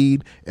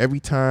Embiid,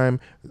 every time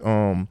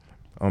Bam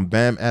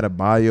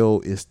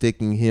Adebayo is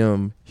sticking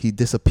him, he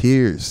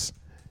disappears.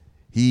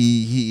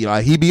 He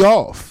be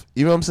off.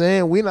 You know what I'm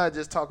saying? We're not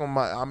just talking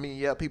about, I mean,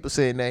 yeah, people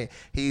saying that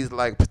he's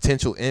like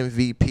potential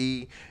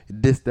MVP,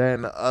 this, that,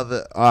 and the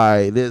other. All right,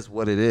 it is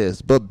what it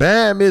is. But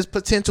Bam is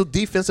potential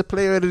defensive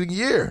player of the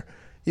year.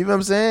 You know what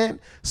I'm saying?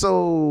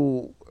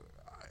 So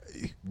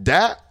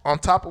that on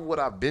top of what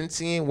I've been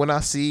seeing when I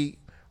see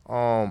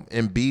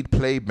Embiid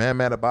play Bam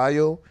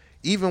Adebayo,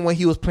 even when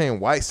he was playing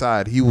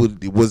Whiteside,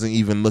 wasn't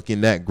even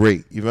looking that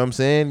great. You know what I'm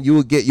saying? You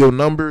would get your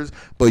numbers,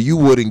 but you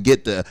wouldn't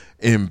get the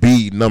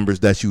Embiid numbers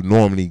that you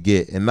normally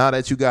get. And now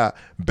that you got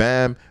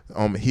Bam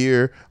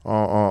here,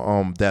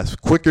 that's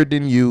quicker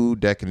than you,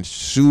 that can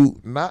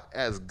shoot, not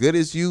as good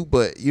as you,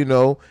 but you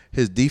know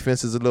his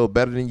defense is a little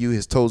better than you,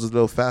 his toes is a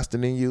little faster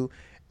than you,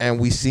 and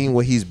we seen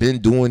what he's been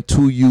doing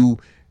to you.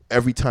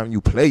 Every time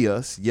you play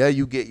us, yeah,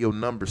 you get your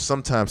numbers.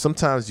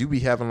 Sometimes you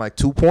be having like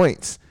 2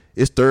 points.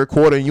 It's third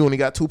quarter and you only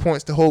got 2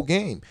 points the whole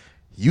game.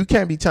 You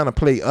can't be trying to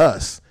play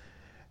us.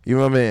 You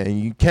know what I mean? And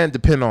you can't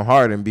depend on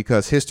Harden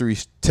because history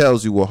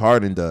tells you what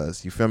Harden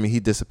does. You feel me? He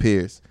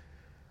disappears.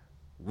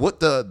 What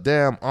the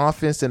damn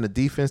offense and the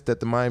defense that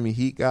the Miami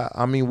Heat got,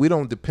 I mean, we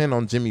don't depend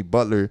on Jimmy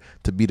Butler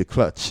to be the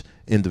clutch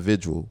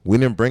individual. We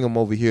didn't bring him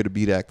over here to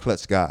be that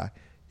clutch guy.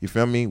 You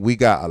feel me? We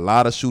got a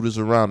lot of shooters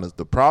around us.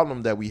 The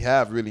problem that we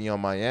have really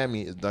on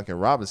Miami is Duncan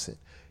Robinson.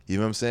 You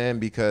know what I'm saying?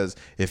 Because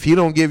if he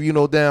don't give you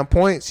no damn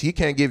points, he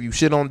can't give you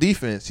shit on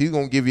defense. He's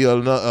gonna give you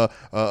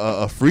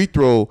a free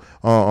throw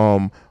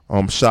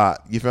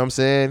shot. You feel what I'm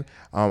saying?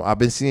 I've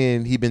been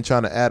seeing he been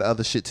trying to add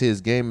other shit to his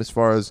game as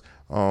far as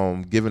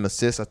giving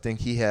assists. I think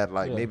he had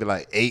maybe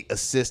 8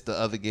 assists the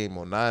other game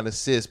or 9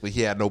 assists, but he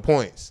had no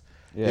points.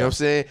 Yeah. You know what I'm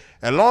saying?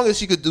 As long as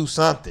he could do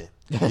something.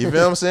 You feel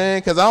what I'm saying?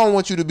 Because I don't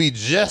want you to be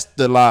just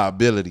the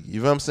liability. You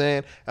feel what I'm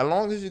saying? As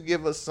long as you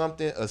give us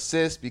something,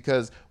 assist,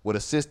 because with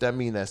assist, that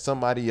means that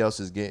somebody else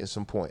is getting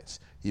some points.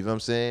 You feel what I'm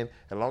saying?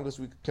 As long as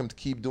we can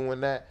keep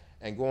doing that,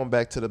 and going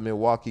back to the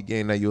Milwaukee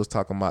game that you was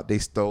talking about, they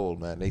stole,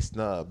 man. They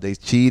snubbed. They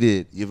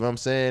cheated. You know what I'm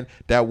saying?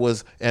 That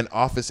was an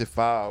offensive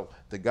foul.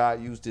 The guy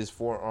used his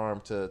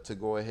forearm to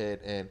go ahead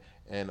and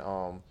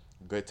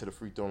get to the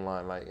free throw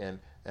line,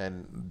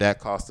 and that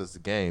cost us the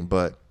game.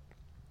 But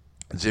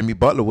Jimmy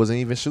Butler wasn't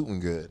even shooting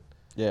good.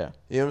 Yeah.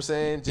 You know what I'm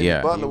saying?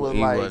 Jimmy Butler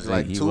was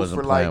like he 2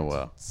 wasn't for like playing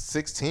well.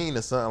 16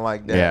 or something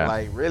like that. Yeah.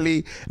 Like,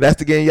 really? That's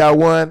the game y'all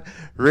won?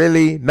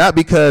 Really? Not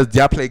because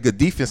y'all played good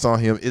defense on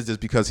him. It's just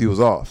because he was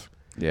off.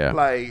 Yeah.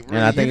 Like, really, and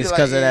I think it's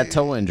because of that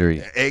toe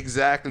injury.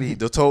 Exactly,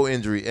 the toe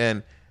injury.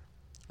 And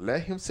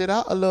let him sit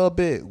out a little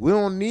bit. We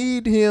don't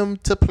need him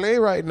to play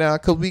right now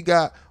because we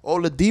got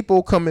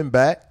Oladipo coming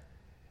back.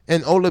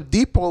 And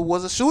Oladipo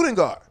was a shooting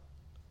guard.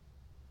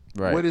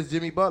 Right. What is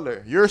Jimmy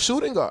Butler? You're a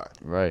shooting guard.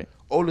 Right.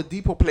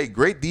 Oladipo played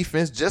great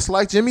defense just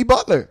like Jimmy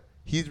Butler.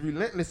 He's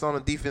relentless on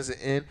the defensive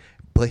end,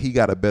 but he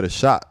got a better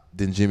shot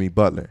than Jimmy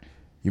Butler.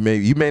 You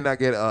may not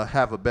get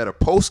have a better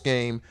post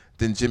game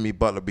than Jimmy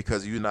Butler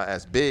because you're not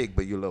as big,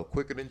 but you're a little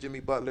quicker than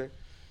Jimmy Butler.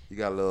 You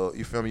got a little,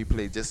 you feel me? You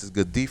play just as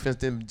good defense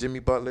than Jimmy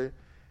Butler,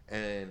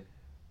 and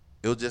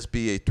it'll just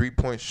be a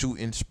 3-point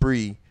shooting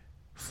spree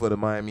for the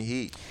Miami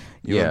Heat.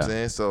 You know what I'm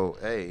saying? So,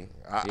 hey,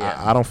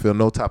 I don't feel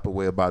no type of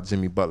way about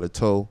Jimmy Butler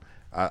toe.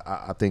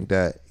 I think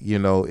that, you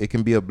know, it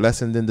can be a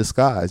blessing in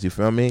disguise. You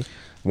feel me?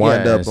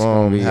 Wind up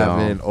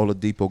having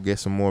Oladipo get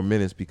some more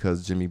minutes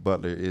because Jimmy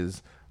Butler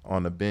is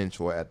on the bench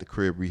or at the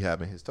crib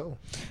rehabbing his toe.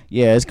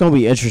 Yeah, it's gonna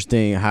be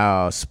interesting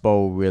how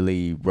Spo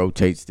really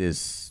rotates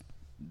this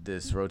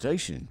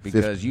rotation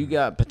because you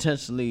got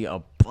potentially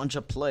a bunch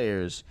of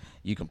players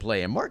you can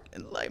play, and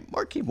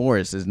Marquise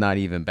Morris is not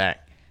even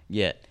back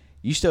yet.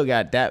 You still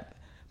got that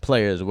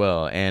player as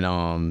well, and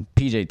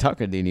PJ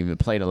Tucker didn't even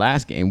play the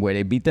last game where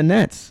they beat the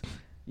Nets.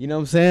 You know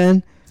what I'm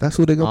saying? That's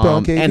what they're gonna put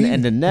on KD.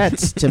 And the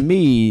Nets to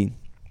me,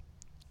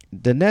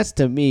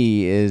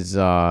 is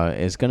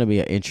gonna be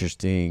an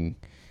interesting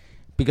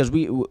because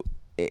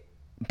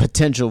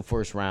potential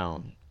first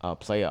round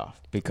playoff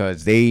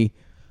because they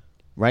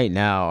right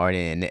now are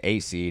in the 8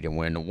 seed and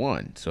we're in the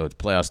 1. So if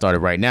the playoffs started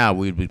right now,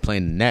 we'd be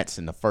playing the Nets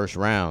in the first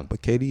round.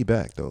 But KD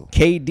back though.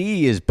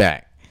 KD is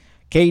back.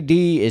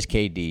 KD is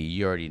KD.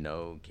 You already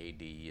know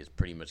KD is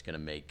pretty much gonna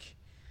make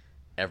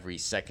every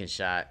second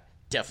shot,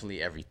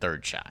 definitely every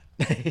third shot.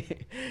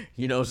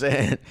 You know what I'm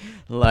saying?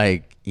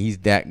 Like, he's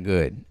that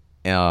good.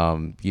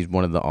 He's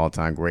one of the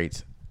all-time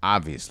greats,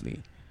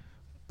 obviously.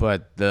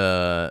 But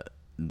the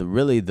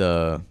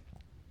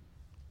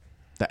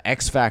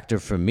X factor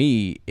for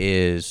me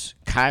is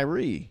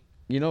Kyrie.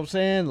 You know what I'm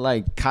saying?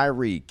 Like,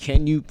 Kyrie,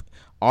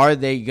 are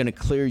they gonna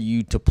clear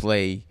you to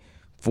play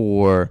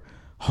for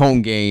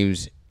home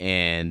games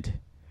and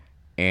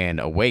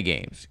away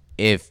games?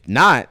 If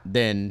not,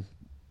 then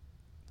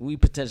we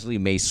potentially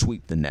may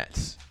sweep the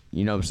Nets.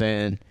 You know what I'm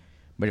saying?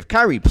 But if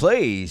Kyrie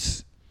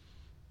plays,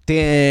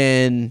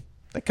 then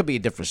that could be a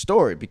different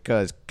story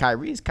because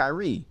Kyrie is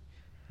Kyrie.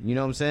 You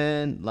know what I'm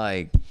saying?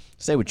 Like,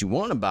 say what you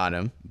want about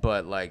him,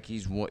 but like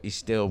he's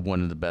still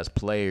one of the best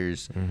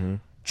players. Mm-hmm.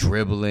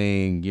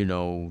 Dribbling,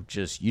 you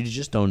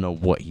just don't know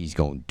what he's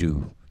gonna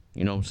do.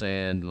 You know what I'm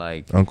saying?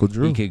 Like Uncle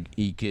Drew,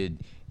 he could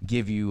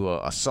give you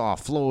a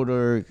soft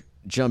floater,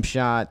 jump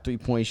shot,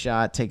 3-point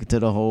shot, take it to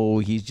the hole.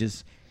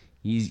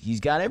 He's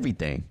got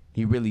everything.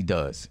 He really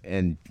does.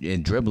 And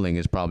dribbling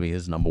is probably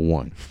his number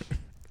one.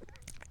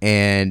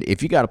 And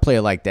if you got a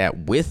player like that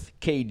with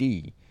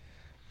KD,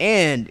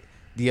 and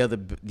the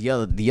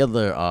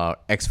other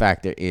X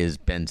factor is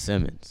Ben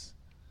Simmons.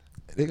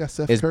 They got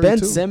Steph Is Curry Ben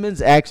too.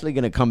 Simmons actually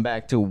gonna come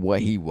back to what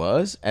he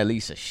was, at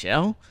least a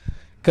shell?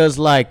 Cause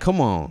like,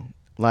 come on,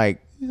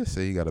 like You just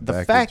say you got a the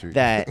back fact injury.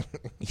 that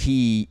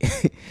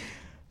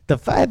the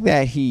fact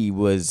that he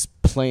was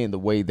playing the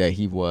way that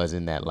he was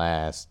in that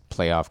last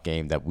playoff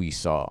game that we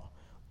saw,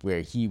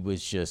 where he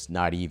was just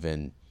not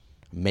even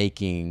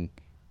making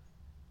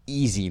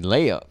easy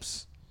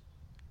layups.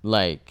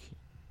 Like,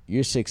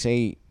 you're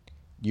 6'8",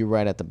 you're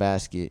right at the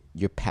basket,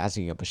 you're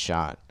passing up a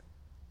shot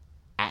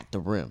at the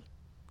rim.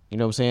 You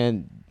know what I'm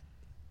saying?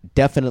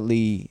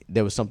 Definitely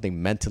there was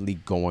something mentally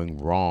going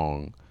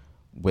wrong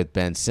with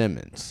Ben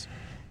Simmons.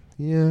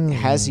 Yeah.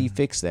 Has he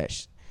fixed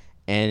that?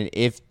 And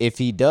if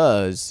he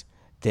does,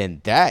 then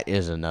that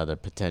is another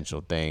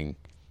potential thing,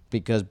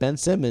 because Ben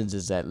Simmons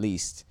is at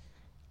least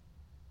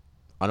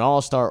an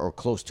all-star or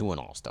close to an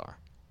all-star.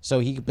 So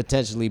he could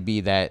potentially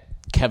be that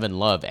Kevin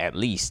Love at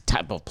least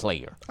type of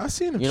player. I've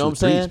seen him You know what I'm shoot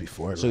threes saying?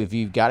 before. So if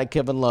you've got a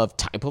Kevin Love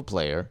type of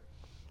player,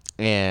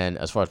 and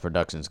as far as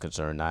production is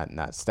concerned,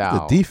 not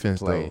style, the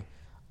defense play,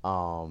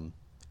 and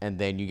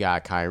then you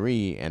got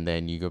Kyrie, and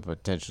then you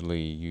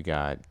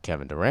got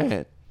Kevin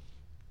Durant,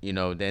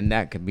 then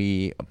that could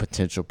be a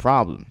potential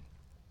problem.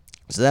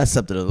 So that's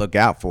something to look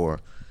out for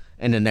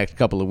in the next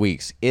couple of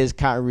weeks. Is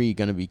Kyrie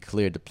going to be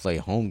cleared to play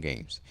home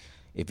games?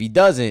 If he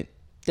doesn't,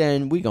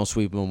 then we going to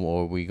sweep him,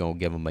 or we going to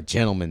give him a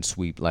gentleman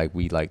sweep, like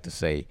we like to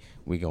say.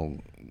 We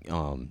going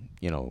to,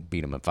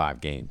 beat him in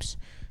 5 games.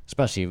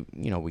 Especially,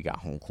 we got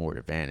home court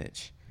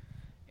advantage.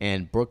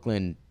 And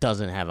Brooklyn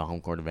doesn't have a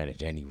home court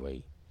advantage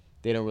anyway.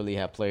 They don't really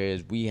have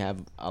players. We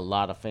have a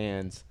lot of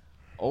fans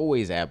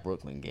always at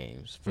Brooklyn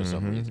games for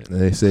some reason.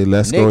 They say,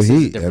 let's Knicks go is a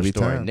Heat different every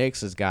story. time.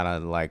 Knicks has got a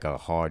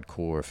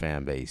hardcore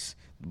fan base.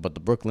 But the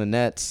Brooklyn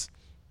Nets,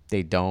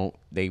 they don't.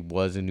 They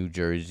was in New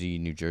Jersey.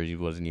 New Jersey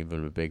wasn't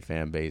even a big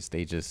fan base.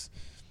 They just,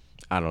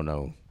 I don't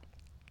know.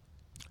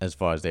 as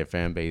far as their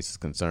fan base is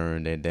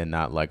concerned, and they're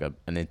not like an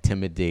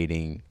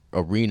intimidating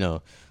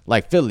arena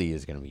like Philly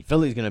is gonna be.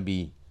 Philly's gonna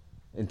be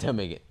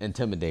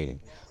intimidating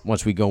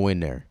once we go in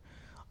there.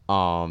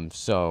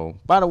 So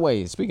by the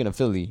way, speaking of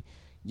Philly,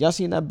 y'all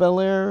seen that Bel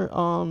Air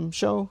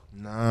show?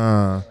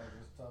 Nah.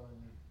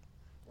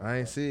 I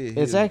ain't see it.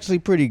 It's actually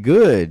pretty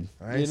good.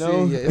 I ain't you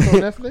know? see it yet. It's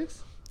on Netflix?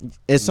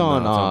 It's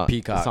on, No, it's on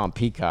Peacock. It's on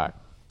Peacock.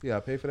 You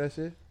gotta pay for that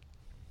shit?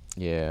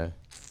 Yeah.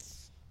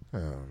 Oh,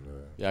 no.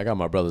 Yeah, I got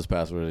my brother's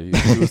password.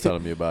 He was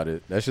telling me about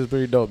it. That shit's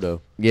pretty dope, though.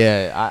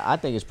 Yeah, I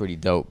think it's pretty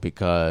dope How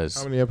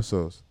because many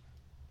episodes?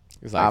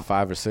 It's like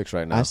 5 or 6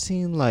 right now. I've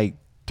seen like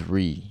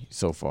 3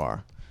 so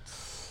far.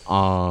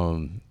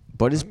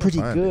 But it's pretty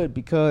find good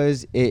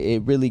because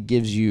it really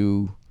gives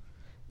you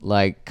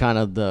like kind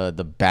of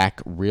the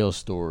back real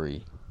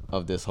story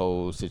of this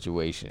whole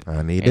situation.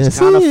 I need It's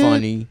to kind of see it.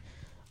 funny.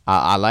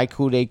 I like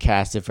who they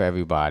casted for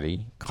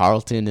everybody.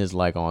 Carlton is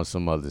like on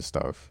some other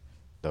stuff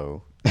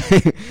though.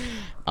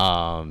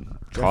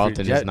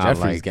 Carlton is not Jeffrey's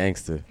like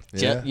gangster.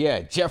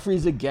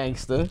 Jeffrey's a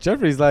gangster.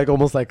 Jeffrey's like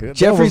almost like a.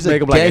 Jeffrey's they almost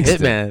make a him like a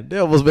gangster. hitman. They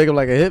almost make him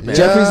like a hitman.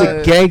 Jeffrey's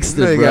a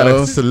gangster, They bro.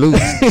 gotta salute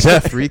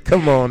Jeffrey.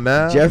 Come on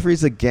now.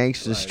 Jeffrey's a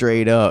gangster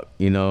straight up,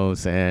 you know what I'm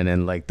saying?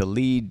 And like the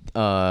lead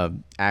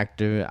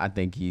actor, I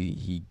think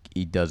he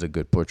does a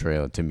good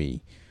portrayal to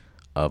me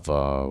of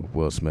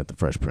Will Smith, the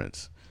Fresh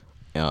Prince.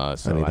 So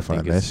need to I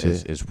find think that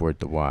shit. it's worth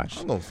the watch.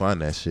 I'm gonna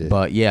find that shit.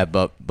 But yeah,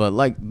 but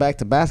like back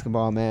to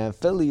basketball, man.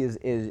 Philly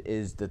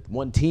is the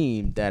one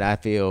team that I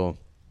feel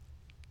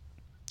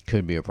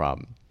could be a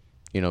problem.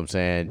 You know what I'm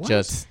saying? What?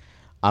 Just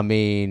I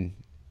mean,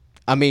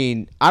 I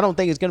don't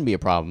think it's gonna be a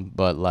problem,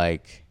 but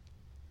like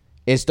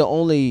it's the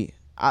only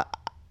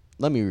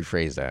let me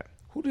rephrase that.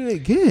 Who did they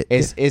get?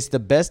 It's the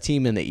best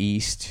team in the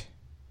East,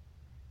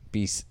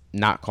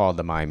 not called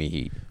the Miami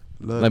Heat.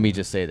 Look. Let me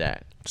just say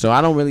that. So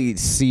I don't really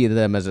see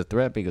them as a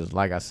threat because,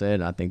 like I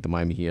said, I think the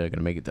Miami Heat are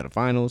gonna make it to the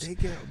finals. They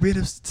got rid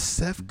of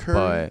Steph Curry.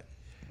 But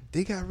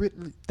They got rid.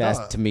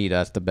 to me,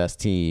 that's the best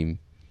team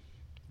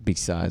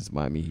besides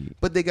Miami Heat.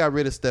 But they got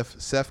rid of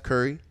Steph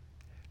Curry.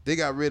 They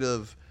got rid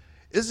of.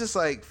 It's just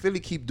like Philly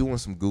keep doing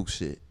some gook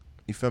shit.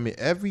 You feel me?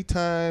 Every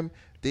time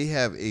they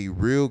have a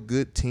real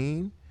good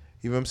team,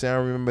 you know what I'm saying? I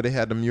remember they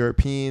had them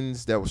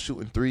Europeans that was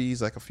shooting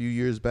threes like a few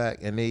years back,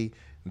 and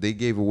they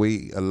gave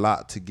away a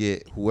lot to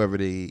get whoever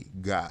they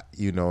got,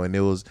 you know, and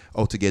it was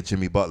to get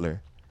Jimmy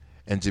Butler.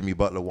 And Jimmy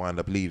Butler wound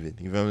up leaving.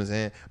 You know what I'm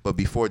saying? But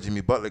before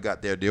Jimmy Butler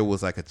got there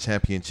was like a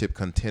championship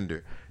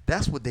contender.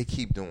 That's what they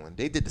keep doing.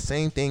 They did the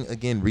same thing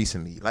again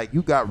recently. Like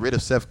you got rid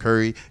of Steph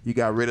Curry, you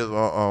got rid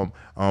of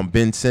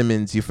Ben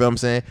Simmons. You feel what I'm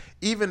saying?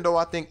 Even though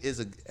I think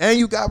and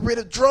you got rid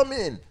of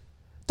Drummond,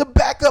 the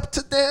backup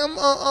to damn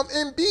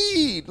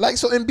Embiid. Like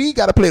so, Embiid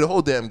got to play the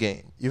whole damn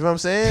game. You know what I'm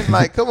saying?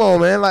 Like, come on,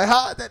 man. Like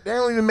how that they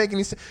don't even make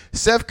any sense.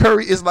 Steph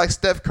Curry is like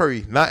Steph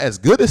Curry, not as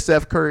good as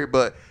Steph Curry,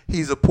 but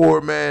he's a poor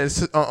man.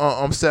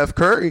 Steph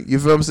Curry. You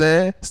feel what I'm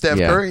saying? Steph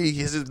Curry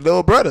is his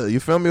little brother. You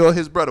feel me? Or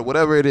his brother,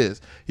 whatever it is.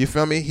 You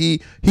feel me?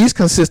 He's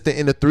consistent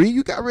in the 3.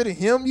 You got rid of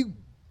him. You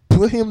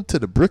put him to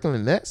the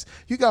Brooklyn Nets.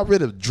 You got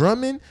rid of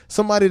Drummond,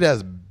 somebody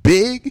that's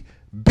big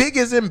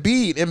as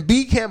Embiid.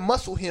 Embiid can't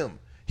muscle him.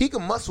 He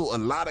can muscle a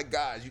lot of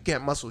guys. You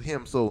can't muscle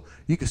him, so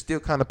you can still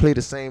kind of play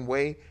the same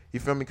way.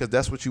 You feel me? Because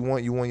that's what you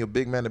want. You want your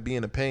big man to be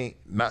in the paint,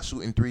 not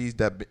shooting threes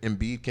that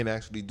Embiid can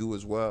actually do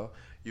as well.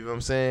 You know what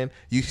I'm saying?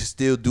 You can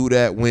still do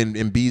that when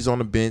Embiid's on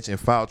the bench and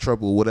foul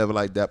trouble or whatever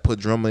like that. Put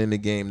Drummond in the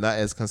game, not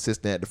as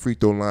consistent at the free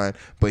throw line,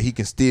 but he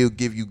can still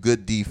give you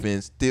good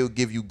defense, still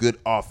give you good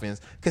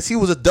offense. Because he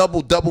was a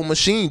double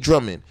machine,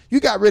 Drummond. You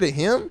got rid of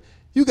him.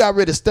 You got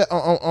rid of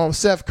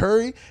Steph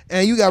Curry,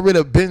 and you got rid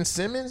of Ben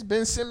Simmons.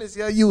 Ben Simmons,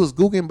 yeah, you was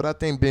googling, but I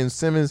think Ben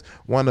Simmons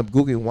wound up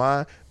googling.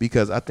 Why?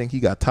 Because I think he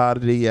got tired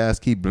of the ass,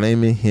 keep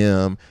blaming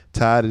him,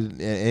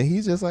 and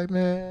he's just like,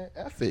 man,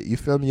 F it. You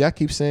feel me? I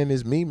keep saying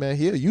it's me, man.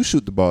 Here, you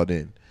shoot the ball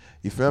then.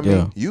 You feel me?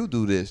 Yeah. You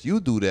do this,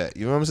 you do that.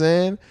 You know what I'm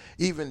saying?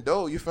 Even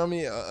though, you feel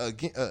me?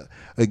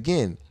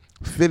 Again,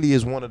 Philly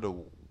is one of the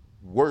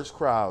worst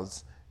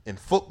crowds in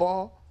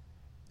football,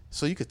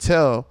 so you could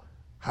tell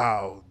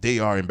how they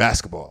are in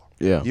basketball.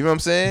 Yeah. You know what I'm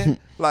saying?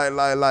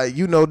 like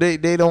you know, they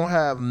don't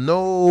have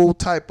no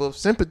type of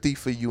sympathy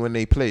for you and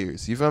they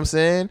players. You know what I'm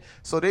saying?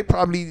 So they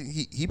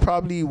probably he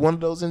probably one of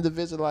those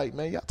individuals like,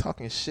 man, y'all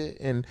talking shit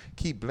and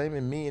keep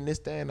blaming me and this,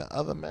 that, and the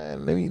other,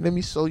 man. Let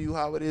me show you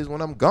how it is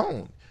when I'm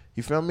gone.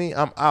 You feel me?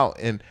 I'm out,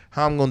 and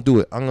how I'm gonna do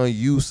it? I'm gonna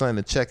use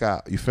something to check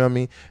out. You feel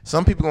me?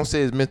 Some people gonna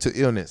say it's mental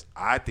illness.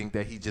 I think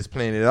that he's just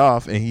playing it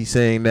off, and he's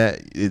saying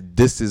that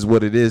this is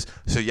what it is,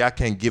 so y'all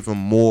can't give him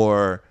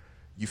more.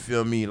 You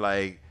feel me?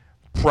 Like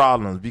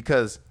problems,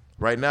 because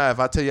right now, if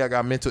I tell you I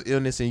got mental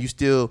illness and you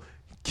still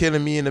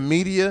killing me in the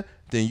media,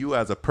 then you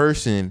as a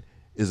person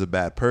is a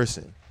bad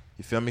person.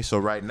 You feel me? So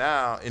right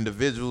now,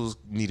 individuals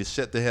need to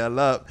shut the hell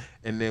up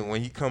And then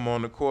when he come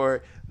on the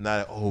court,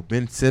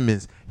 Ben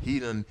Simmons, he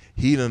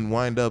done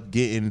wind up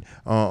getting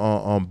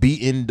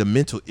beating the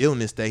mental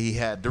illness that he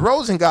had.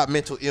 DeRozan got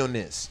mental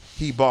illness.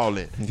 He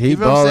balling. He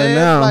balling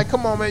now. Like,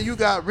 come on, man. You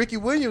got Ricky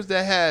Williams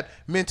that had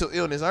mental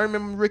illness. I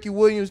remember Ricky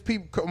Williams.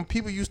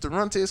 People used to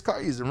run to his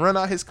car. He used to run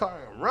out his car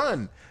and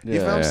run. You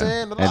feel what I'm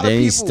saying? A lot and then of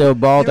he people, still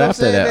balled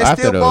after that.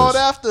 They still balled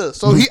after.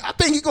 So I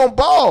think he gonna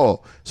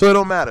ball. So it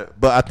don't matter.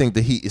 But I think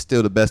the Heat is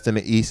still the best in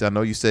the East. I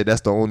know you said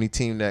that's the only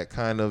team that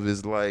kind of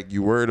is like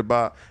you worried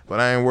about, but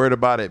I ain't worried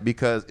about it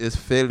because it's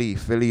Philly.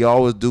 Philly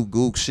always do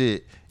gook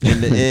shit in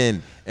the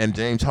end. And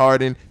James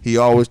Harden, he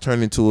always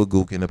turned into a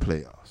gook in the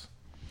playoffs.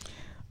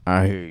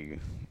 I hear you.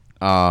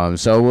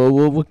 So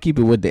we'll keep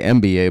it with the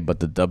NBA, but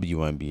the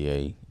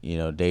WNBA. You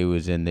know, they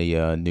was in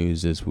the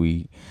news this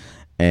week.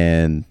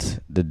 And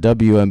the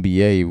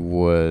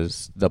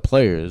WNBA the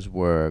players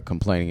were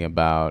complaining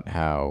about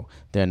how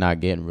they're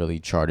not getting really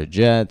charter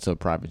jets or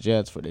private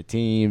jets for their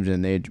teams,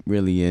 and they're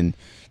really in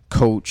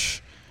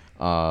coach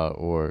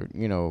or,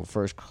 you know,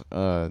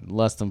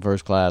 less than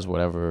first class,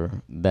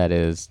 whatever that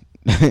is,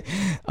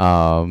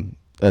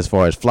 as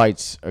far as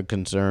flights are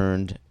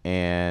concerned.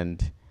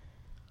 And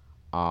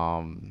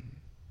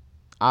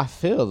I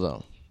feel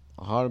them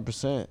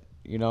 100%.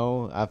 You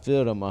know, I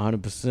feel them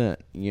 100%,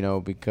 you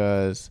know,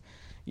 because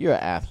you're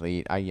an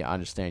athlete. I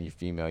understand you're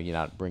female. You're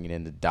not bringing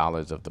in the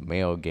dollars of the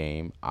male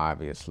game,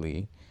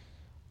 obviously.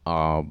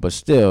 But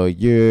still,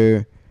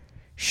 you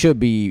should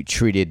be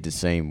treated the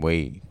same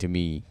way to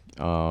me.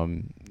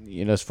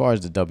 You know, as far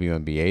as the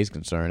WNBA is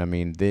concerned, I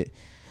mean,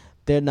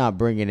 they're not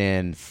bringing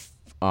in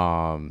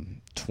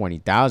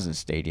 20,000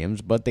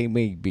 stadiums, but they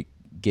may be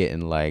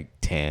getting like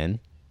 10.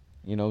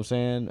 You know what I'm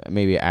saying?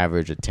 Maybe an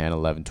average of 10,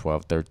 11,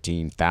 12,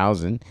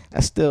 13,000.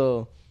 That's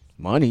still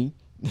money.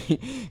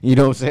 You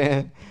know what I'm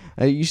saying?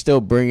 You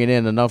still bringing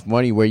in enough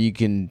money where you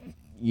can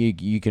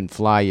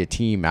fly your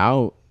team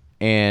out.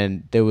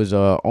 And there was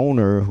a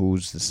owner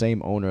who's the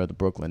same owner of the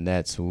Brooklyn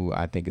Nets, who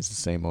I think is the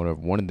same owner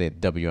of one of the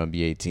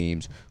WNBA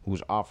teams,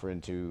 who's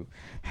offering to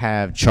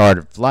have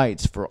chartered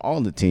flights for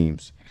all the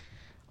teams.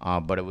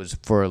 But it was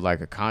for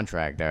like a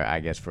contract, I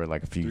guess, for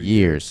like a few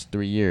years,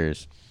 3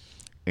 years.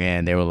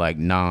 And they were like,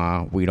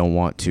 nah, we don't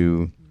want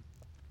to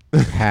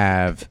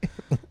have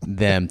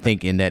them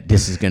thinking that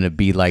this is going to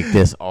be like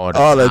this all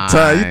the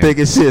time. You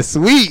thinking shit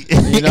sweet.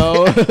 You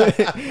know?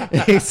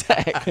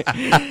 Exactly.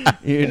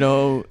 You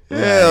know?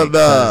 Hell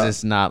nah.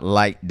 It's not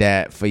like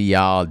that for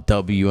y'all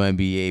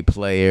WNBA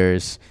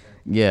players.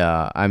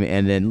 Yeah. I mean,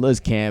 and then Liz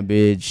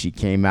Cambridge, she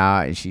came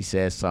out and she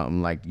said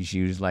something like,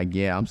 she was like,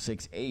 yeah, I'm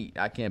 6'8".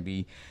 I can't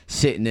be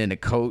sitting in a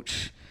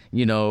coach,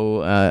 you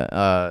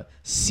know,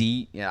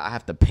 seat. You know, I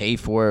have to pay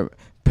for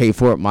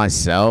it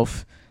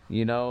myself.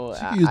 You know,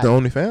 she used the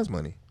OnlyFans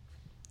money.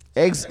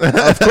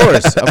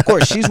 Of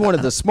course, she's one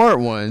of the smart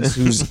ones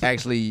who's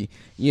actually,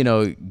 you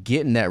know,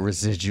 getting that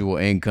residual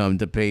income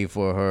to pay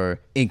for her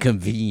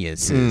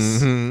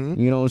inconveniences. Mm-hmm.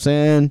 You know what I'm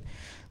saying?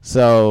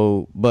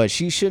 So, but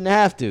she shouldn't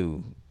have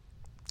to.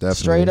 Definitely.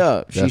 Straight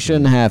up, definitely. She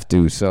shouldn't have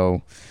to.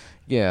 So,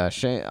 yeah,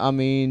 shame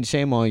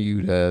on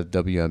you, the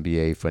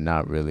WNBA, for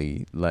not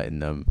really letting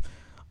them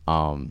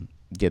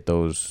get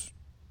those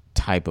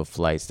type of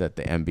flights that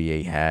the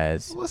NBA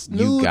has. What's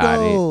new, you got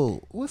though?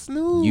 It. What's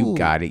new? You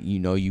got it. You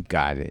know you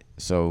got it.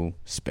 So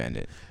spend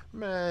it.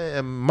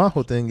 Man, my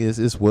whole thing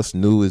is what's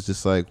new is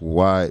just like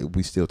why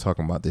we still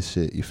talking about this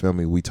shit. You feel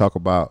me? We talk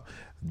about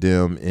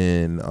them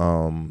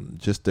in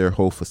just their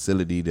whole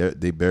facility.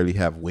 They barely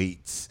have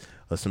weights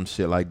or some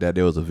shit like that.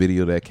 There was a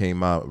video that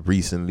came out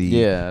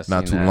recently,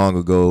 not too long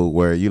ago,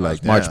 where you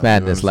like March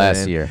Madness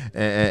last year.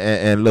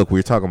 And look,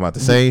 we're talking about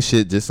the same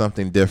shit, just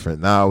something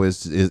different. Now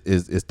it's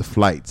the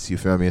flights, you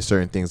feel me, and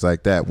certain things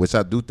like that, which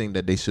I do think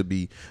that they should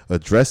be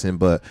addressing.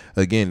 But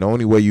again, the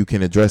only way you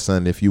can address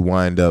something if you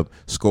wind up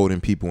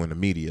scolding people in the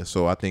media.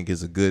 So I think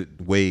it's a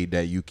good way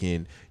that you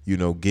can, you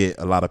know, get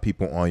a lot of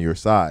people on your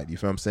side. You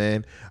feel what I'm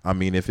saying? I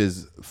mean, if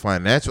it's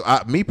financial,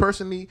 me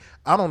personally,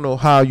 I don't know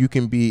how you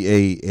can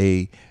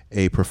be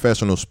a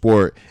professional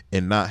sport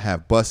and not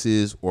have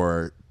buses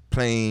or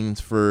planes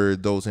for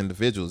those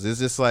individuals. It's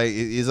just like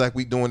it's like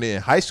we doing it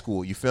in high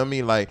school. You feel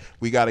me? Like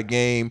we got a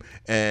game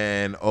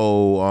and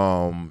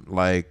or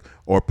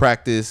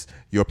practice,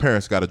 your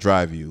parents got to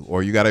drive you,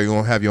 or you got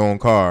to have your own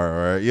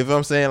car, or you know what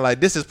I'm saying?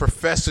 Like this is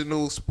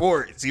professional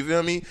sports. You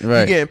feel me?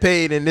 Right. You getting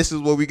paid, and this is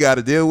what we got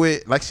to deal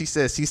with. Like she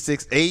said, she's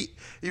 6'8".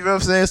 You know what I'm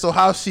saying? So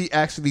how's she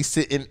actually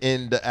sitting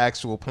in the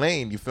actual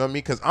plane? You feel me?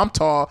 Because I'm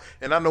tall,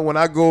 and I know when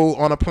I go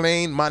on a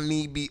plane, my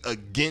knee be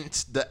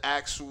against the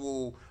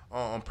actual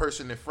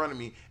person in front of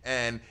me,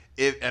 and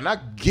I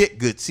get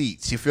good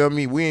seats. You feel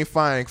me? We ain't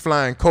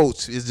flying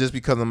coach. It's just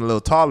because I'm a little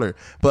taller.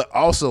 But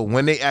also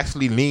when they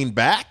actually lean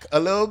back a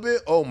little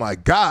bit, oh my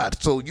God!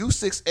 So you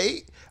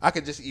 6'8", I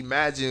could just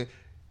imagine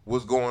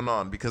what's going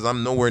on because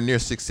I'm nowhere near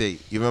 6'8".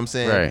 You know what I'm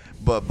saying? Right.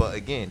 But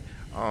again,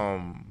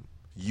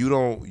 you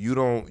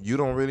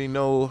don't really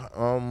know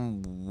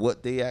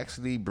what they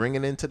actually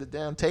bringing into the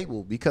damn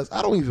table, because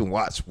I don't even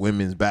watch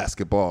women's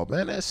basketball,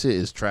 man. That shit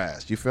is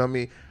trash. You feel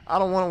me? I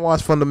don't want to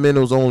watch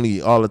fundamentals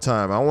only all the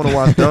time. I want to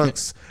watch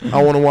dunks.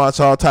 I want to watch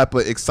all type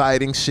of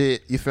exciting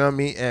shit. You feel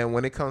me? And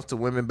when it comes to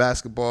women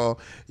basketball,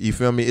 you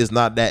feel me, it's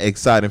not that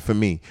exciting for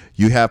me.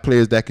 You have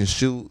players that can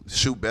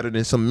shoot better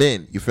than some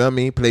men. You feel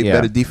me? Play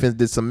better defense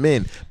than some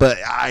men. But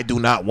I do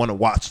not want to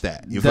watch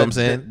that. You feel what I'm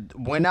saying?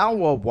 When I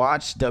will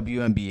watch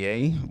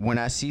WNBA, when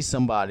I see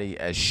somebody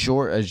as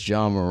short as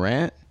John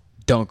Morant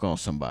dunk on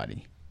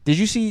somebody. Did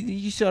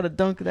you saw the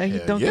dunk that he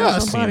dunked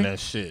on somebody? I seen that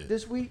shit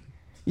this week?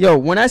 Yo,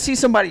 when I see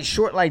somebody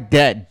short like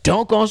that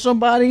dunk on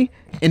somebody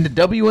in the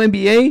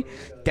WNBA,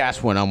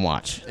 that's when I'm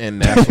watching.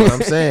 And that's what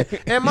I'm saying.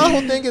 And my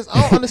whole thing is,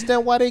 I don't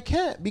understand why they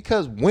can't,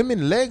 because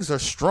women legs are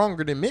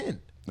stronger than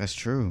men. That's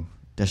true.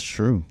 That's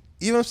true.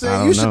 You know what I'm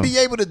saying? You should be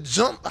able to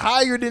jump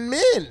higher than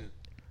men.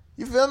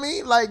 You feel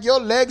me? Like,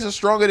 your legs are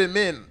stronger than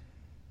men.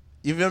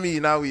 You feel me?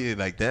 Now we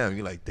like, damn.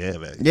 You like,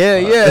 damn. Man. Yeah.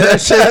 That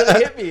shit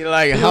hit me.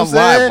 Like, you know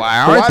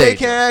why aren't they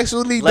can't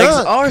actually legs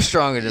dunk? are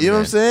stronger than men. You know what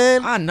I'm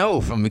saying? I know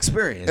from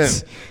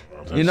experience.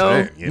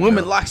 And,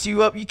 women locks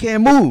you up, you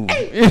can't move.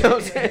 You know what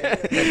I'm saying?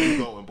 You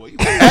going, boy. You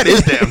that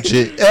is damn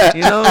shit.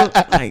 You know,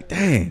 like,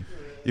 dang.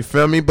 You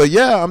feel me? But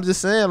yeah, I'm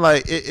just saying,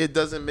 like, it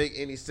doesn't make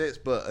any sense.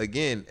 But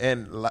again,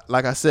 and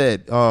like I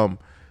said,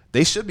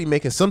 they should be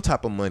making some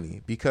type of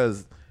money,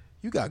 because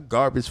you got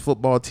garbage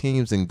football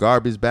teams and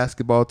garbage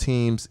basketball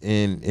teams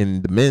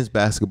in the men's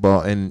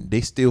basketball, and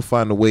they still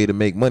find a way to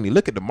make money.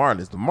 Look at the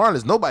Marlins. The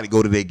Marlins, nobody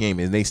go to their game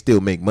and they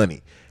still make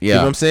money. Yeah. You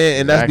know what I'm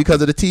saying? And that's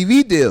because of the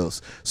TV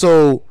deals.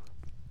 So,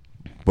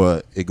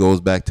 but it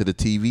goes back to the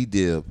TV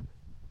deal.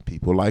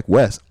 People like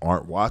Wes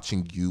aren't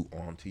watching you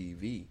on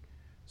TV.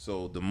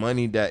 So the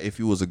money that if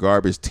you was a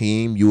garbage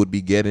team, you would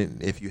be getting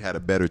if you had a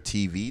better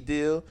TV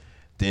deal,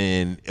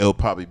 then it'll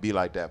probably be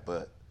like that.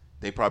 But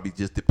they probably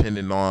just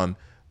depending on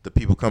the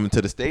people coming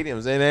to the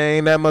stadiums, and there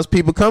ain't that much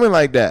people coming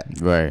like that.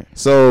 Right.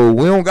 So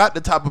we don't got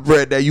the type of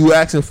bread that you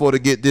asking for to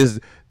get this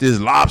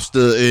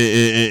lobster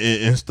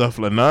and stuff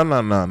like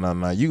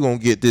no. You gonna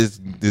get this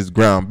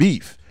ground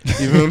beef.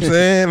 You know what I'm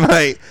saying?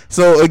 Like,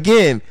 so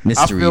again,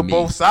 Mystery I feel meat.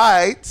 both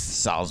sides.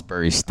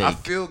 Salisbury steak. I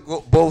feel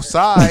both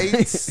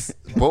sides.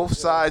 Both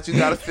sides, you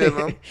gotta feel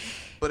them.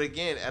 But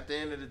again, at the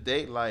end of the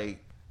day, like,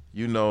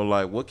 you know,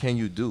 like, what can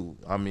you do?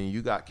 I mean,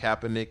 you got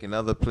Kaepernick and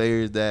other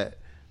players that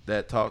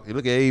talk.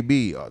 Look at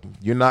AB.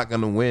 You're not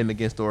gonna win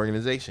against the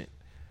organization.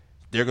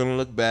 They're gonna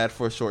look bad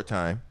for a short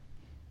time,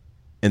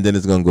 and then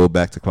it's gonna go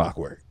back to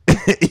clockwork.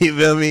 You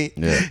feel me?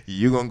 Yeah.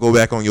 You're gonna go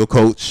back on your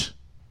coach.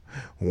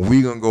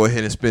 We're going to go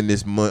ahead and spend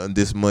this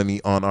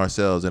money on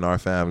ourselves and our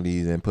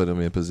families and put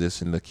them in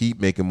position to keep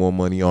making more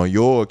money on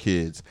your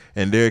kids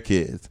and their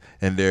kids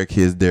and their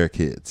kids, their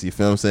kids. You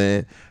feel what I'm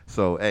saying?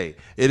 So, hey,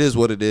 it is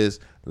what it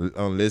is.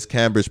 Liz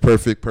Cambridge,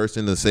 perfect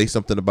person to say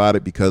something about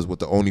it, because with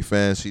the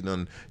OnlyFans, she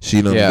done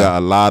got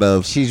a lot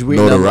of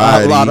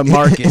notoriety. A lot of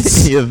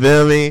markets. You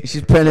feel me?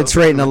 She's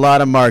penetrating a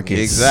lot of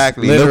markets.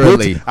 Exactly.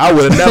 Literally. I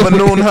would have never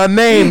known her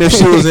name if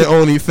she was in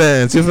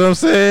OnlyFans. You feel what I'm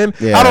saying?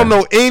 Yeah. I don't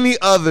know any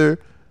other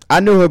I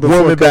knew her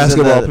before. Woman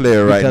basketball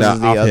player right now.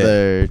 The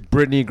other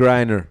Brittany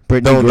Griner.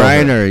 Don't know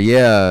Griner,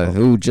 yeah,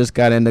 who just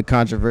got into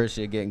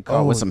controversy of getting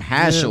caught with some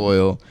hash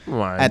oil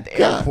My at the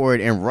God. airport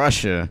in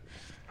Russia,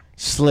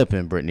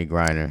 slipping Brittany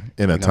Griner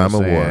in a time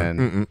of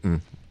war.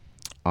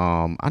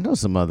 I know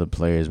some other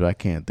players, but I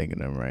can't think of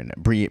them right now.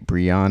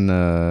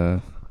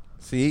 Brianna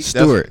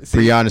Stewart.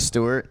 Brianna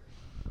Stewart.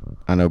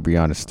 I know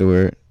Brianna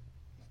Stewart.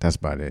 That's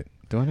about it.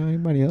 Do I know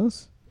anybody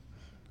else?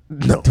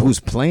 No. Who's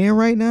playing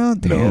right now?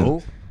 Damn.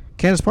 No.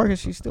 Candace Parker,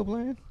 she's still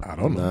playing? I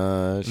don't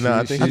know. Nah,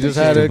 I think she just she's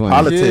had a playing. kid.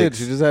 Politics.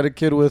 She just had a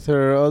kid with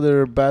her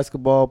other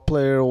basketball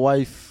player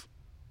wife.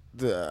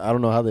 I don't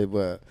know how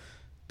but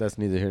that's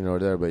neither here nor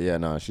there. But yeah,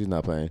 no, she's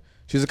not playing.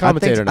 She's a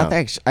commentator now.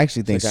 I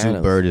actually think Like Sue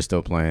Diana. Bird is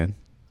still playing.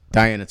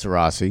 Diana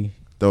Taurasi.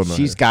 Don't know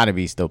She's her. got to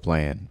be still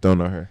playing. Don't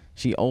know her.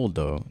 She old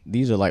though.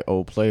 These are like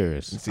old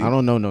players. See- I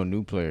don't know no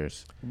new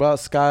players. About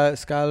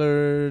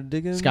Skylar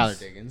Diggins. Skylar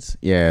Diggins.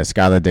 Yeah,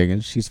 Skylar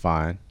Diggins. She's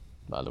fine.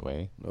 By the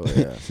way. Oh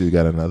yeah. So you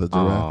got another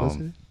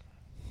giraffe?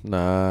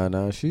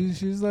 Nah.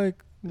 She's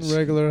like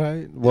regular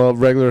height. Well,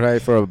 regular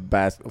height for a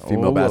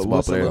female basketball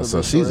what's a player. little So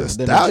bit she's a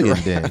shorter than stallion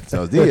a then.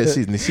 So yeah,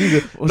 she's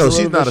little not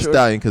bit a short?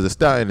 stallion, because a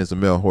stallion is a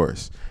male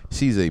horse.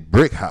 She's a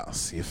brick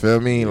house. You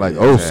feel me? Like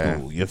old Yeah.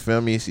 school. You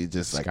feel me? She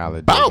just like Skylar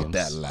about Diggins.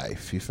 that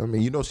life. You feel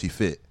me? You know she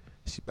fit.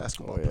 She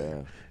basketball Oh, player. yeah.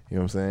 You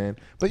know what I'm saying?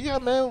 But yeah,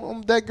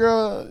 man, that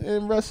girl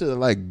in Russia,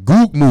 like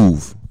goop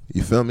move.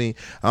 You feel me?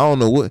 I don't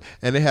know what,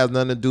 and it has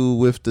nothing to do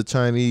with the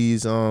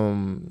Chinese,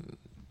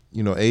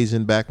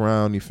 Asian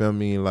background. You feel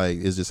me? Like,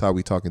 it's just how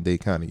we talk in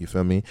Daytona. You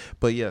feel me?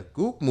 But yeah,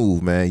 goop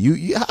move, man.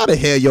 You how the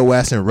hell your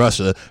ass in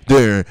Russia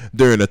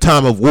during a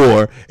time of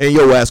war, and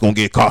your ass gonna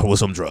get caught with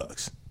some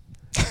drugs?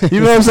 You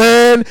know what I'm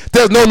saying?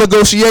 There's no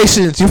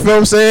negotiations. You feel what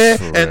I'm saying?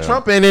 For And real.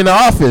 Trump ain't in the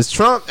office.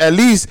 Trump, at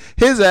least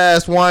his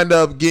ass wind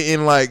up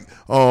getting like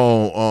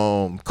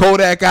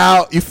Kodak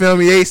out. You feel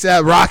me?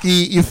 ASAP Rocky.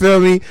 You feel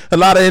me? A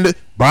lot of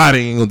Biden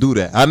ain't gonna do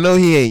that. I know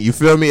he ain't. You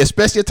feel me?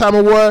 Especially at time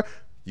of war,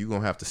 you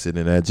gonna have to sit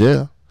in that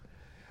jail.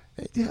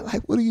 Yeah,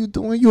 like, what are you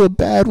doing? You a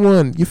bad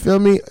one. You feel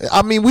me?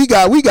 I mean, we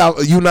got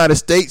United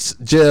States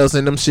jails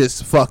and them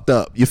shits fucked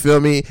up. You feel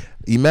me?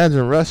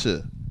 Imagine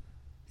Russia.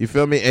 You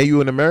feel me? And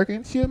you an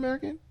American? She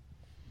American?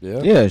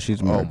 Yeah,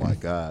 she's American. Oh my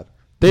God.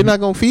 They not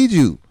gonna feed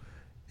you.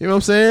 You know what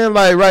I'm saying?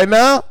 Like right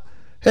now,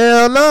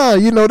 hell nah.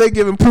 You know, they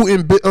giving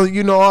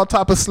Putin all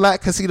type of slack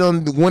because he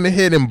done went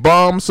ahead and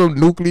bombed some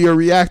nuclear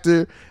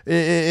reactor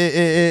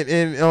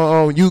in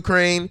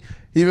Ukraine.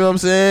 You know what I'm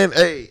saying?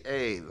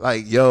 Hey,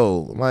 like,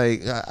 yo,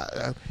 like,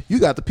 you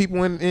got the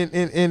people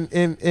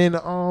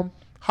in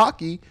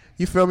hockey.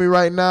 You feel me?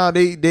 Right now,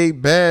 they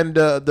banned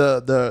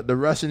the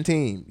Russian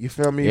team. You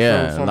feel me?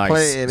 Yeah, from like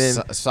playing.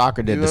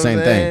 soccer did you the know same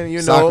what I'm saying? thing.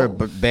 You Soccer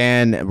know?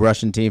 banned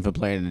Russian team for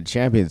playing in the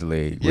Champions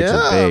League, which is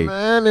Yeah, big.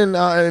 man,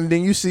 and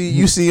then you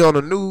see on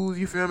the news.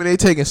 You feel me? They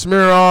taking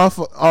smear off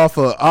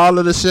of all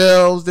of the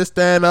shelves. This,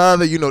 that, and the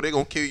other. You know they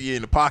gonna kill you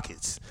in the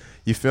pockets.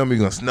 You feel me?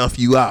 Gonna snuff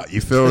you out.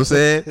 You feel what I'm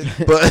saying?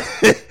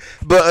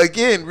 But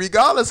again,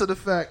 regardless of the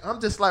fact, I'm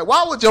just like,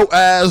 why would your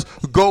ass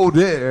go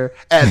there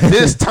at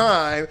this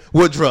time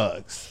with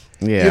drugs?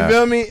 Yeah. You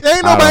feel me? Ain't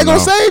I nobody don't gonna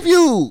know. save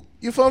you.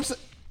 You feel what I'm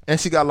saying? And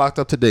she got locked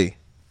up today.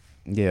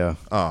 Yeah.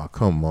 Oh,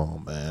 come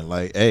on, man.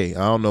 Like, hey, I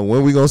don't know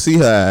when we gonna see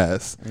her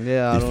ass.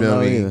 Yeah, I You don't feel know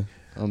me? either.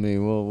 I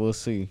mean, we'll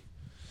see.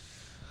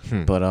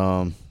 But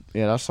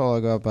yeah, that's all I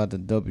got about the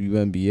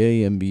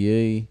WNBA,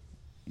 NBA.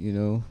 You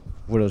know,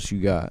 what else you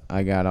got?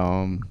 I got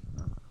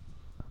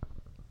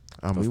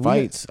I the mean,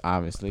 fights,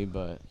 obviously,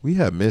 but we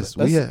have missed.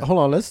 Hold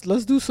on, let's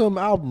do some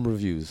album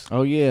reviews.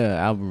 oh yeah,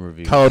 album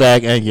review.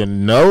 Kodak, and you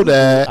know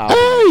that. Album.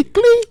 Hey,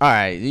 Glee. All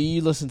right,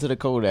 you listen to the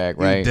Kodak,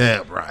 right?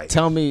 Damn right.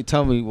 Tell me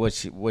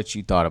what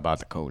you thought about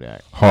the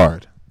Kodak.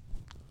 Hard.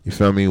 You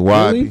feel me?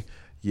 Why? Really?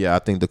 Yeah, I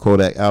think the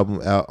Kodak album,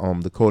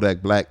 the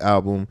Kodak Black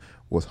album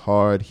was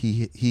hard.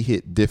 He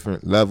hit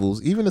different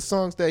levels. Even the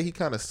songs that he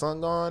kind of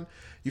sung on.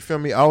 You feel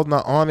me? I was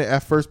not on it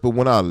at first, but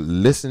when I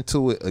listened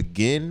to it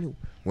again,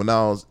 when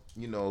I was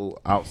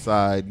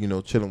outside,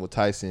 chilling with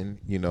Tyson,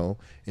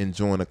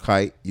 enjoying a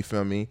kite. You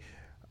feel me?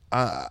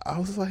 I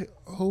was like,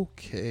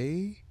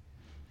 okay.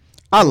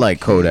 I like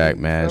Kodak,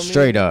 man. I mean,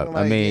 Straight up. I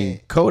like, mean, yeah.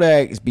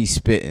 Kodak be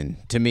spitting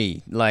to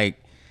me.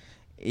 Like,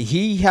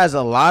 he has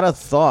a lot of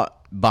thought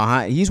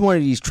behind. He's one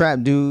of these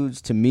trap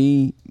dudes to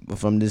me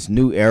from this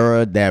new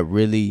era that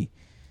really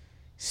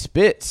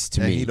spits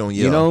to And me. he don't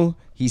You yell. know,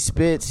 he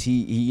spits.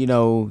 He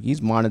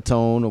he's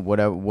monotone or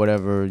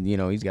whatever.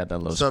 He's got that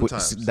little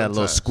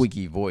Sometimes.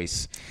 squeaky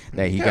voice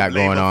that he You got can't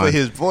blame going him on. for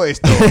his voice,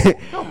 though.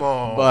 Come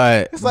on.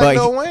 But it's like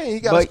but Lil Wayne. He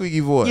got a but- squeaky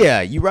voice. Yeah,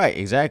 you're right,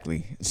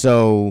 exactly.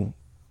 So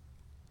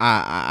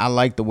I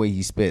like the way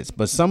he spits,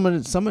 but some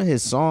of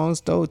his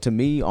songs though, to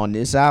me on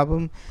this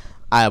album,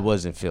 I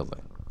wasn't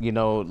feeling.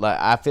 Like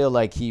I feel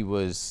like he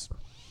was.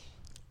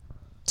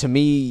 To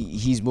me,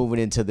 he's moving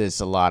into this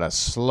a lot of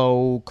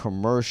slow,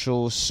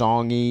 commercial,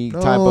 songy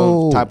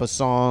type of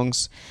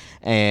songs,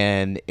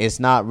 and it's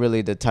not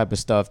really the type of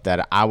stuff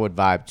that I would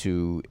vibe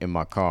to in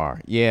my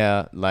car.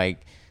 Yeah,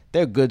 like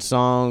they're good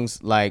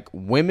songs. Like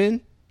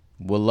women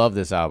will love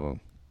this album.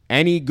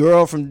 Any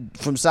girl from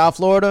South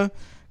Florida,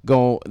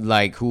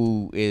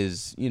 who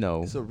is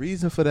It's a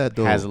reason for that,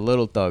 though. has a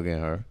little thug in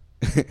her,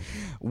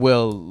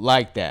 will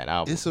like that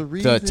album. It's a To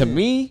reason.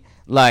 me,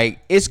 like,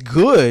 it's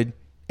good.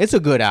 It's a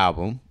good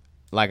album.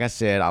 Like I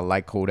said, I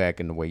like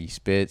Kodak and the way he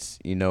spits,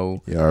 You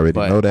already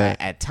but know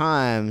that. At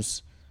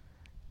times,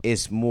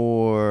 it's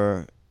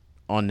more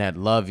on that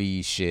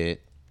lovey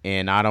shit,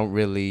 and I don't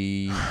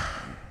really.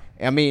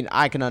 I mean,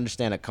 I can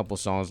understand a couple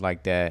songs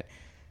like that,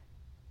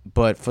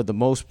 but for the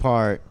most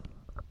part,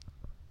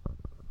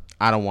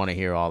 I don't want to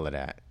hear all of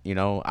that.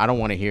 I don't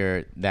want to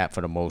hear that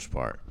for the most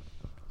part.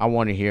 I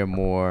want to hear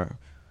more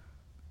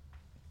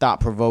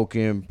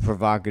thought-provoking,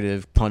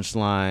 provocative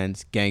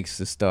punchlines,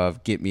 gangster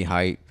stuff, get me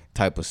hype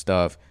type of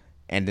stuff,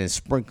 and then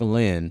sprinkle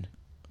in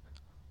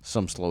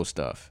some slow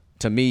stuff.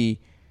 To me,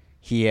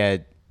 he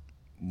had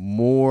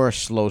more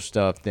slow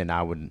stuff than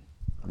I would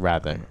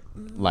rather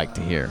like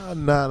to hear.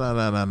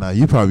 No.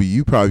 You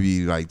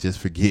probably like just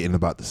forgetting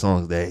about the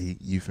songs that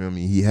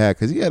he had,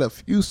 because he had a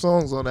few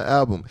songs on the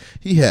album.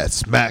 He had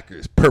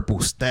Smackers, Purple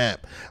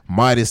Stamp,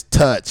 Midas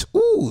Touch.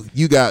 Ooh,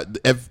 you got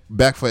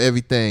Back for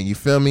Everything. You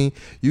feel me?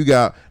 You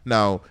got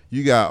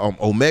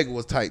Omega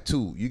was tight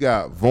too. You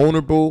got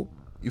Vulnerable.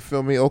 You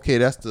feel me? Okay,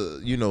 that's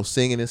the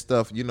singing and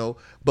stuff.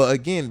 But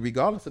again,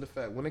 regardless of the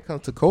fact, when it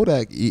comes to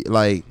Kodak,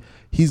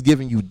 he's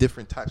giving you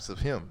different types of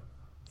him.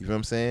 You feel what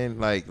I'm saying?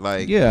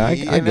 Yeah, I and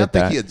get I think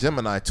that. he a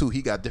Gemini too.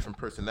 He got different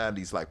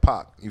personalities like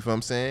Pac. You feel what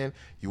I'm saying?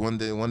 You one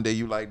day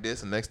you like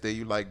this, and next day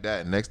you like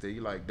that, and next day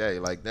you like that.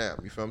 You're like, damn.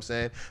 You feel what I'm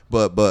saying?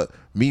 But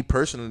me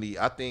personally,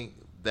 I think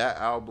that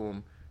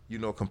album,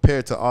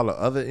 compared to all the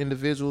other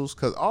individuals,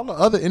 because all the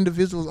other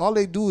individuals, all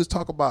they do is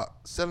talk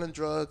about selling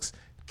drugs,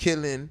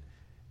 killing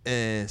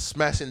and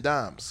smashing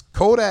dimes.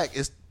 Kodak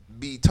is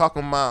be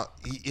talking about,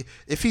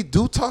 if he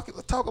do talk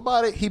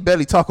about it, he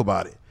barely talk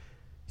about it.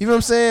 You know what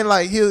I'm saying?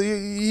 Like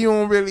he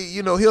don't really,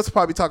 he'll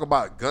probably talk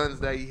about guns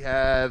that he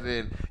have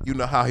and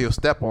how he'll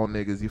step on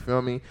niggas. You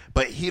feel me?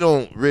 But he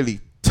don't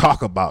really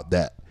talk about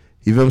that.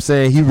 You know what I'm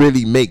saying? He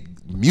really make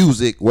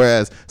music,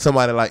 whereas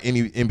somebody like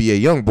any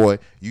NBA young boy,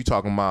 you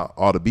talking about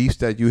all the beefs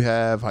that you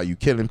have, how you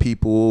killing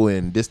people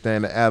and this, that,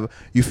 and the other.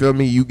 You feel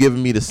me? You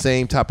giving me the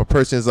same type of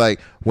person. It's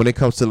like when it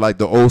comes to like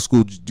the old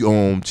school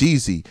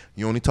Jeezy,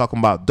 you only talking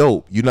about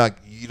dope. You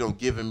don't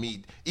giving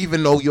me,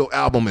 even though your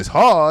album is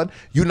hard,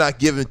 you're not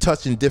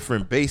touching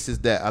different bases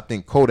that I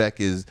think Kodak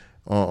is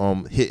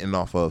hitting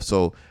off of.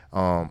 So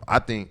I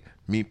think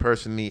me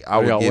personally, I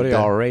would give that. What are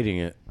y'all rating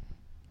it?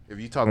 If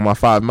you talking about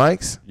 5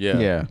 mics,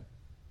 Yeah.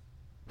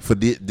 For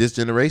this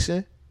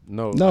generation?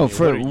 No,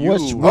 for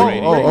what's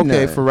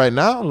okay. For right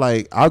now,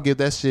 like I'll give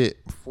that shit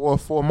 4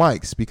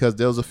 mics because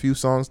there was a few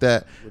songs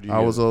that I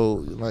was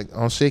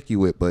on shaky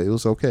with, but it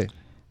was okay.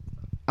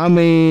 I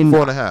mean,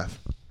 4.5.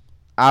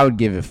 I would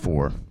give it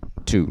 4,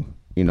 2.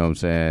 You know what I'm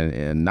saying?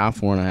 And not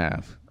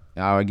 4.5.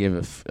 I would give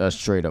it a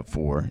straight up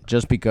 4,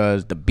 just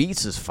because the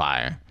beats is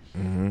fire.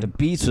 Mm-hmm. The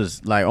beats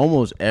was like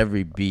almost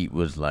every beat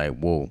was like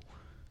whoa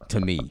to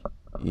me,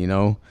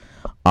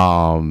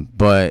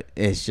 But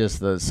it's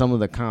just some of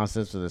the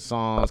concepts of the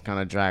songs kind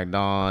of dragged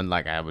on.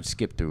 Like I would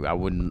skip through. I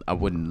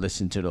wouldn't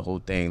listen to the whole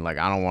thing. Like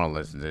I don't want to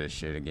listen to this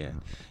shit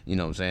again. You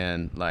know what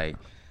I'm saying?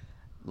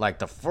 Like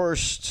the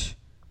first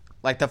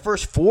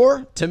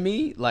 4 to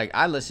me, like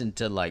I listened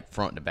to like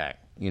front to back.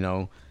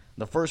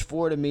 The first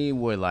 4 to me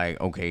were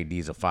like, okay,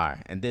 these are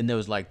fire. And then there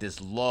was like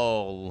this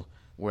lull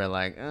where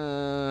like,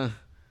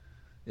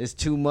 it's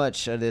too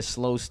much of this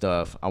slow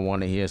stuff. I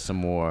want to hear some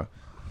more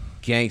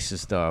gangster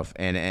stuff,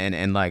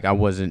 and like I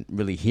wasn't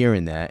really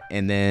hearing that.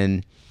 And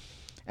then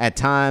at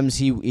times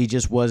he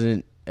just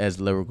wasn't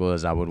as lyrical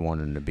as I would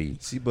want him to be.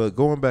 See, but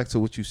going back to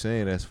what you're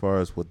saying as far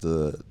as with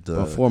the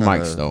 4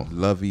 mics though,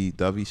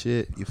 lovey-dovey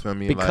shit, you feel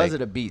me? Because of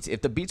the beats.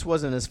 If the beats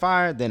wasn't as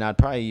fire, then I'd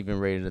probably even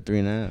rate it a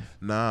 3.5.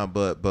 Nah,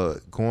 but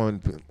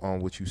going on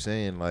what you're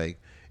saying, like,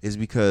 is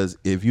because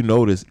if you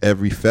notice,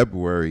 every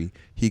February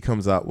he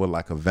comes out with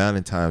like a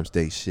Valentine's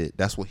Day shit.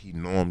 That's what he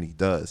normally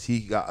does.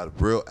 He got a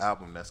real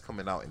album that's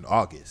coming out in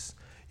August.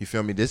 You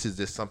feel me? This is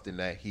just something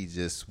that he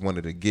just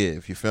wanted to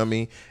give. You feel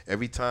me?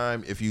 Every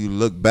time, if you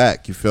look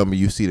back, you feel me?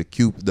 You see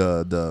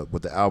the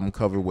with the album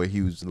cover where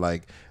he was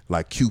like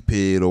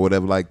Cupid or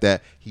whatever like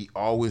that. He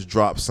always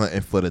drops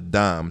something for the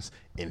dimes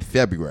in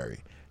February.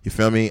 You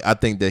feel me? I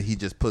think that he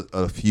just put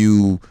a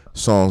few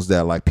songs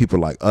that like people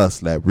like us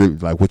that really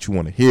like what you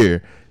want to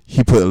hear.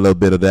 He put a little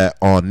bit of that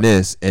on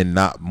this and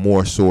not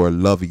more so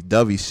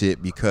lovey-dovey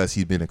shit because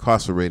he's been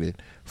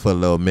incarcerated for a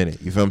little minute.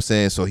 You feel what I'm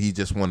saying? So he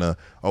just want to,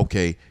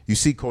 okay, you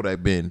see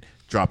Kodak been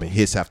dropping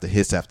hits after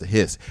hits after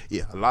hits.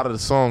 Yeah, a lot of the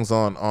songs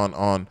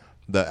on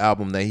the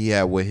album that he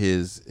had with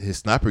his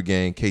Sniper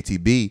Gang,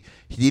 KTB,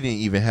 he didn't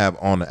even have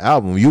on the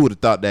album. You would have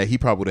thought that he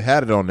probably would have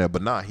had it on there,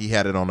 but nah, he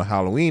had it on the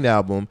Halloween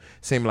album,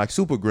 same like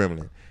Super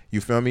Gremlin.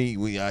 You feel me?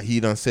 He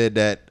done said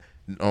that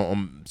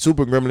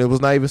Super Gremlin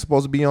was not even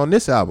supposed to be on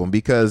this album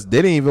because they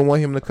didn't even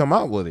want him to come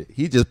out with it.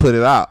 He just put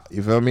it out.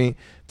 You feel me?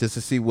 Just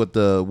to see what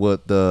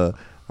the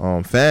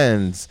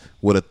fans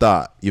would have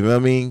thought. You know what I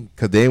mean?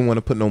 Because they didn't want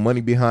to put no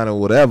money behind it or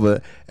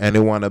whatever, and they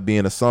wound up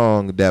being a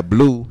song that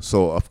blew.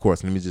 So of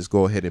course, let me just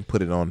go ahead and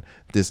put it on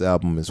this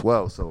album as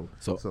well. So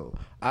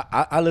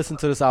I listened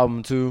to this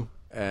album too,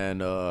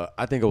 and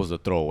I think it was a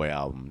throwaway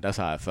album. That's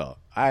how I felt.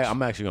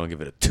 I'm actually gonna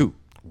give it a 2.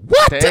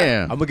 What?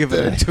 Damn. I'm gonna give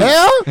it a 2.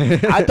 Hell?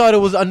 I thought it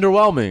was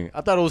underwhelming.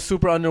 I thought it was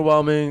super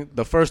underwhelming.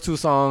 The first 2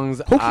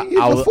 songs, I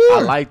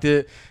liked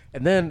it,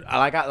 and then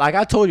like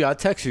I told you, I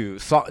text you.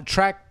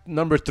 Track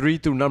number 3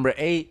 through number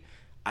 8,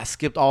 I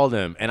skipped all of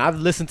them, and I've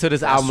listened to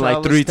this album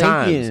like 3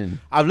 times.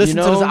 I've listened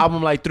to this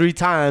album like 3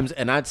 times,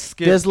 and I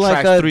skipped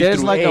tracks 3 through 8.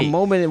 There's like a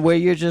moment where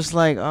you're just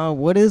like, oh,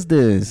 what is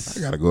this?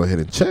 I gotta go ahead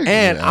and check.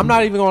 And I'm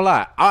not even gonna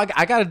lie,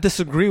 I gotta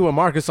disagree with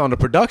Marcus on the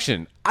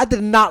production. I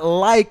did not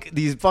like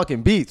these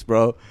fucking beats,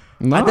 bro.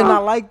 Nah. I did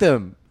not like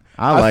them.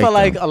 I felt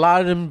like a lot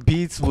of them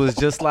beats was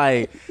just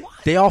like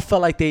they all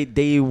felt like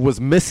they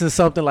was missing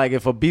something. Like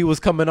if a beat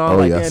was coming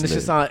on, this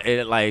shit sound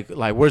like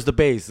where's the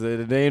bass?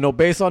 There ain't no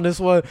bass on this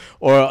one.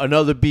 Or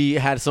another beat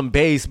had some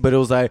bass, but it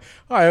was like,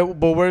 all right,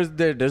 but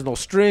there's no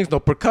strings, no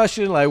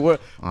percussion. Like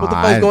what the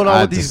fuck's going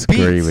on with these beats?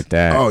 I disagree with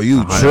that. Oh,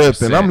 you 100%.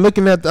 Tripping? I'm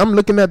looking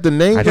at the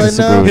names right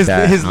now.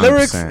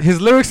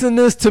 His lyrics in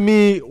this to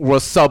me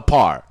was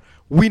subpar.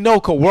 We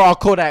know we're all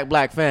Kodak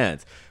Black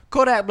fans.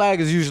 Kodak Black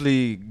is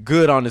usually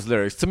good on his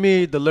lyrics. To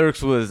me, the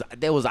lyrics was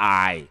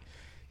aight.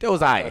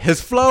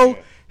 His flow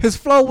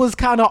was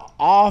kind of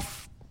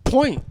off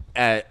point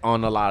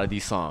on a lot of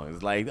these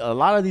songs. Like a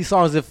lot of these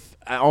songs,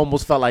 I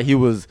almost felt like he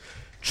was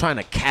trying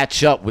to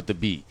catch up with the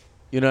beat.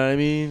 You know what I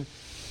mean?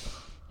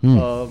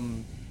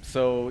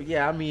 So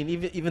yeah, I mean,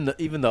 even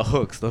the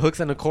hooks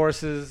and the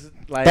choruses,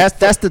 like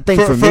That's the thing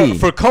for me.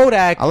 For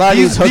Kodak. A lot of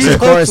these hooks and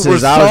hooks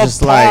choruses, were I was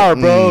just like, subpar,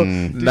 bro.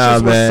 mm. These Nah,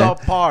 shits were man.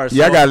 subpar. So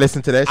Y'all gotta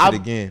listen to that shit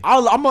again.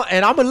 I'm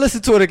gonna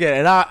listen to it again,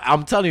 and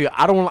I'm telling you,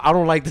 I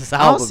don't like this I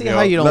album. don't see yo.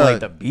 how you don't Look, like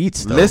the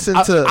beats though. Listen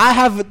to I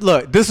have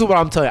look. This is what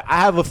I'm telling you.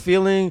 I have a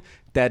feeling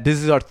that this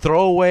is a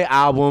throwaway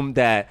album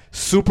that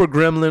Super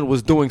Gremlin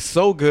was doing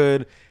so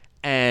good,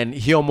 and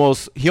he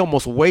almost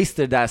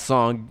wasted that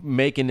song,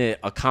 making it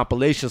a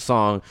compilation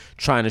song,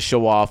 trying to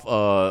show off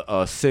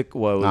a sick.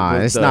 Nah,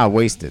 it's not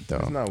wasted though.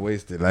 It's not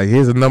wasted. Like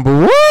here's a number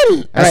one.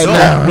 Right No,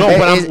 now, no,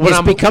 but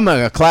it's becoming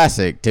a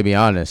classic. To be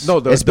honest, No,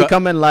 it's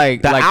becoming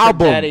like the like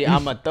album. Daddy,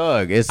 I'm a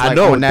thug. It's like I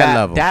know on that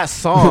level. that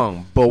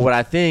song, but what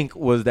I think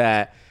was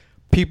that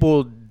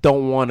people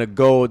don't want to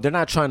go. They're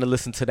not trying to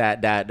listen to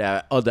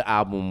that other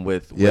album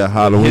with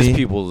Halloween. his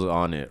people's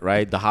on it,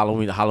 right? The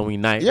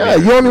Halloween night. Yeah,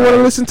 you only want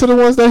to listen to the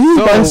ones that he's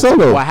by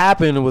solo. What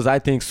happened was I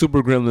think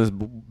Super Gremlins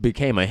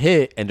became a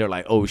hit, and they're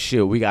like, oh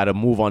shit, we got to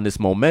move on this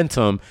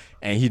momentum.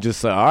 And he just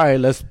said, all right,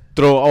 let's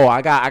throw. Oh,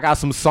 I got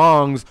some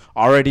songs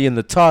already in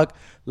the tuck.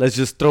 Let's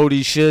just throw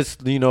these shits,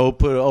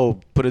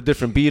 put a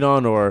different beat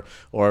on or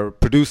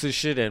produce this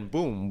shit, and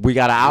boom, we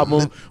got an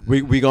album.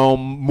 We gonna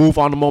move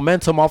on the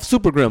momentum off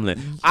Super Gremlin.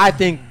 I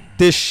think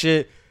this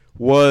shit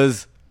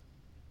was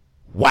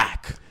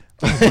whack.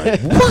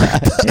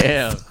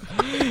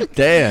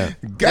 Damn.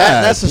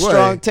 That's a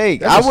strong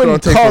take. That's I a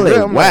wouldn't strong call take.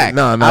 it I'm whack. like,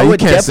 no, I you would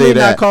can't say definitely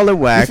that. not call it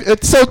whack.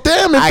 So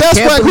damn, if I that's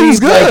can't whack, believe who's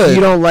good? like,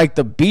 you don't like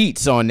the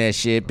beats on that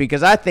shit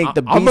because I think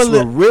the I'm beats a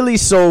were really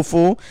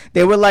soulful.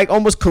 They were like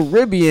almost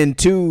Caribbean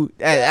too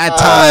at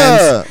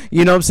times.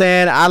 You know what I'm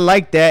saying? I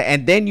like that.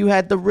 And then you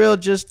had the real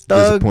just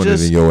thug, Disappointed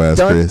just in your ass,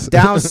 Chris.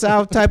 down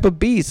south type of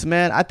beats,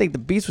 man. I think the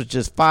beats was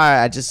just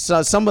fire. I just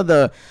saw some of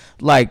the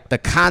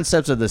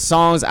concepts of the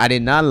songs I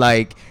did not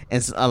like,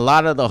 and a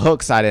lot of the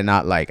hooks I did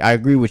not like. I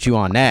agree with you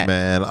on that.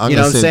 Man, I'm You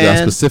know gonna what I'm send y'all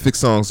saying? specific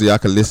songs so y'all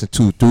can listen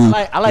to through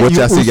I like what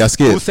y'all see y'all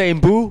skip. Usain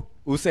Boo,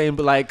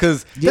 like,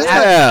 cause Yeah.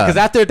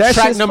 after That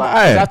track shit's number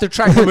fire. after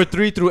track number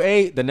 3 through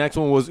 8, the next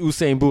one was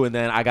Usain Boo, and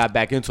then I got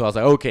back into it. I was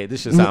like, okay,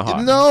 this should sound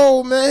hard.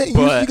 No, man, you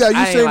But got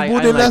I ain't Usain like- I Boo,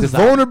 ain't then like that's this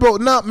album. vulnerable.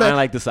 Nah, I man. didn't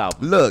like this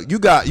album. Look, you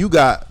got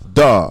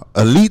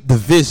Elite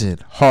Division,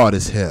 hard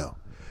as hell.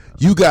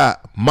 You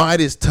got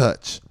Midas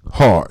Touch,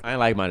 hard. I didn't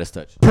like Midas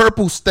Touch.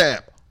 Purple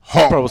Stamp,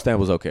 hard. Purple Stamp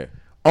was okay.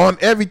 On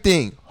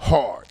Everything,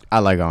 hard. I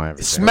like on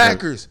everything.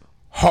 Smackers,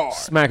 hard.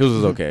 Smackers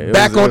was okay. It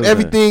Back was- it on was-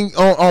 everything,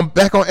 on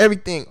back on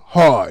everything,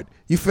 hard.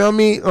 You feel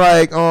me?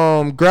 Like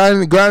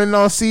grinding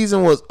on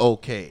season was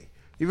okay.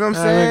 You know what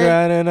I'm saying?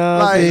 Grinding on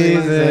Like,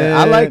 season.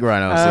 I like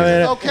Grinding on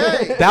Season.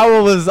 Okay. That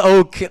one was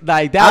okay.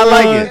 Like that I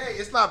like one, it. Hey,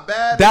 it's not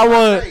bad. That it's not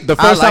one, great. the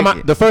first like time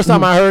it. the first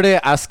time I heard it,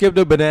 I skipped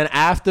it, but then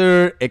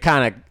after it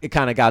kind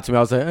of got to me.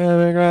 I was like,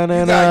 grinding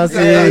You on got-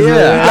 season. yeah. I You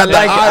got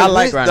like it. I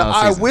like the Grinding on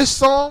I Season. Wish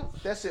song.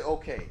 That shit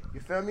okay. You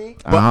feel me?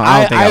 I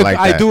don't think I like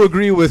that. I do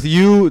agree with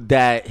you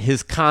that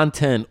his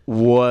content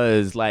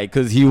was like,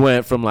 because he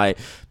went from like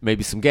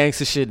maybe some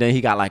gangster shit, then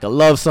he got like a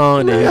love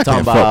song, then he's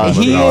talking can't fuck about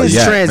with He Oh, is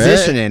yeah, man.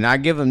 transitioning. I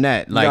give him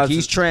that. Like got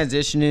he's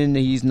transitioning.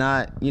 He's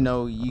not.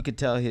 You could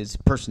tell his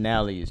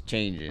personality is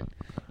changing.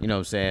 You know what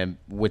I'm saying?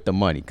 With the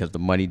money, because the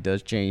money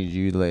does change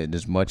you. Like,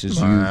 as much as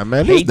you Man,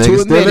 this hate to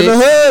nigga admit still in the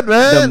it, hood,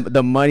 man.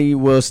 the money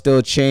will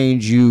still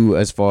change you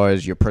as far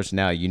as your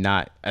personality. You're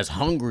not as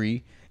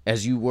hungry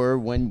as you were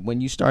when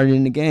you started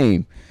in the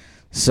game.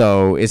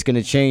 So it's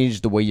gonna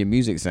change the way your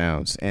music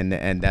sounds, and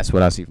that's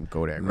what I see from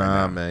Kodak. Right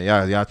Nah, now.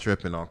 man, y'all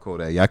tripping on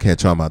Kodak. Y'all can't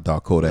try my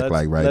dog Kodak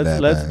let's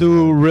man.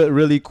 do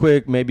really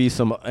quick, maybe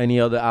any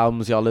other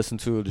albums y'all listen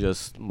to.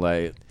 Just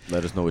like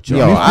let us know what y'all.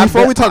 Yo,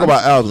 Before we talk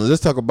about albums,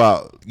 let's talk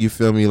about, you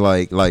feel me,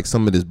 like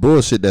some of this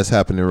bullshit that's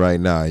happening right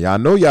now. Y'all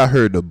know y'all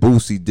heard the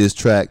Boosie diss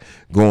track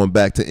going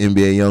back to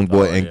NBA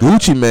YoungBoy and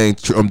Gucci Mane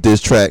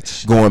diss track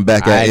going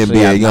back I at actually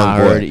NBA have not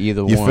YoungBoy. heard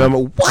either You one. feel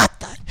me? What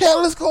the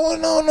hell is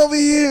going on over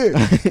here?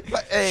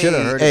 Like,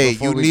 Should've heard it hey,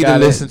 before you we need to got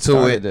listen to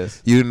started it.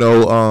 this. You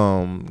know,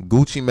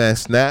 Gucci Mane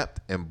snapped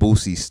and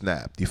Boosie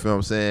snapped. You feel what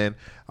I'm saying?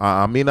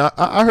 I mean,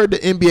 I heard the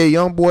NBA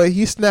YoungBoy,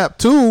 he snapped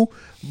too,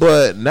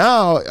 but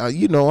now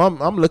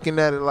I'm looking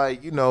at it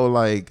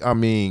like, I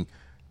mean,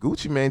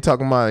 Gucci Mane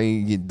talking about,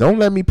 don't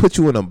let me put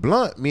you in a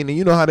blunt, meaning,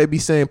 you know how they be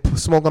saying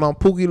smoking on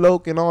Pookie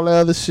Loke and all that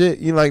other shit.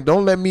 You like,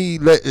 don't let me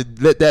let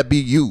that be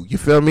you. You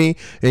feel me?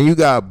 And you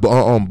got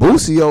on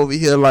Boosie over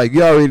here, like,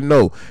 you already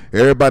know,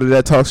 everybody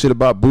that talks shit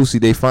about Boosie,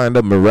 they find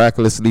up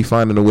miraculously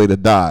finding a way to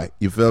die.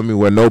 You feel me?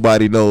 Where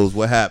nobody knows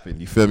what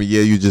happened. You feel me?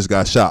 Yeah, you just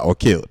got shot or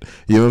killed.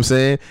 You know what I'm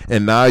saying?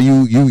 And now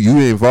you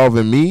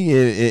involving me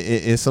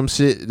in some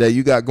shit that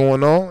you got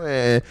going on,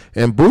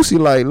 and Boosie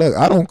like, look,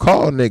 I don't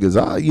call niggas.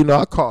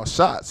 I call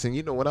shots. And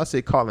when I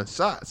say calling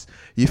shots,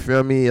 you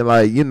feel me?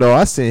 Like,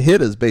 I send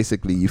hitters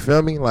basically. You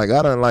feel me? Like,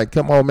 I don't like,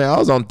 come on, man. I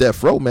was on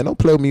death row, man. Don't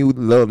play with me, with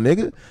little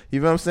nigga. You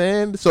know what I'm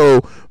saying?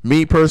 So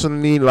me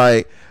personally,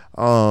 like,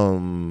 I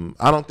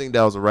don't think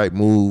that was the right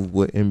move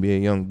with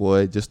NBA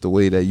YoungBoy. Just the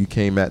way that you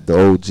came at the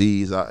OGs.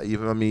 You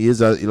know what I mean? Is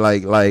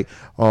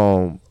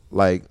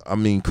like, I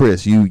mean,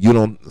 Chris, you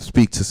don't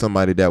speak to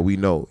somebody that we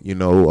know, you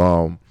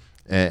know,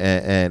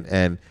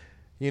 and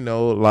you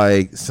know,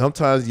 like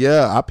sometimes,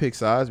 yeah, I pick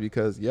sides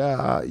because,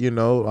 you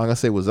know, like I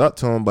say, was up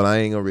to him, but I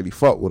ain't gonna really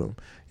fuck with him.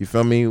 You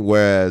feel me?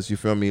 Whereas, you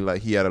feel me,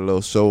 like he had a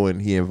little show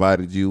and he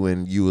invited you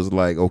and you was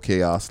like,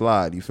 okay, I'll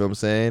slide. You feel what I'm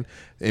saying?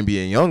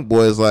 NBA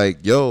YoungBoy is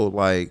like, yo,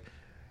 like,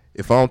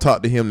 if I don't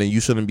talk to him, then you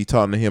shouldn't be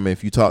talking to him. And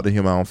if you talk to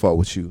him, I don't fuck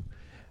with you.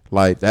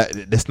 Like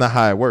that's not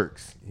how it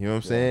works. You know what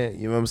I'm saying?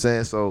 You know what I'm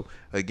saying? So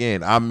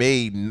again, I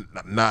may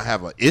not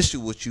have an issue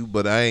with you,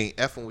 but I ain't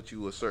effing with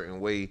you a certain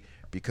way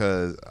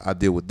because I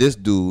deal with this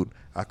dude.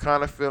 I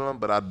kind of feel him,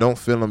 but I don't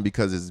feel him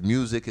because it's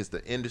music, it's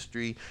the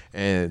industry,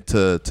 and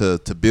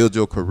to build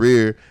your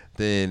career,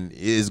 then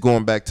it's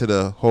going back to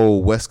the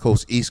whole West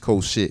Coast East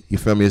Coast shit. You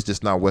feel me? It's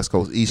just not West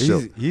Coast East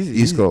Coast.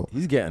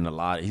 He's getting a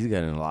lot. He's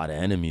getting a lot of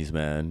enemies,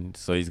 man.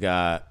 So he's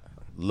got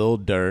Lil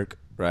Durk,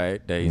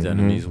 right? That he's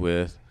enemies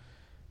with.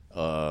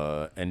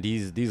 And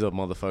these are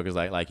motherfuckers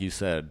like you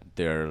said,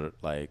 they're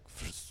like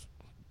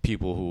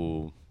people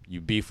who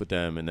you beef with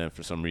them, and then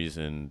for some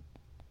reason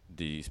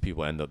these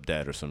people end up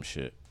dead or some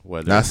shit.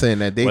 Not saying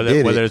that they whether,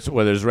 did whether it. it's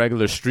whether it's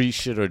regular street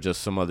shit or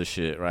just some other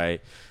shit, right?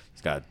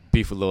 He's got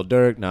beef with Lil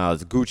Durk. Now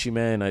it's Gucci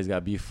Mane. Now he's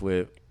got beef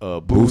with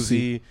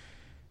Boosie.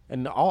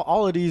 And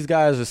all of these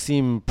guys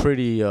seem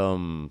pretty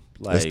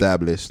like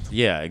established.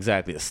 Yeah,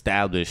 exactly.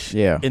 Established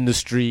in the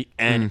street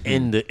and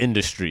in the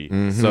industry.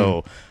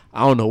 So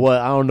I don't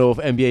know if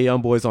NBA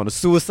YoungBoy's on a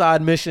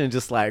suicide mission,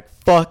 just like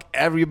fuck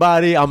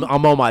everybody. I'm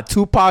on my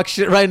Tupac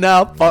shit right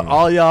now. Fuck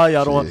all y'all.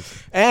 Y'all don't want.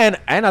 And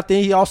I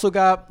think he also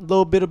got a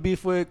little bit of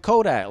beef with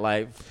Kodak,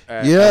 like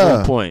at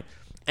one point.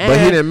 But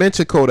he didn't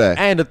mention Kodak.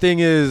 And the thing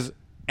is,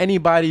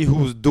 anybody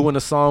who's doing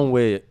a song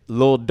with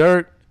Lil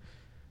Durk,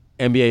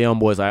 NBA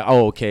YoungBoy's like,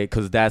 oh, okay,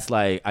 because that's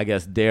like, I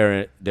guess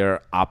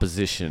their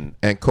opposition.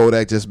 And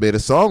Kodak just made a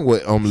song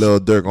with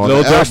Lil Durk on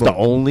Lil the Durk's album. the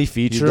only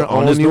feature the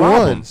on his only new one.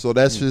 album. So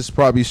that's just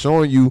probably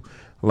showing you,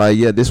 like,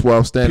 yeah, this is where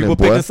I'm standing, People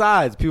boy. picking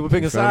sides. People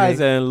picking sides,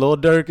 me? and Lil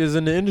Durk is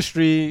in the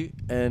industry,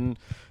 and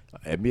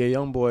NBA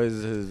YoungBoy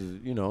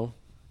is, you know,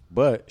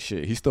 but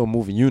shit, he's still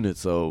moving units,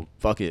 so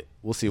fuck it.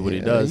 We'll see what he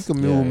does. He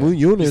can move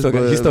units,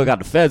 He still got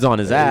the feds on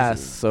his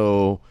ass,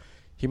 so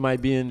he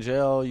might be in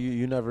jail.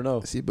 You never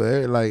know. See,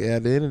 but like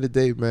at the end of the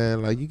day,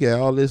 man, like you get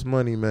all this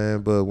money,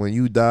 man, but when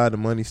you die, the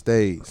money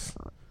stays.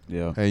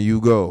 Yeah. And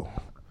you go.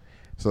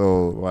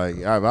 So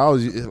like I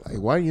was like,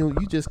 why you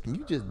just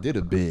did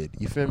a bid?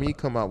 You feel me? You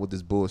come out with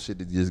this bullshit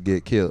to just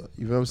get killed.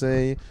 You feel what I'm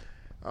saying?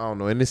 I don't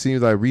know. And it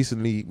seems like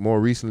more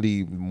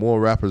recently, more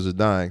rappers are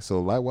dying.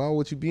 So like, why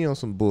would you be on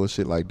some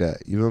bullshit like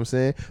that? You know what I'm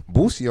saying?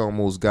 Boosie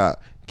almost got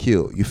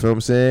killed. You feel what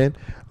I'm saying?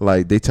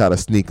 Like they try to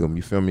sneak him.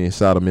 You feel me? And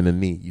shot him in the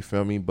knee. You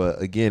feel me?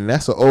 But again,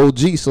 that's an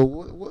OG. So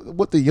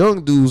what the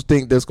young dudes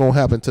think that's gonna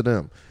happen to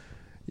them?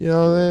 You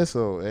know what I'm saying?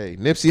 So hey,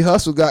 Nipsey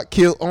Hussle got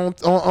killed on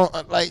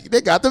like they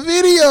got the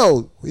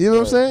video. You know what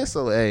I'm saying?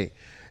 So hey,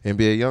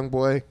 NBA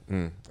YoungBoy,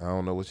 I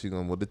don't know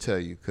what to tell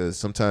you because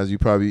sometimes you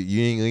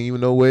ain't gonna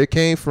even know where it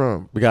came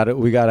from. We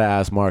gotta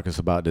ask Marcus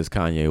about this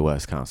Kanye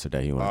West concert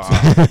that he went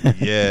to.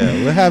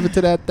 Yeah, what happened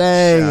to that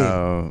thing?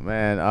 Oh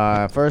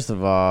man, first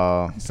of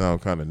all,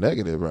 Sound kind of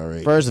negative,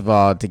 already. First of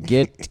all, to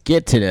get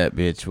to that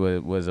bitch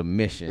was a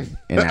mission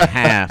and a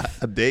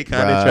half. A day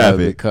kind of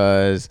traffic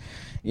because,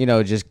 you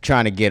know, just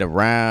trying to get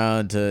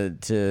around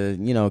to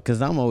you know,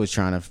 because I'm always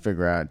trying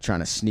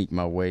to sneak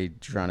my way,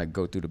 trying to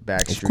go through the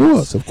back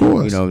streets. Of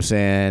course. You know what I'm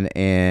saying?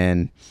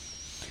 And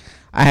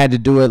I had to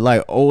do it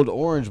like old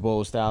Orange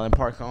Bowl style and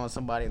park on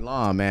somebody's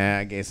lawn,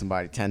 man. I gave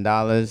somebody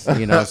 $10,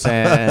 you know what I'm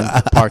saying?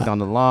 Parked on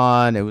the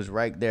lawn. It was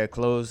right there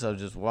close. I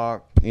just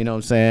walked, you know what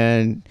I'm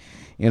saying?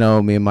 You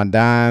know, me and my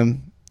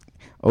dime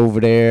over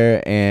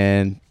there,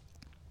 and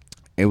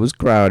it was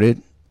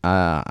crowded.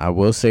 I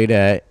will say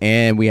that.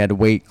 And we had to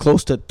wait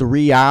close to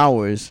 3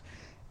 hours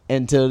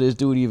until this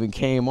dude even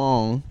came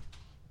on.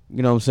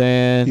 You know what I'm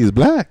saying? He's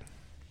black.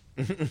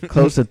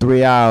 Close to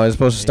 3 hours.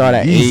 Supposed to start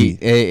at Easy.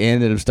 8. It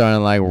ended up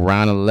starting like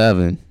around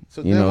 11.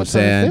 So you know what I'm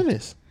saying?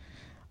 Finish?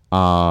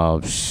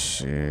 Oh,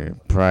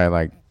 shit. Probably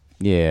like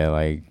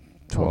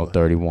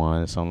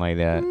 12:31, something like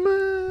that.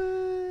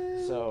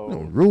 Man, So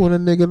don't ruin a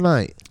nigga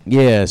night.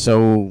 yeah,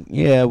 so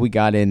yeah, we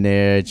got in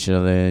there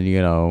chilling,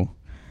 you know.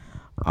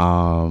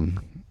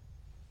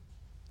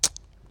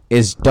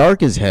 It's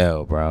dark as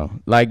hell, bro.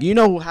 Like, you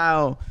know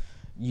how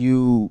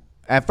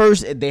at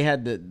first they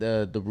had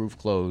the roof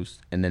closed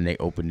and then they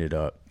opened it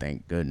up,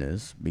 thank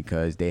goodness,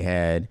 because they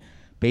had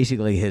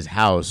basically his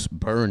house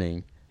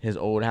burning, his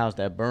old house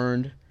that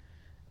burned.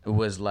 It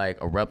was like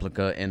a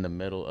replica in the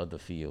middle of the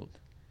field,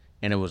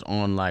 and it was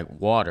on like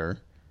water.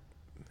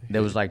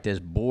 There was like this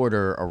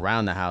border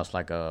around the house,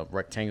 like a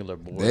rectangular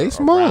border. They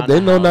smart. around They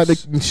the know not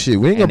house. to shit.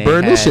 We ain't And gonna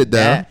burn they this had shit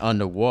down. that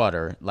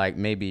underwater, like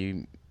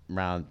maybe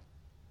around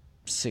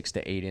 6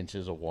 to 8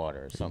 inches of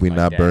water or something. We're like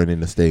not that. burning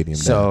the stadium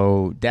down.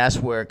 So that's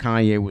where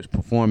Kanye was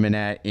performing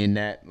at, in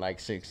that like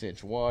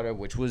 6-inch water,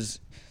 which was,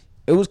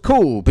 it was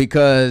cool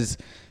because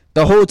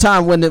the whole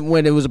time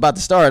when it was about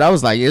to start, I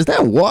was like, is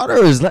that water?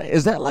 Is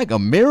that like a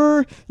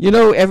mirror? You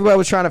know, everybody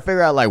was trying to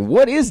figure out like,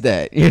 what is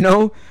that? You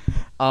know?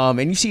 And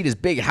you see this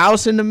big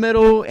house in the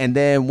middle, and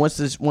then once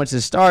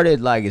it started,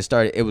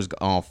 it was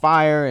on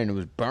fire and it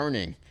was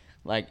burning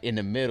like in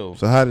the middle.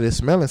 So how did it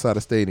smell inside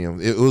the stadium?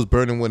 It was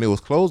burning when it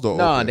was closed or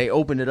No, open? they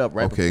opened it up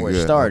right Okay, before it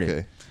good. started.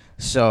 Okay.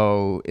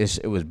 So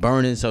it was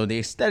burning. So the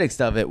aesthetics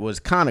of it was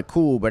kind of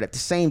cool, but at the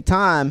same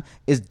time,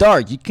 it's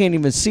dark. You can't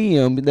even see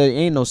him. There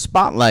ain't no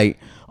spotlight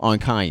on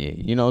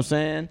Kanye. You know what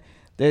I'm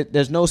saying?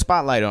 There's no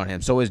spotlight on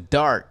him, so it's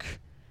dark,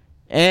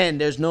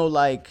 and there's no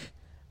like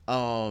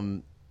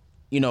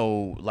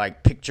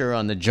picture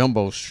on the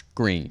jumbo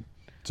screen.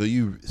 So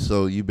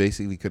you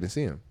basically couldn't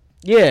see him.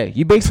 Yeah,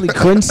 you basically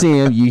couldn't see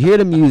him. You hear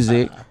the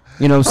music.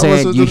 You know what I'm How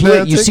much saying? was the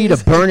band You see the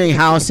tickets? burning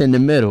house in the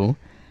middle.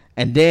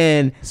 And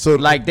then, So-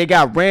 like, they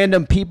got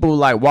random people,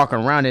 like, walking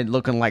around it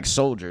looking like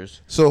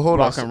soldiers. So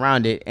hold on. walking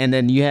around it. And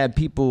then you had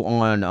people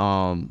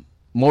on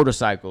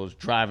motorcycles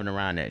driving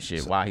around that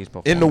shit while he's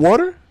performing. In the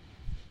water?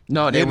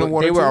 No, they in the were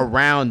water they were too?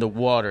 around the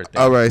water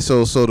thing. All right.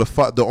 So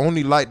the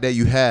only light that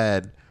you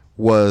had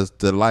was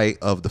the light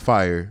of the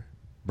fire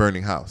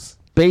burning house.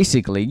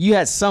 Basically, you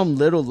had some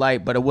little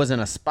light, but it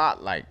wasn't a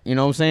spotlight. You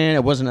know what I'm saying?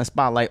 It wasn't a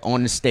spotlight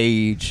on the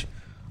stage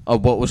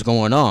of what was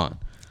going on.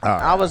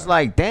 I was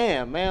like,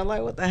 damn, man,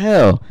 like, what the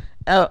hell?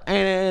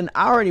 And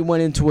I already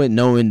went into it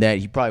knowing that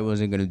he probably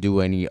wasn't going to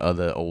do any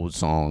other old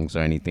songs or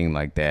anything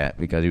like that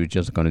because he was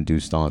just going to do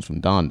songs from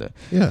Donda.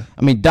 Yeah.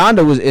 I mean,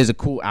 Donda is a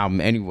cool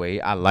album anyway.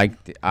 I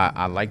liked the You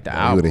would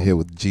album. have hit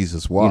with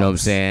Jesus Walks. You know what I'm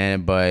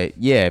saying? But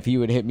yeah, if he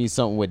would hit me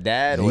something with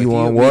that, or You if he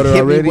on would water hit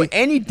me already? with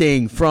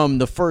anything from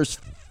the first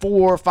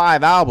 4 or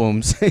 5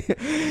 albums,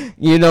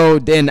 you know,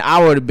 then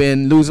I would have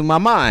been losing my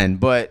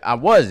mind. But I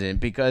wasn't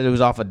because it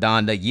was off of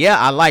Donda. Yeah,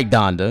 I like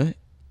Donda.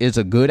 It's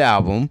a good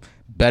album,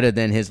 better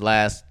than his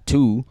last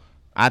 2,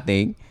 I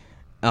think.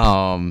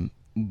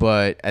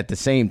 But at the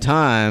same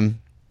time,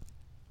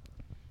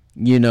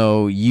 you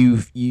know,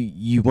 you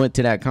went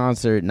to that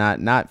concert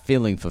not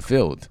feeling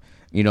fulfilled.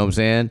 You know what I'm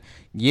saying?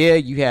 Yeah,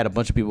 you had a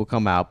bunch of people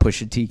come out.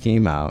 Pusha T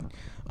came out.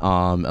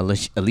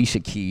 Alicia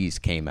Keys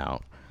came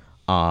out.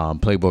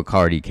 Playboy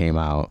Cardi came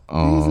out.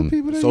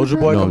 Soulja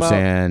Boy You know come what I'm out.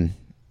 saying?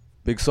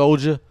 Big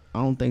Soldier. I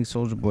don't think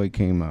Soulja Boy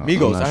came out.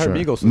 Migos. I'm not I heard sure.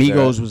 Migos was Migos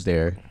there. was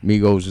there.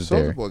 Migos was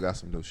there. Soulja Boy got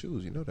some new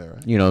shoes. You know that,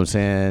 right? You know what I'm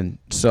saying?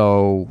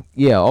 So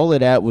yeah, all of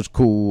that was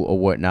cool or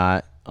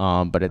whatnot.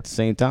 But at the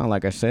same time,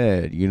 like I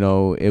said, you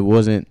know, it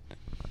wasn't.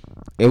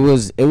 It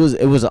was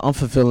an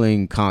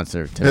unfulfilling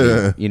concert to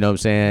me. You know what I'm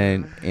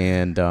saying?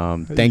 And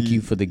thank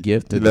you for the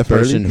gift to You the left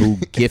person early? who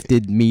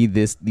gifted me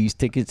these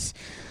tickets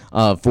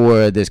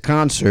for this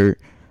concert.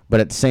 But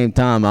at the same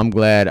time, I'm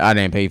glad I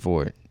didn't pay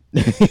for it.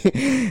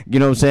 You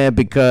know what I'm saying?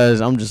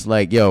 Because I'm just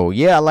like, yo,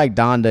 yeah, I like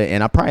Donda,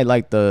 and I probably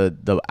like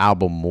the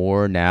album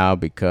more now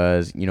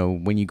because, you know,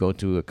 when you go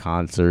to a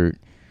concert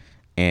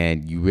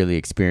and you really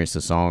experience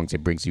the songs,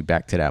 it brings you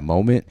back to that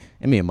moment.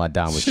 And me and my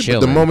Don was Shit, but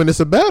chilling. the moment it's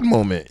a bad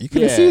moment. You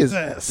couldn't Yeah. see his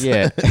ass.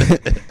 Yeah.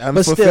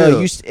 But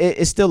still,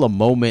 it's still a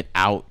moment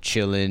out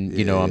chilling.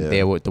 You know, I'm Yeah.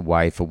 there with the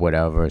wife or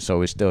whatever,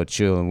 so it's still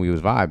chill and we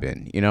was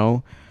vibing. You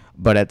know,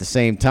 but at the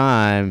same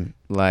time,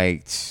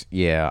 like,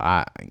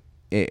 yeah,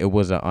 it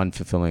was an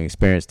unfulfilling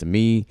experience to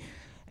me.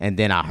 And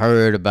then I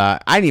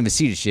didn't even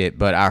see the shit,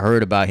 but I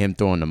heard about him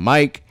throwing the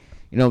mic.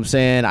 You know what I'm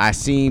saying? I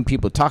seen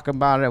people talk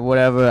about it,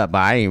 whatever, but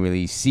I didn't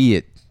really see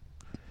it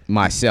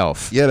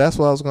myself. Yeah, that's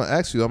what I was gonna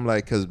ask you. I'm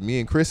like, cause me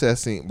and Chris had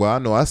seen. Well, I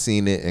know I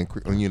seen it,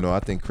 and you know, I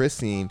think Chris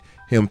seen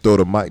him throw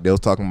the mic. They was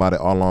talking about it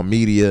all on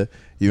media.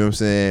 You know what I'm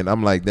saying?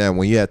 I'm like, damn.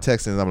 When you had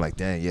Texans, I'm like,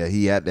 damn, yeah,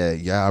 he at that.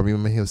 Yeah, I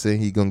remember him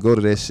saying he gonna go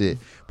to that shit.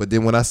 But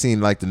then when I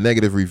seen like the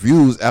negative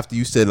reviews after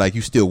you said like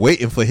you still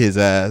waiting for his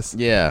ass,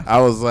 Yeah.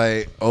 I was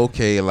like,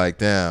 okay, like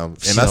damn. And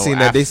I So seen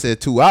that they said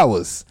 2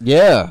 hours.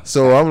 Yeah.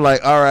 So I'm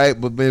like, all right,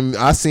 but then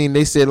I seen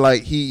they said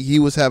like he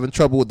was having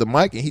trouble with the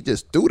mic and he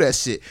just threw that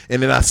shit.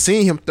 And then I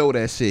seen him throw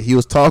that shit. He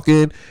was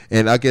talking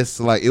and I guess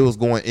like it was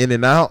going in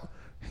and out.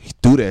 He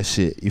threw that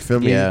shit. You feel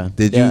me? Yeah.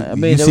 Did Yeah, you? I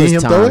mean, you there see was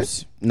him throw it?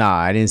 times. Nah,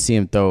 I didn't see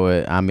him throw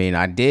it. I mean,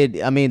 I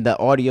did. I mean, the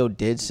audio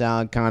did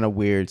sound kind of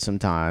weird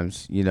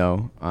sometimes. You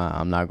know,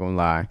 I'm not gonna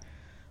lie,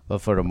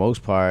 but for the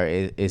most part,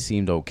 it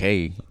seemed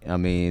okay. I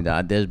mean,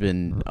 there's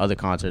been other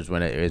concerts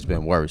when it's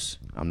been worse.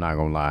 I'm not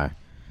gonna lie,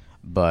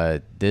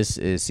 but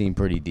it seemed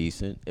pretty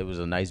decent. It was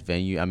a nice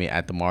venue. I mean,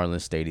 at the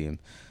Marlins Stadium,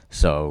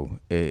 so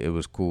it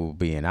was cool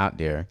being out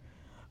there.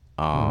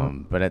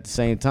 But at the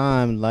same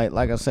time,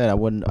 like I said, I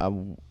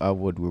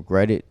would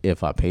regret it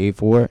if I paid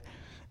for it.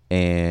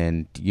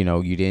 And you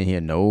know, you didn't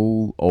hear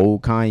no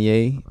old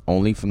Kanye,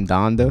 only from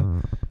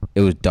Donda.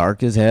 It was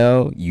dark as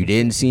hell. You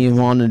didn't see him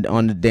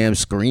on the damn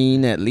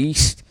screen at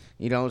least.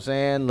 You know what I'm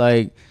saying?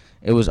 Like,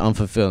 it was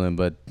unfulfilling.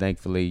 But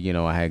thankfully, you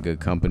know, I had good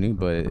company.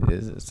 But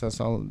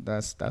that's all.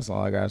 That's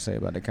all I gotta say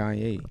about the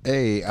Kanye.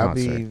 Hey, I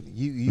concert. mean,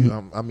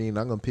 you. I mean,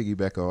 I'm gonna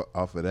piggyback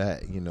off of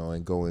that, you know,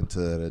 and go into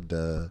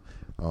the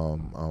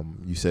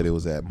You said it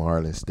was at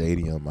Marlins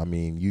Stadium. I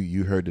mean,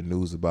 you heard the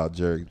news about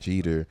Derek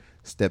Jeter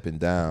stepping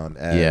down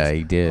as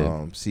he did.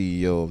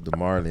 CEO of the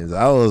Marlins.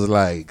 I was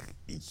like,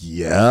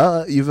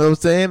 yeah, you know what I'm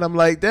saying? I'm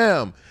like,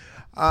 damn.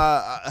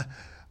 I'm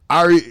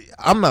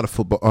not a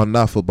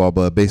football,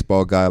 but a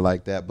baseball guy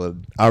like that. But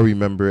I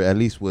remember at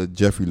least with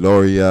Jeffrey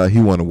Loria, he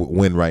want to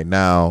win right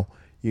now.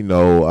 You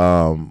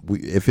know,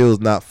 if it was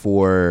not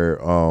for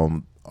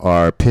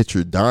our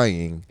pitcher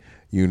dying,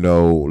 you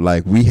know,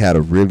 like we had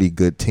a really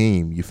good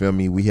team. You feel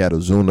me? We had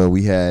Ozuna,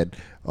 we had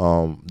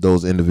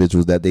those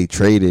individuals that they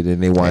traded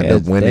and they wind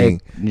up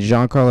winning.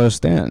 Giancarlo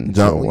Stanton.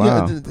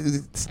 Wow. Yeah,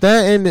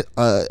 Stanton,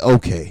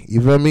 okay.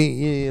 You feel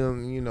me?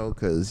 You know,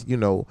 because, you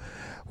know,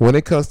 when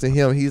it comes to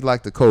him, he's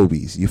like the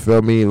Kobe's. You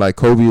feel me? Like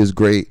Kobe is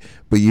great,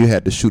 but you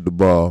had to shoot the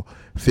ball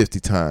 50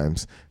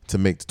 times to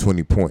make the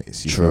 20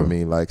 points. You feel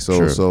me? Like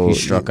so he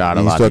struck out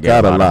a lot.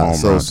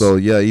 So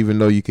yeah, even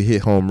though you could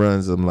hit home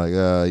runs, I'm like,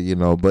 you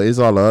know, but it's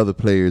all the other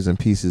players and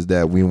pieces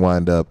that we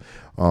wind up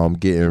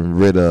getting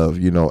rid of,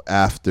 you know,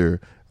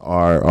 after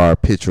our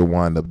pitcher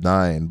wind up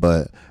dying.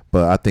 But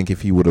I think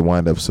if he would have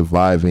wind up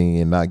surviving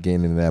and not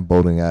getting in that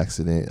boating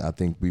accident, I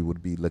think we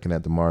would be looking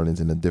at the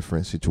Marlins in a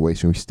different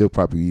situation. We still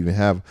probably even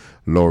have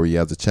Laurie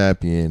as a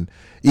champion,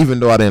 even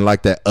though I didn't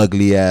like that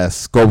ugly ass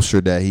sculpture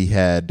that he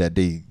had that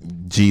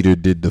Jeter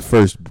did. The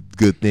first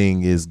good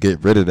thing is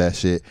get rid of that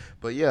shit.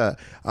 But yeah,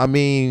 I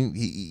mean,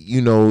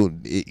 he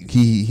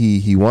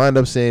wound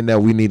up saying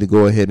that we need to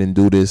go ahead and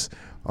do this.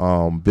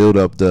 Build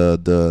up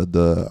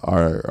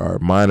our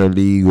minor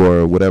league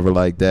or whatever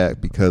like that,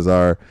 because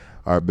our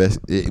best,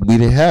 we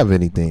didn't have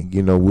anything.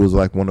 You know, we was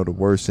like one of the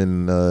worst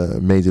in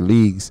major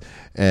leagues,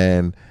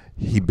 and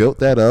he built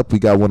that up. We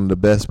got one of the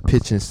best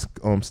pitching,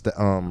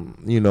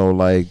 you know,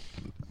 like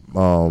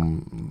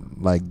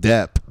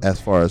depth as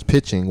far as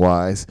pitching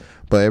wise,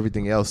 but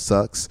everything else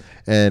sucks.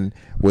 And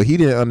what he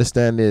didn't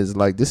understand is,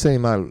 like, this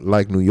ain't not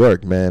like New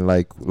York, man.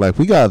 Like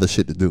we got other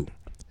shit to do.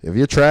 If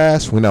you're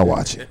trash, we're not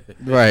watching.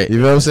 Right. You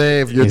know what I'm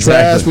saying? If you're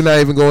trash, we're not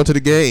even going to the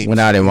game. We're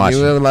not even watching.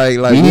 You know, like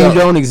you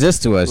don't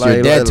exist to us.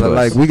 You're dead to us.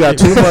 Like we got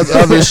too much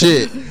other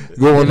shit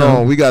going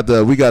on. We got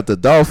the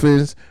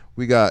Dolphins.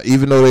 We got,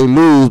 even though they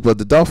lose, but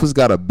the Dolphins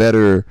got a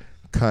better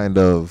kind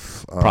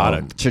of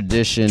product,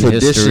 tradition,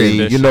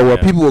 history. You know, where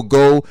people will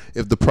go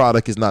if the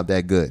product is not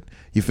that good.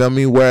 You feel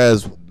me?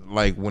 Whereas,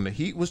 like, when the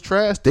Heat was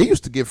trash, they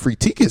used to get free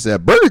tickets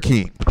at Burger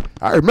King.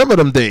 I remember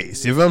them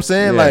days. You know what I'm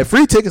saying? Yeah. Like,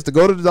 free tickets to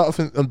go to the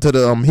Dolphins, to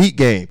the Heat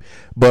game.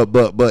 But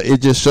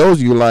it just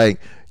shows you, like,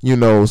 you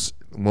know,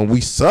 when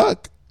we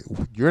suck,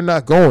 you're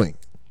not going.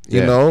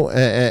 You know,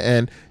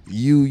 and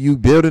you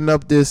building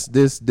up this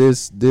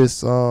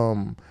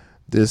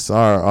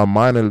our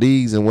minor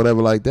leagues and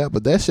whatever like that,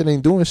 but that shit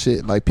ain't doing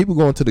shit. Like, people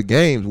going to the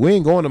games. We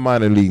ain't going to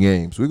minor league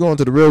games. We're going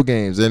to the real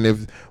games. And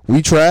if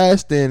we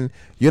trash, then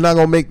you're not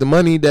gonna make the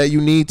money that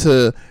you need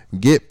to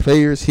get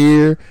players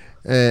here.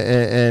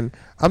 And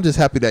I'm just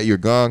happy that you're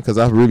gone, because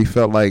I really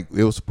felt like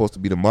it was supposed to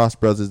be the Moss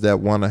brothers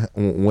that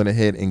went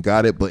ahead and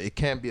got it, but it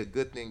can't be a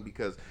good thing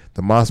because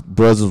the Moss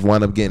brothers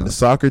wind up getting the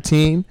soccer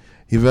team.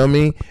 You feel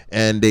me?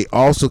 And they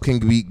also can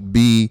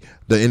be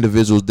the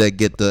individuals that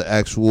get the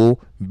actual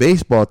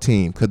baseball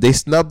team, because they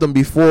snubbed them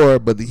before,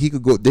 but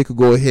they could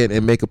go ahead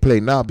and make a play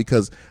now,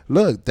 because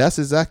look, that's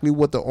exactly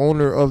what the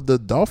owner of the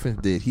Dolphins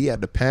did. He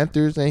had the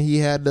Panthers and he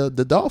had the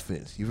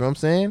Dolphins. You know what I'm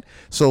saying?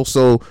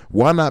 So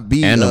why not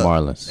be the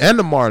Marlins? And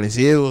the Marlins.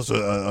 It was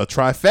a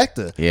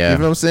trifecta. Yeah. You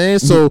know what I'm saying?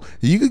 So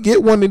you could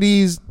get one of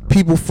these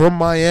people from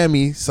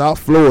Miami, South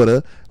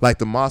Florida, like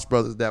the Moss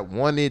brothers, that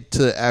wanted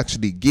to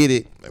actually get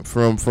it.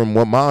 From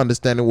what my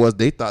understanding was,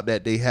 they thought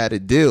that they had a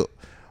deal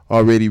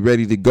already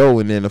ready to go,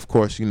 and then of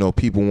course, you know,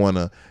 people want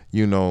to,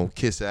 you know,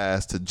 kiss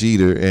ass to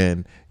Jeter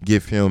and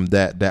give him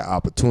that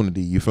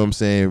opportunity. You feel what I'm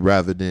saying?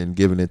 Rather than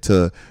giving it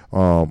to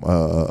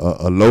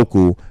a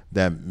local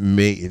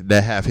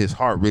that have his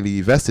heart really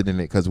invested in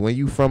it. Because when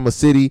you from a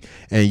city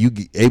and you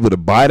able to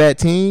buy that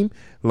team,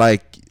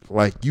 like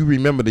you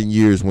remember the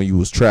years when you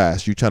was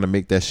trash, you trying to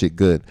make that shit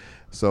good.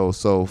 So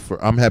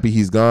I'm happy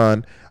he's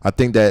gone. I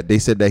think that they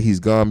said that he's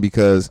gone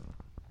because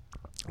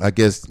I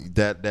guess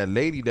that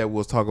lady that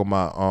was talking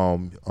about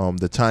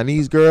the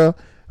Chinese girl,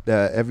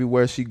 that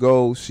everywhere she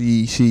goes,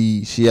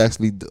 she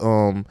actually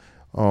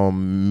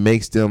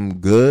makes them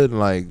good,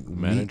 like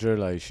manager.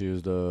 Like, she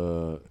was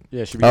the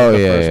she became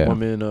the first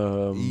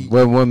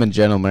woman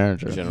general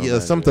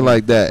manager. Something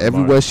like that.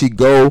 Everywhere she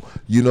go,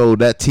 you know,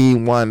 that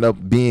team wind up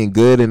being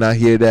good, and I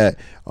hear that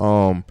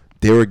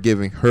they were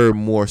giving her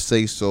more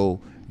say so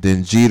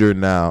than Jeter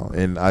now,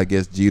 and I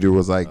guess Jeter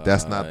was like,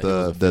 that's not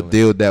the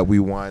deal that we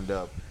wind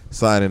up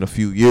signing a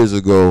few years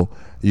ago.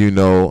 You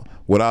know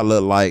what I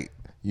look like,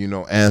 you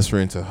know,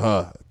 answering to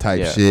her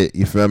type shit.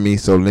 You feel me?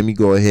 So let me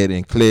go ahead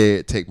and clear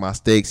it, take my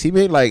stakes. He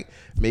made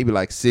maybe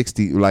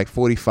 60, like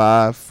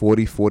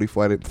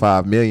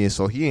 45 million.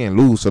 So he ain't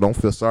lose. So don't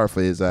feel sorry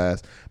for his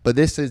ass. But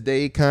this is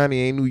Dade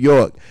County, ain't New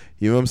York.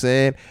 You know what I'm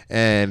saying?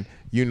 And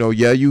you know,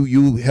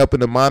 you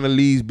helping the minor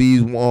leagues be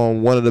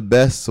one of the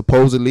best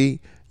supposedly.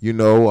 You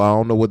know, I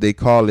don't know what they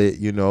call it.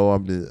 You know,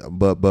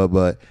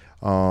 but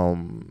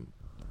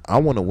I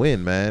want to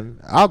win, man.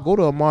 I'll go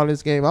to a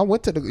Marlins game. I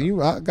went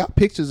to I got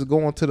pictures of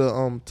going to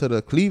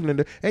the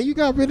Clevelander, and you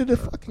got rid of the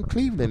fucking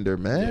Clevelander,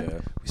 man. Yeah.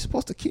 We're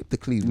supposed to keep the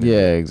Clevelander.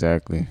 Yeah,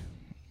 exactly.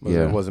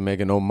 It wasn't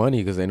making no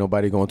money because ain't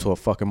nobody going to a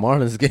fucking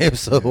Marlins game.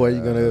 So why are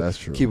you that's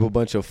true. gonna keep a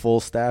bunch of full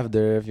staff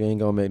there if you ain't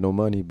gonna make no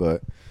money?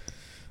 But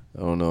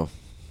I don't know.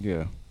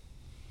 Yeah.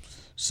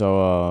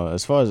 So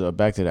as far as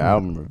back to the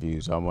album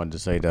reviews, I wanted to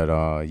say that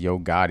Yo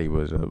Gotti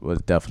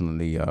was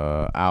definitely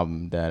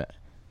album that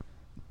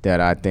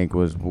I think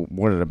was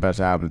one of the best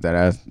albums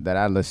that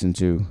I listened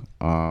to.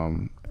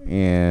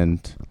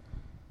 And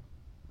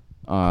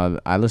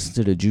I listened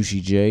to the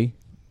Juicy J,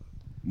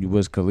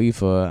 Wiz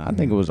Khalifa. I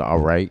think it was all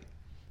right.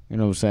 You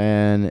know what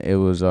I'm saying? It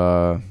was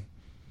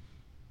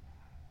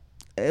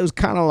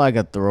kind of like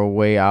a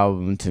throwaway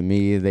album to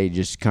me. They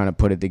just kind of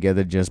put it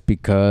together just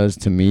because,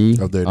 to me.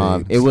 Of their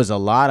names. It was a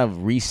lot of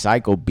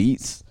recycled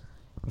beats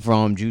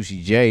from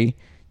Juicy J.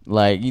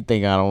 Like, you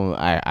think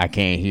I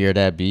can't hear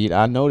that beat.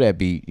 I know that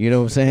beat. You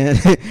know what I'm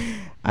saying?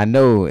 I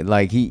know.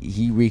 Like, he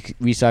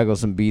recycled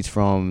some beats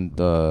from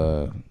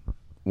the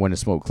When the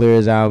Smoke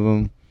Clears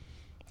album,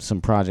 some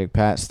Project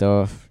Pat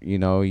stuff. You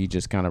know, he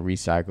just kind of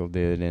recycled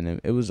it, and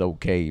it was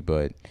okay.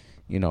 But,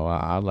 you know,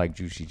 I like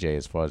Juicy J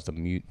as far as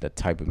the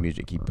type of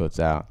music he puts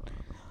out.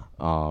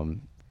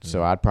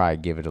 So I'd probably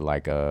give it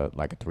like a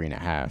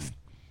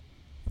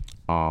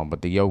 3.5.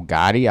 But the Yo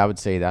Gotti, I would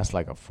say that's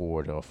like a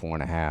 4 to a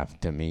 4.5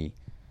 to me.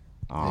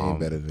 Ain't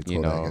better than Kodak, you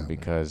know,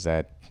 because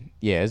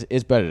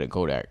it's better than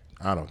Kodak.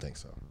 I don't think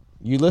so.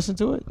 You listen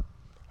to it?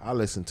 I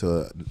listened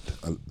to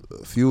a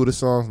few of the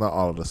songs, not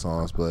all of the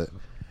songs, but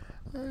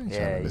I ain't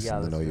trying to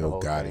listen to no Yo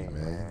Gotti,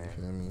 man. You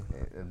feel me?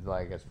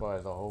 Like, as far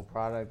as the whole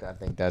product, I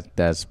think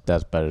that's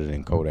better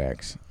than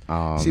Kodak's.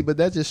 See, but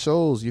that just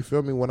shows, you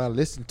feel me, when I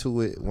listen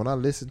to it,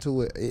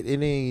 it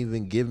ain't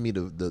even give me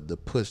the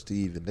push to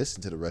even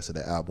listen to the rest of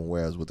the album.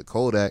 Whereas with the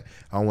Kodak,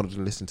 I wanted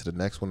to listen to the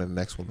next one and the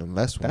next one and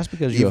the next one. That's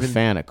because you're a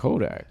fan of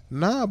Kodak.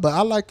 Nah, but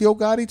I like Yo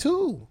Gotti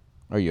too.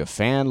 Are you a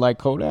fan like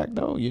Kodak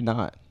though? You're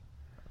not.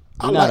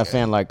 You're not a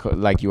fan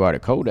like you are to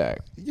Kodak.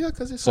 Yeah,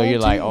 because it's so you're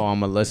on like, TV. oh,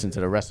 I'm gonna listen to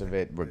the rest of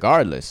it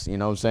regardless. You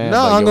know what I'm saying? No,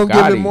 But I'm Yo gonna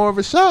give it Gotti- more of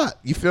a shot.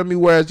 You feel me?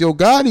 Whereas Yo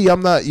Gotti,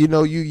 I'm not. You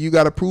know, you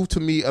got to prove to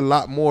me a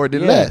lot more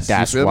than less.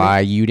 That's you feel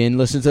why me? you didn't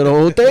listen to the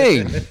whole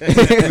thing.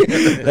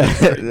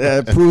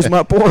 that proves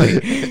my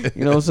point.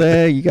 You know what I'm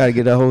saying? You got to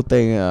get the whole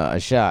thing a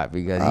shot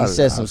because he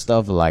said some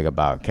stuff like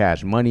about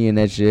Cash Money and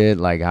that shit,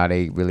 like how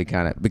they really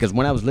kind of. Because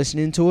when I was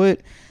listening to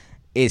it,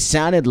 it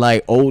sounded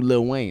like old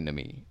Lil Wayne to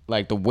me,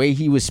 like the way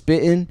he was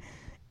spitting.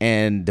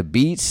 And the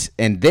beats,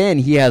 and then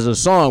he has a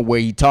song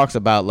where he talks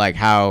about like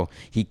how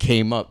he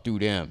came up through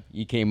them.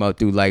 He came up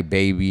through like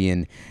Baby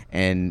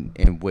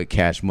and with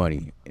Cash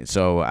Money.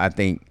 So I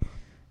think,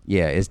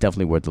 yeah, it's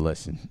definitely worth the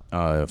listen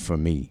for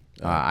me.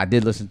 I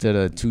did listen to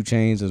the 2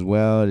 Chainz as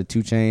well. The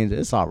 2 Chainz,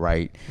 it's all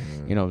right.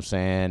 You know what I'm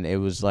saying?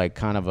 It was like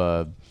kind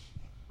of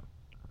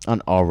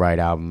an all right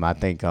album. I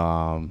think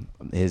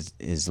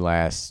his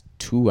last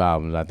 2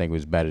 albums I think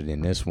was better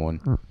than this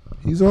one.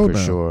 He's old for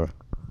now. sure.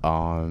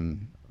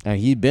 And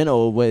he'd been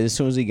old, but as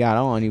soon as he got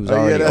on, he was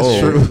already that's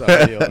old. true.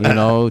 You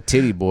know,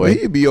 titty boy. Well,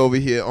 he'd be over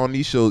here on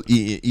these shows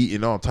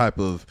eating all type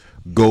of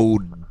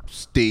gold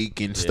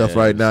steak and stuff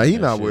right now. He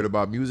not worried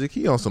about music.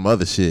 He on some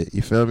other shit.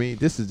 You feel me?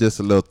 This is just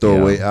a little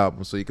throwaway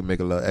album so he can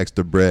make a little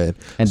extra bread.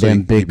 And so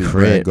then he can keep Big his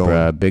brand Crit, going.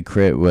 bruh. Big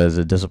Crit was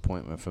a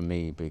disappointment for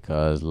me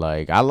because,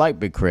 like, I like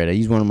Big Crit.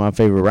 He's one of my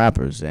favorite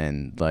rappers.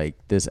 And, like,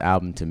 this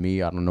album to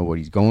me, I don't know what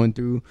he's going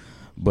through,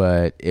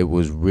 but it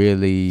was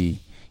really...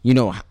 You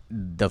know,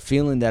 the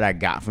feeling that I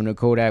got from the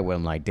Kodak where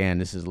I'm like, damn,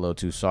 this is a little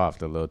too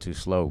soft, a little too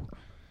slow.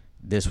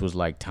 This was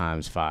like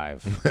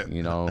 ×5,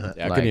 you know?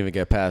 I couldn't even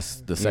get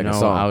past the second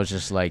song. I was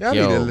just like, Y'all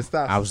need to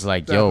stop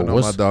stepping on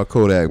my dog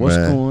Kodak, what's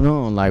man. going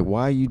on? Like,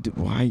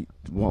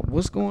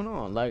 what's going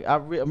on? Like,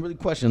 I'm really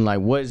questioning, like,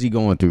 what is he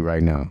going through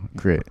right now,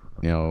 Crit?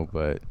 You know,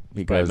 but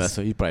because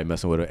He's probably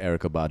messing with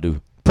Erykah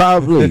Badu.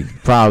 Probably,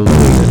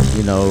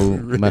 you know,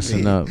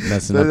 messing up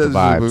the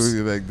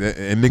vibes. Like that.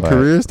 And the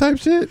careers type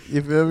shit.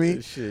 You feel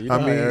me? Shit, you know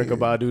how Erykah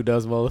Badu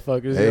does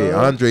motherfuckers. Hey, yo?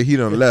 Andre, he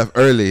done left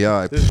early.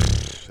 Y'all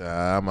like,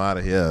 I'm out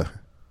of here.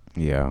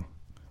 Yeah,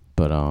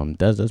 but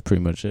that's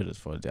pretty much it as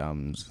far as the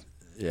albums.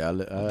 Yeah, I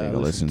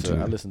listened to.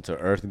 I listened to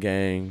Earth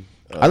Gang.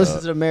 I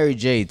listened to the Mary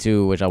J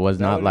too, which I was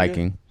not what you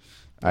liking.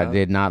 I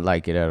did not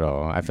like it at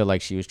all. I feel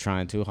like she was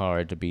trying too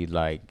hard to be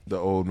like The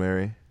old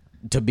Mary.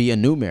 to be a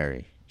new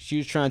Mary. She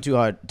was trying too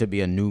hard to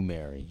be a new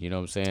Mary. You know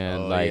what I'm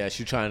saying? Oh, like, yeah,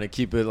 she's trying to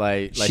keep it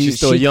like She- she's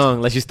still she-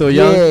 young. Like she's still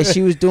young. yeah,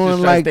 she was doing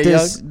She's like trying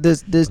to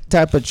stay this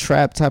type of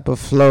trap type of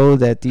flow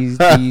that these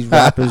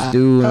rappers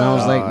do, and I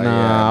was like,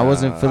 nah, I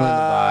wasn't feeling the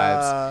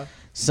vibes.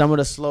 Some of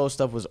the slow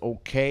stuff was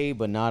okay,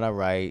 but not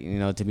alright. You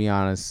know, to be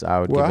honest,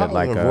 I would Well, give how it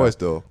like was her a voice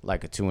though?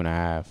 like a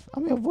 2.5. I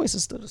mean, her voice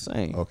is still the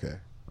same. Okay.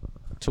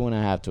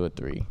 2.5 to a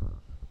 3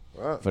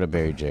 for the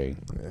Barry J.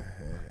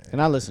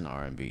 And I listen to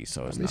R&B,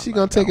 so it's I mean, not she like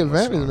gonna take I don't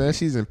listen advantage, to man.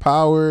 She's in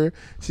power.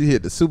 She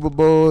hit the Super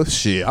Bowl.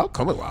 Shit, I'll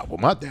come out with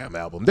my damn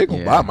album. They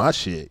gonna Yeah. buy my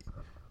shit.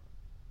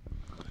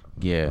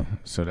 Yeah,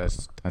 so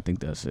I think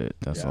that's it.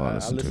 That's all I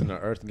listen to. to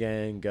Earth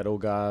Gang, Ghetto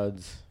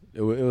Gods.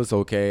 It was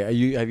okay.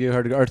 Have you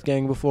heard of Earth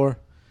Gang before?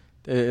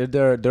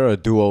 They're a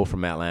duo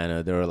from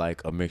Atlanta. They're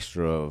like a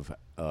mixture of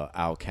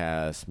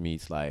Outkast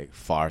meets like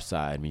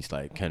Pharcyde meets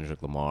like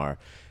Kendrick Lamar.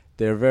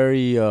 They're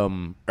very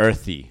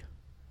earthy,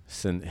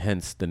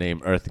 hence the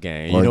name Earth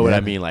Gang. You know what I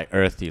mean? Like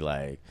earthy,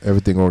 like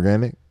Everything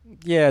organic.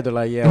 yeah. They're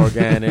like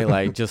organic,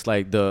 like just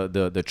like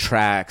the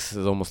tracks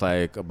is almost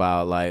like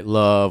about like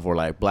love or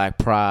like Black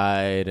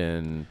Pride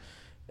and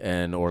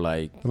or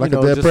like Like you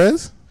know, a Dead just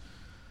Prez?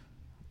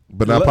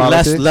 But not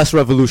politics? less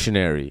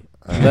revolutionary.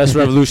 Less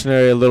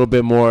revolutionary, a little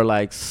bit more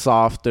like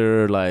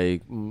softer,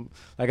 like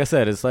I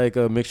said, it's like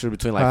a mixture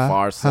between like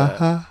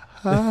Pharcyde.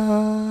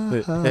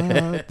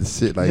 The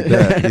shit like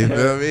that. You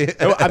know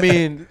what I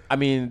mean? I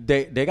mean,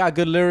 they got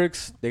good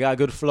lyrics, they got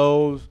good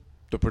flows.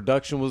 The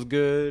production was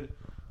good.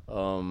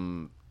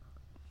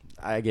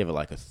 I gave it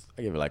like a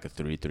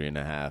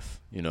 3.5.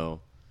 You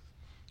know.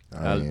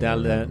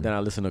 Then I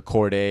listened to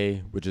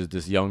Corday, which is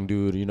this young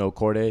dude. You know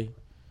Corday?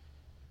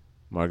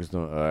 Marcus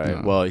don't. All right.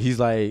 No. Well,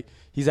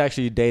 he's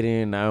actually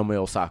dating Naomi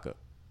Osaka.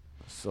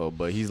 So,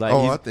 but he's like,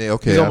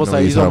 he's almost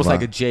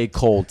like a J.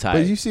 Cole type.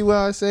 But you see what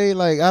I say?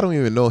 Like, I don't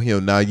even know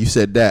him now. You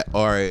said that.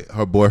 All right,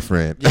 her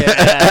boyfriend.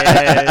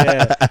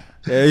 Yeah.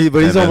 But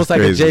he's almost like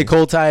crazy. a J.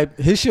 Cole type.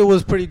 His shit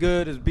was pretty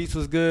good. His beats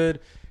was good.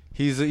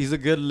 He's a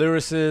good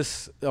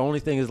lyricist. The only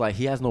thing is like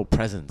he has no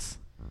presence.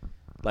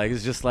 Like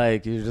it's just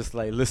like you're just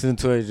like listening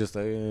to it, just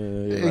like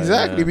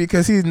Exactly,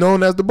 because he's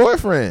known as the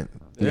boyfriend.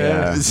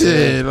 Yeah.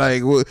 Shit,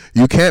 like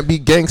you can't be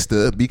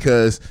gangster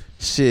because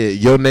shit,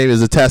 your name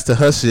is attached to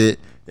her shit,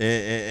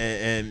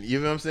 and you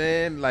know what I'm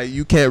saying? Like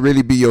you can't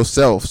really be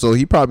yourself. So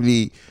he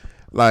probably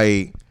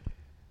like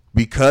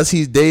because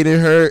he's dating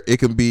her, it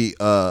can be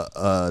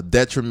a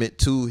detriment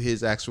to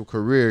his actual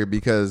career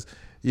because.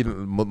 You know,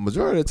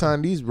 majority of the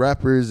time, these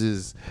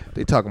rappers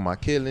they talking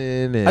about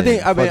killing. And I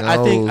think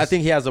hoes.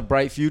 he has a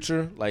bright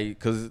future. Like,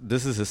 because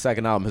this is his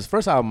second album. His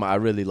first album I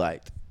really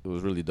liked. It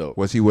was really dope.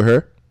 Was he with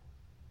her?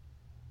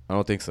 I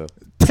don't think so.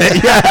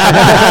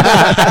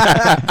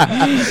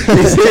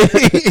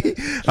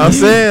 I'm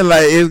saying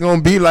like it's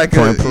gonna be like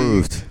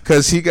improved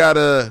because he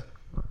gotta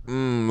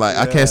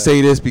I can't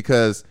say this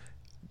because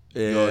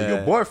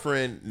your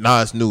boyfriend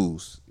it's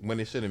news when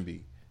it shouldn't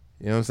be.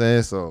 You know what I'm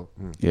saying? So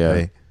Yeah.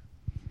 hey.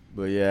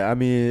 But yeah, I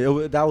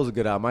mean, that was a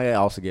good album. I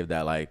also gave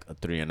that like a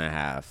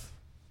 3.5,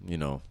 you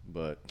know.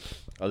 But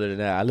other than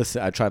that,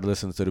 I tried to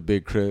listen to the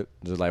Big Crit,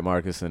 just like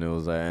Marcus, and it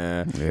was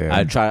like,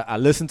 Yeah. I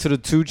listened to the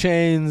 2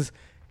 Chainz,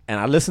 and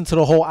I listened to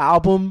the whole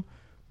album,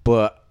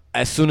 but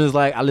as soon as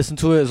like I listened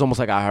to it, it's almost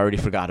like I already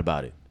forgot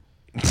about it.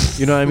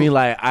 You know what I mean?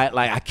 Like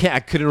I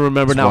couldn't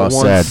remember That's not well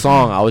one said.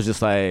 song. I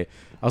was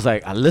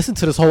like, I listened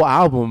to this whole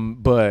album,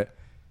 but.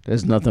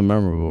 There's nothing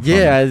memorable.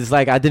 Yeah, it's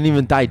like I didn't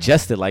even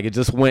digest it. Like it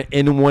just went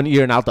in one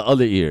ear and out the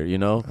other ear, you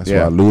know? That's why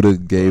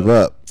Luda gave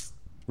up.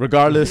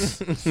 Regardless,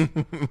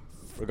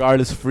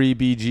 free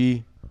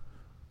BG,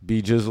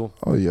 B Jizzle.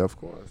 Oh yeah, of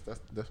course.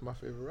 That's my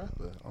favorite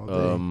rapper. All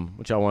day.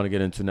 Which I want to get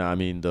into now. I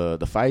mean the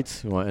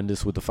fights. You want to end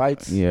this with the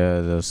fights?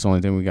 Yeah, that's the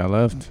only thing we got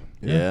left.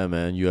 Yeah,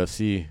 man.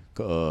 UFC.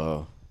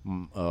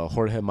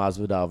 Jorge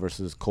Masvidal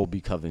versus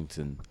Colby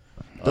Covington.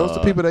 Those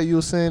the people that you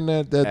were saying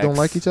that don't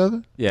like each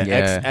other? Yeah,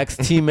 Yeah. ex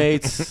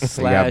teammates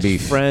slash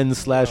beef. friends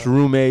slash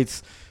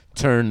roommates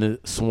turned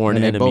sworn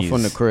And they enemies. both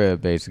from the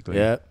crib, basically.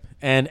 Yeah.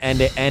 And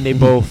they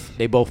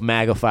both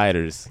MAGA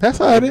fighters. That's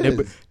how it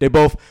is. They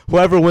both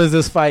whoever wins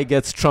this fight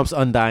gets Trump's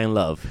undying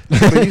love.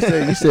 But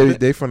you said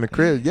they from the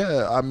crib.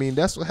 Yeah, I mean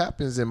that's what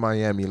happens in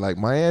Miami. Like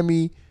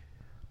Miami,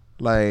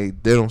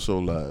 like they don't show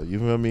love. You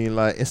know what I mean?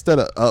 Like instead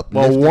of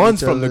uplifting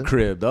One's each from the other-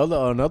 crib. The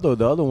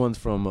other one's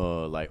from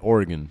like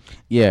Oregon.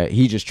 Yeah,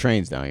 he just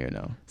trains down here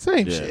now.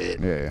 Same Yeah. shit.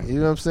 Yeah. You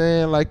know what I'm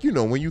saying? Like, you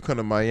know, when you come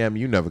to Miami,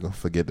 you never gonna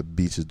forget the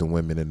beaches, the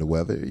women, and the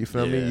weather. You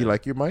feel me? Yeah.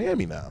 You're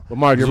Miami now. But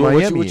Mark, You're what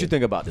Miami. you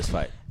think about this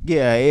fight?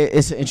 Yeah,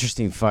 it's an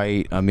interesting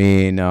fight. I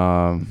mean,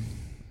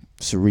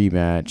 it's a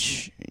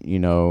rematch. You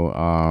know,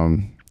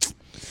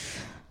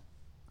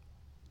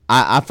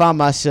 I found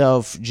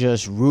myself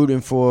just rooting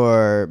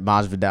for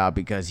Masvidal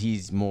because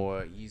he's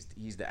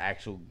the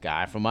actual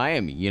guy from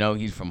Miami. You know,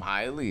 he's from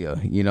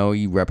Hialeah. You know,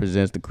 he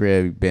represents the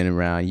crib. Been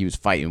around. He was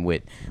fighting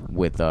with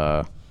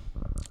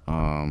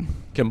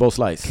Kimbo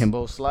Slice.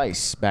 Kimbo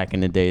Slice back in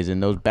the days in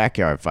those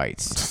backyard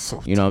fights.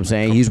 You know what I'm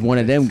saying? He's one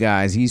of them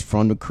guys. He's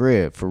from the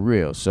crib for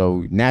real.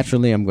 So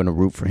naturally, I'm gonna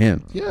root for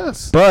him.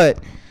 Yes. But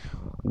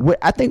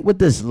I think with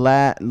this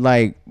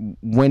like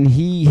when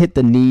he hit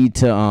the knee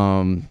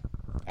to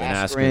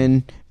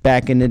aspirin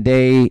back in the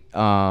day,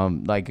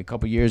 like a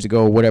couple years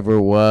ago, whatever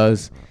it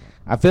was,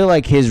 I feel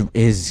like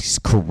his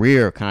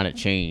career kind of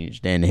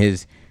changed, and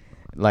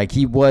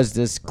he was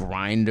this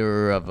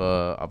grinder of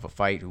a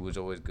fight who was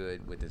always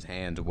good with his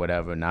hands or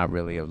whatever, not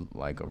really a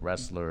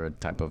wrestler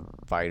type of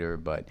fighter,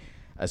 but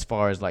as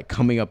far as like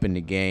coming up in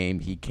the game,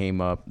 he came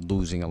up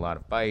losing a lot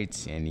of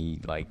fights, and he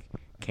like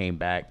came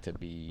back to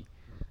be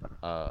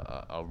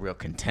a real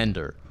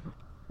contender.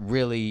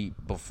 really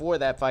before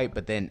that fight,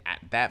 but then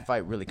that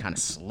fight really kind of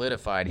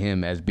solidified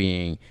him as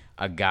being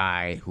a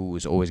guy who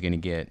was always going to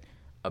get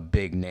a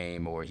big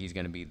name, or he's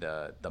going to be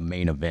the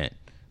main event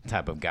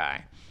type of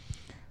guy.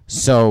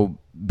 So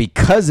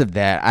because of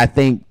that, I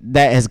think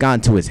that has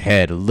gone to his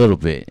head a little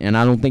bit, and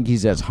I don't think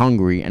he's as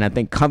hungry. And I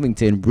think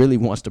Covington really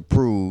wants to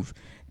prove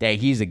that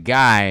he's a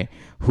guy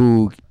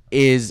who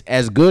is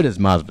as good as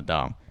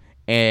Masvidal.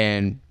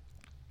 And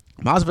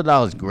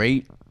Masvidal is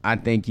great. I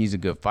think he's a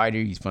good fighter.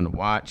 He's fun to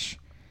watch.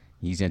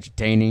 He's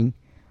entertaining.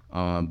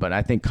 But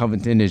I think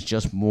Covington is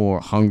just more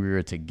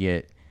hungrier to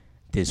get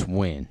this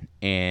win.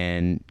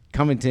 And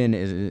Covington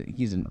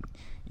he's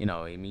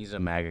a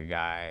MAGA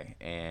guy,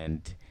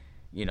 and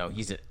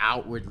he's an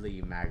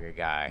outwardly MAGA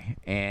guy,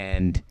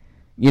 and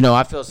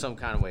I feel some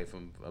kind of way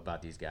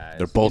about these guys.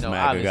 They're both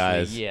MAGA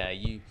guys. Yeah,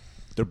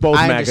 they're both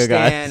I MAGA guys. I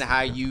understand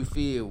how you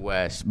feel,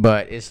 Wes,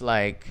 but it's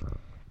like,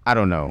 I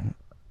don't know.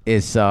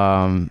 It's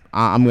I'm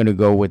gonna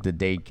go with the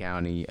Dade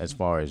County as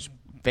far as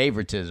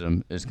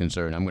favoritism is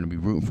concerned. I'm gonna be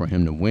rooting for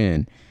him to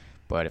win,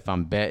 but if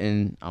I'm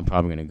betting, I'm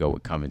probably gonna go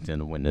with Covington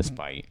to win this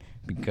fight,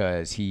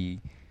 because he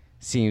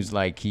seems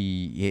like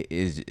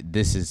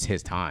this is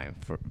his time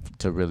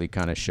to really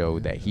kind of show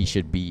that he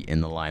should be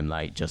in the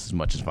limelight just as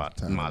much as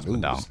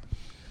Masvidal.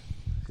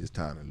 It's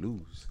time to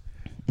lose.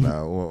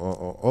 Now,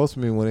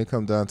 ultimately, when it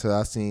comes down to,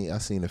 I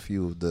seen a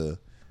few of the,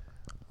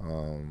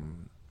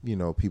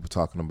 people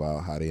talking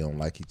about how they don't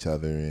like each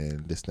other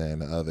and this, that,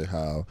 and the other.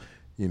 How,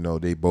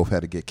 they both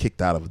had to get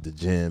kicked out of the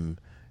gym,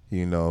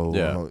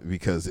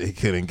 because they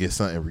couldn't get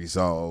something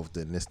resolved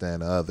and this, that,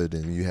 and the other.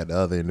 Then you had the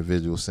other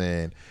individual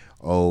saying,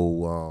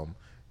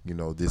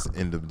 this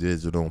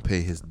individual don't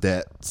pay his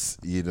debts,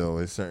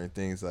 and certain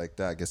things like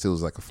that. I guess it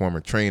was like a former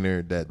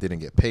trainer that didn't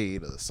get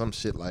paid or some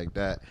shit like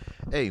that.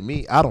 Hey,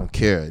 I don't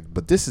care,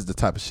 but this is the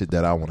type of shit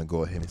that I want to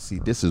go ahead and see.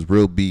 This is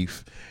real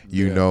beef,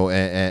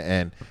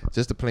 and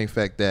just the plain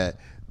fact that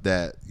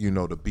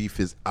the beef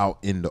is out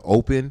in the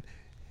open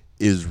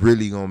is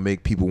really gonna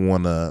make people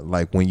wanna,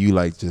 like, when you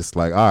just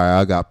all right,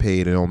 I got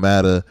paid, it don't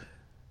matter.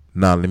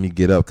 Nah, let me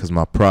get up because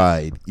my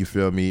pride, you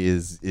feel me,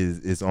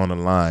 is on the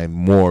line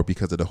more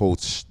because of the whole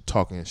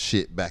talking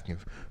shit back and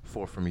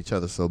forth from each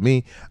other. So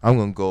I'm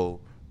going to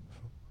go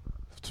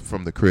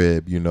from the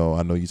crib, I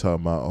know you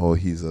talking about,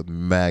 he's a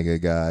MAGA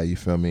guy, you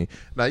feel me?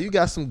 Now, you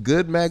got some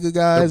good MAGA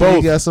guys. They're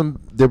both. You got some,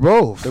 they're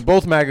both. They're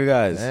both MAGA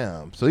guys.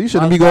 Damn. So you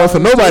shouldn't be going for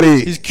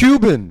nobody. He's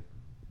Cuban.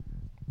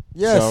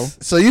 Yes.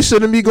 So you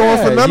shouldn't be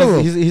going for none of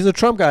them. He's a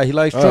Trump guy. He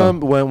likes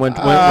Trump. When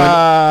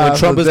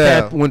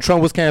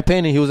Trump was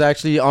campaigning, he was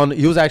actually on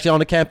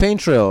the campaign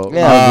trail.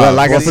 Yeah, but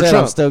like I said,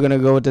 I'm still gonna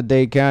go with the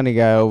Dade County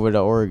guy over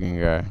the Oregon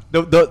guy.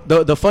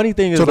 The funny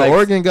thing is, so the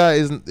Oregon guy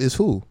is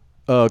who?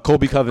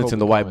 Colby Covington,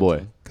 the white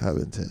boy.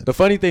 Covington. The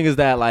funny thing is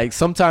that,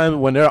 sometimes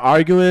when they're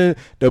arguing,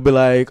 they'll be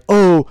like,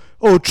 oh,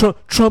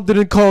 Trump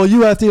didn't call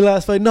you after your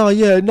last fight.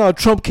 No,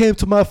 Trump came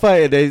to my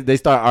fight. And they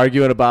start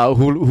arguing about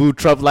who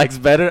Trump likes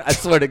better. I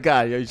swear to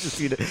God, you should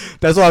see that.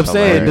 That's what I'm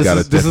saying.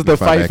 This is the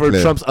fight for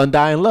Trump's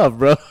undying love,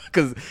 bro.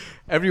 Because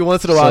every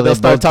once in a while they'll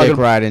start talking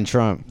riding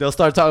Trump. They'll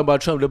start talking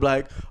about Trump. They'll be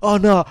like, oh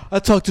no, I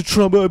talked to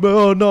Trump.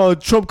 Oh no,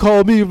 Trump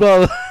called me,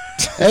 bro.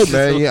 Hey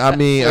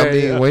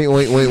man,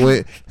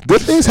 wait.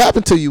 Good things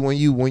happen to you when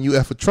you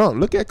F with Trump.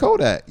 Look at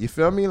Kodak. You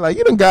feel me? Like,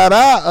 you done got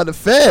out of the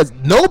feds.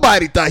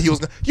 Nobody thought he was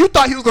gonna. You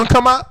thought he was gonna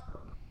come out?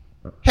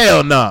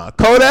 Hell nah.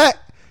 Kodak,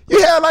 you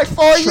had like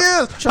 4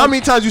 years. How many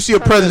times you see a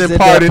president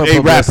pardon a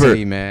rapper?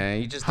 Man,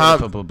 you just did it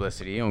for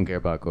publicity. You don't care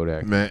about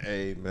Kodak.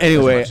 Man,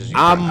 anyway,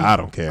 I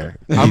don't care.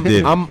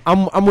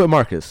 I'm with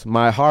Marcus.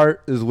 My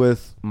heart is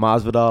with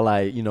Masvidal.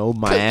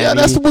 Miami. Yeah,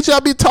 that's what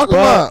y'all be talking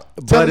about.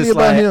 Tell me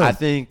about him.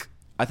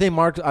 I think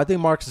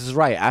Marcus is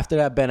right. After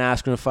that Ben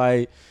Askren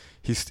fight,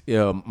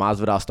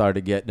 Masvidal started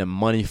to get the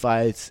money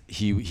fights.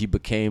 He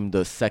became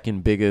the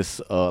second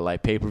biggest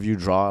pay-per-view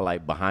draw,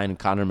 behind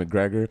Conor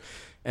McGregor.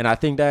 And I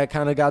think that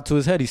kind of got to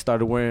his head. He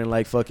started wearing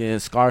fucking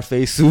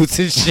Scarface suits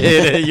and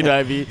shit. You know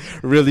what I mean?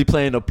 Really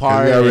playing a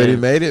part. He already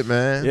made it,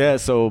 man. Yeah.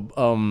 So,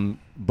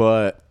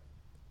 but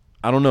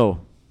I don't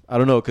know,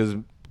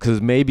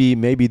 because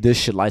maybe this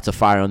shit lights a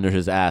fire under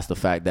his ass. The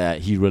fact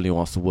that he really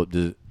wants to whoop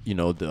the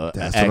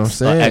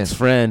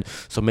ex-friend.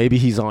 So maybe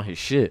he's on his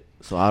shit.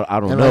 So I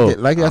don't know.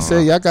 Like I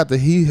said,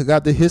 he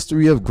got the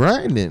history of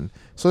grinding.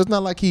 So it's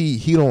not like he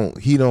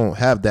don't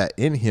have that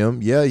in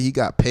him. Yeah, he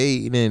got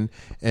paid,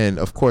 and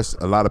of course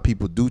a lot of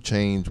people do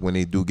change when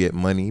they do get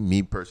money.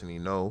 Me personally,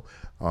 no.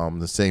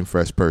 The same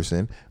fresh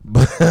person,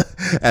 but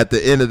at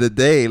the end of the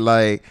day,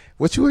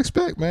 what you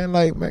expect, man?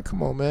 Man,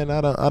 come on, man.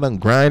 I done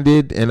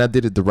grinded and I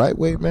did it the right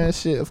way, man.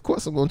 Shit, of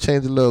course I'm gonna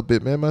change a little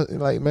bit, man.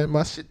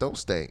 My shit don't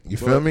stink. You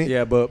feel me?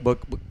 Yeah, but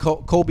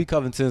Colby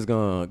Covington's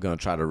gonna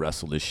try to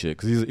wrestle this shit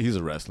because he's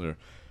a wrestler.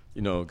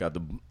 Got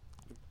the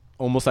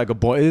almost like a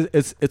boy.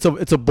 It's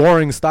a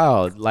boring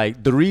style.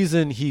 The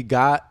reason he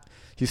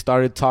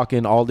started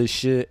talking all this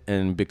shit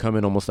and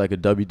becoming almost like a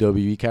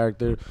WWE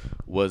character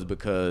was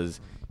because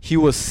he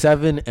was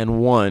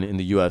 7-1 in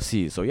the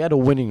UFC, so he had a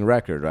winning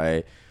record,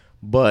 right?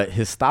 But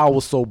his style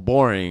was so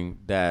boring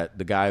that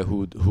the guy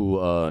who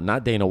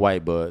not Dana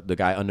White, but the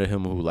guy under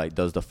him who like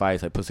does the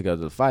fights, like puts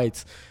together the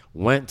fights,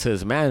 went to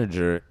his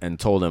manager and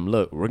told him,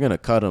 look, we're gonna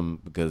cut him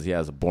because he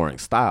has a boring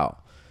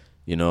style.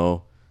 You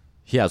know,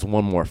 he has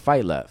one more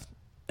fight left.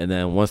 And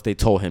then once they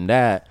told him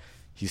that,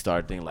 he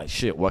started thinking like,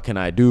 shit, what can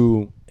I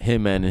do?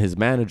 Him and his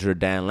manager,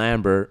 Dan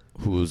Lambert,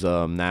 who's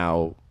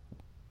now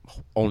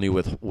only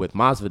with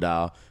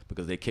Masvidal,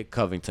 because they kicked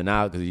Covington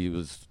out because he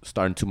was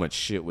starting too much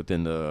shit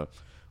within the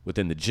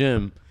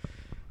gym.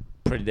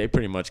 They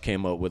pretty much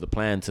came up with a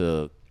plan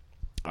to,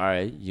 all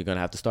right, you're gonna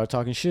have to start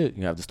talking shit.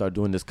 You have to start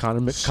doing this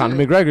Conor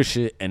McGregor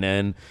shit. And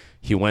then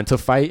he went to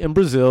fight in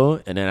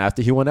Brazil, and then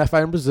after he won that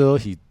fight in Brazil,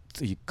 he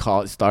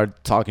started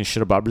talking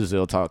shit about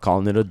Brazil,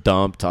 calling it a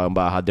dump, talking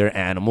about how they're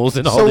animals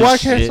and all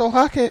this shit. So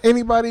how can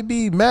anybody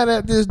be mad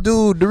at this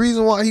dude? The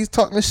reason why he's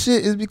talking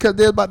shit is because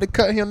they're about to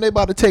cut him. They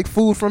about to take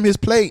food from his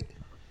plate.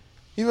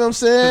 You know what I'm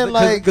saying?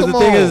 Like, because the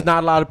thing is,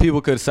 not a lot of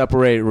people could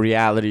separate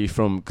reality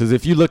from. Because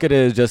if you look at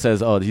it just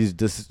as, oh, he's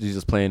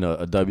just playing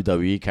a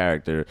WWE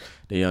character,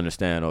 they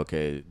understand.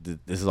 Okay,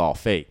 this is all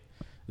fake.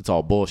 It's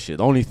all bullshit.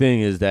 The only thing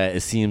is that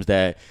it seems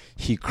that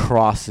he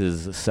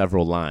crosses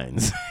several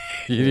lines.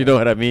 You know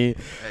what I mean?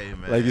 Hey,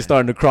 man. Like he's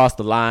starting to cross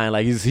the line.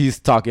 Like he's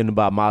talking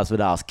about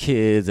Masvidal's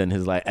kids and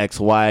his like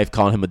ex-wife,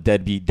 calling him a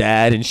deadbeat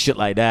dad and shit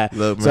like that.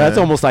 Look, so that's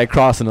almost like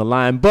crossing the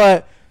line.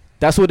 But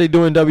that's what they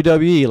do in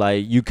WWE.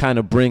 Like you kind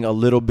of bring a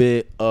little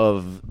bit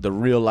of the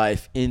real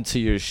life into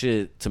your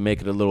shit to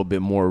make it a little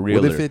bit more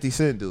real. What did 50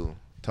 Cent do?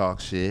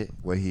 Talk shit.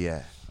 Where he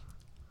at?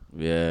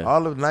 Yeah.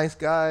 All the nice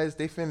guys,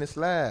 they finished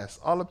last.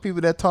 All the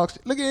people that talk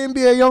shit. Look at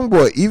NBA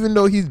YoungBoy. Even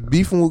though he's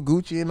beefing with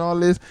Gucci and all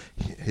this,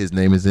 his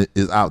name is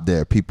out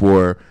there. People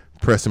are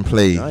pressing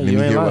play. Nah, Let me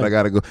hear what I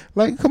gotta go.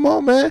 Like, come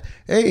on, man.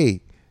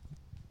 Hey,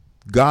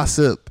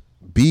 gossip,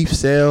 beef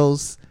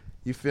sells.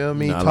 You feel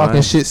me? Not Talking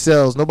lying. shit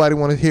sells. Nobody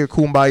want to hear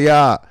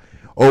kumbaya.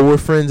 Or we're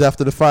friends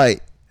after the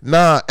fight.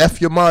 Nah,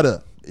 F your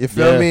mother. You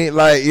feel Yeah. me?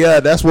 Like, yeah,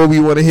 that's what we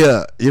want to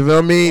hear. You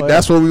feel me? Oh, yeah.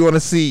 That's what we want to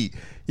see.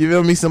 You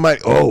feel me?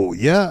 Somebody, oh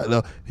yeah,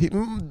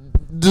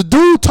 the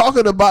dude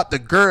talking about the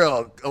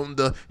girl on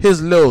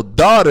his little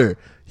daughter.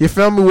 You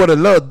feel me? With a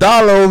little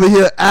dollar over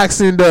here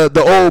asking the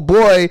old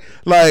boy,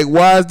 like,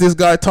 why is this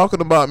guy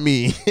talking about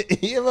me?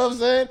 You know what I'm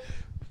saying?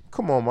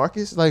 Come on,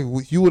 Marcus. Like,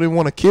 you wouldn't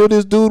want to kill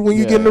this dude when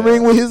you get in the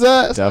ring with his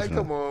ass? Definitely.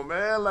 Like, come on,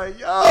 man. Like,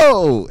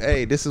 yo,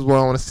 hey, this is what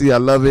I want to see. I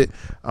love it.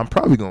 I'm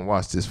probably gonna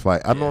watch this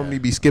fight. I normally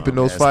be skipping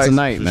those it's fights.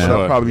 tonight, man. But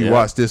I'll probably Yeah.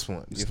 watch this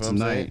one. You feel what I'm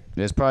saying? Tonight.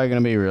 It's probably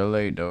gonna be real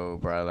late though.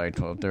 Probably like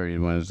 12:30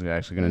 when it's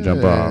actually gonna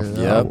jump off.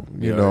 Yep.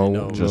 You You know, already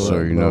know. Just so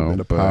you know,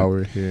 the but-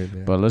 power here. and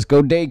there. But let's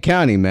go Dade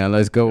County, man.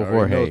 Let's go You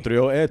already know,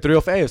 Jorge.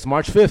 305. It's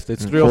March 5th.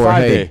 It's 305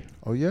 Jorge. day.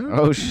 Oh yeah.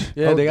 Oh shit.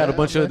 Yeah, they got a damn,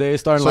 bunch man. of they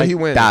starting So like he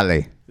went.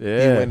 Dale.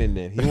 yeah. He went in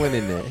there. He went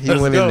in there. He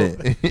Let's went go. in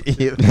there.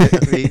 You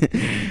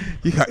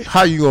feel me?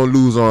 How you gonna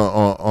lose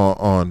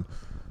on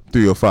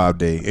 305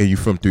 day and you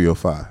from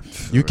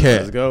 305? You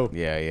can't. Let's go.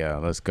 Yeah.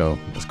 Let's go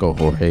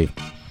Jorge.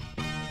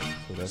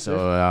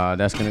 So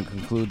that's gonna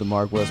conclude the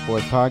Mark West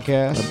Sports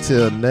Podcast.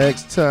 Until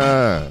next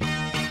time.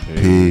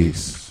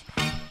 Peace.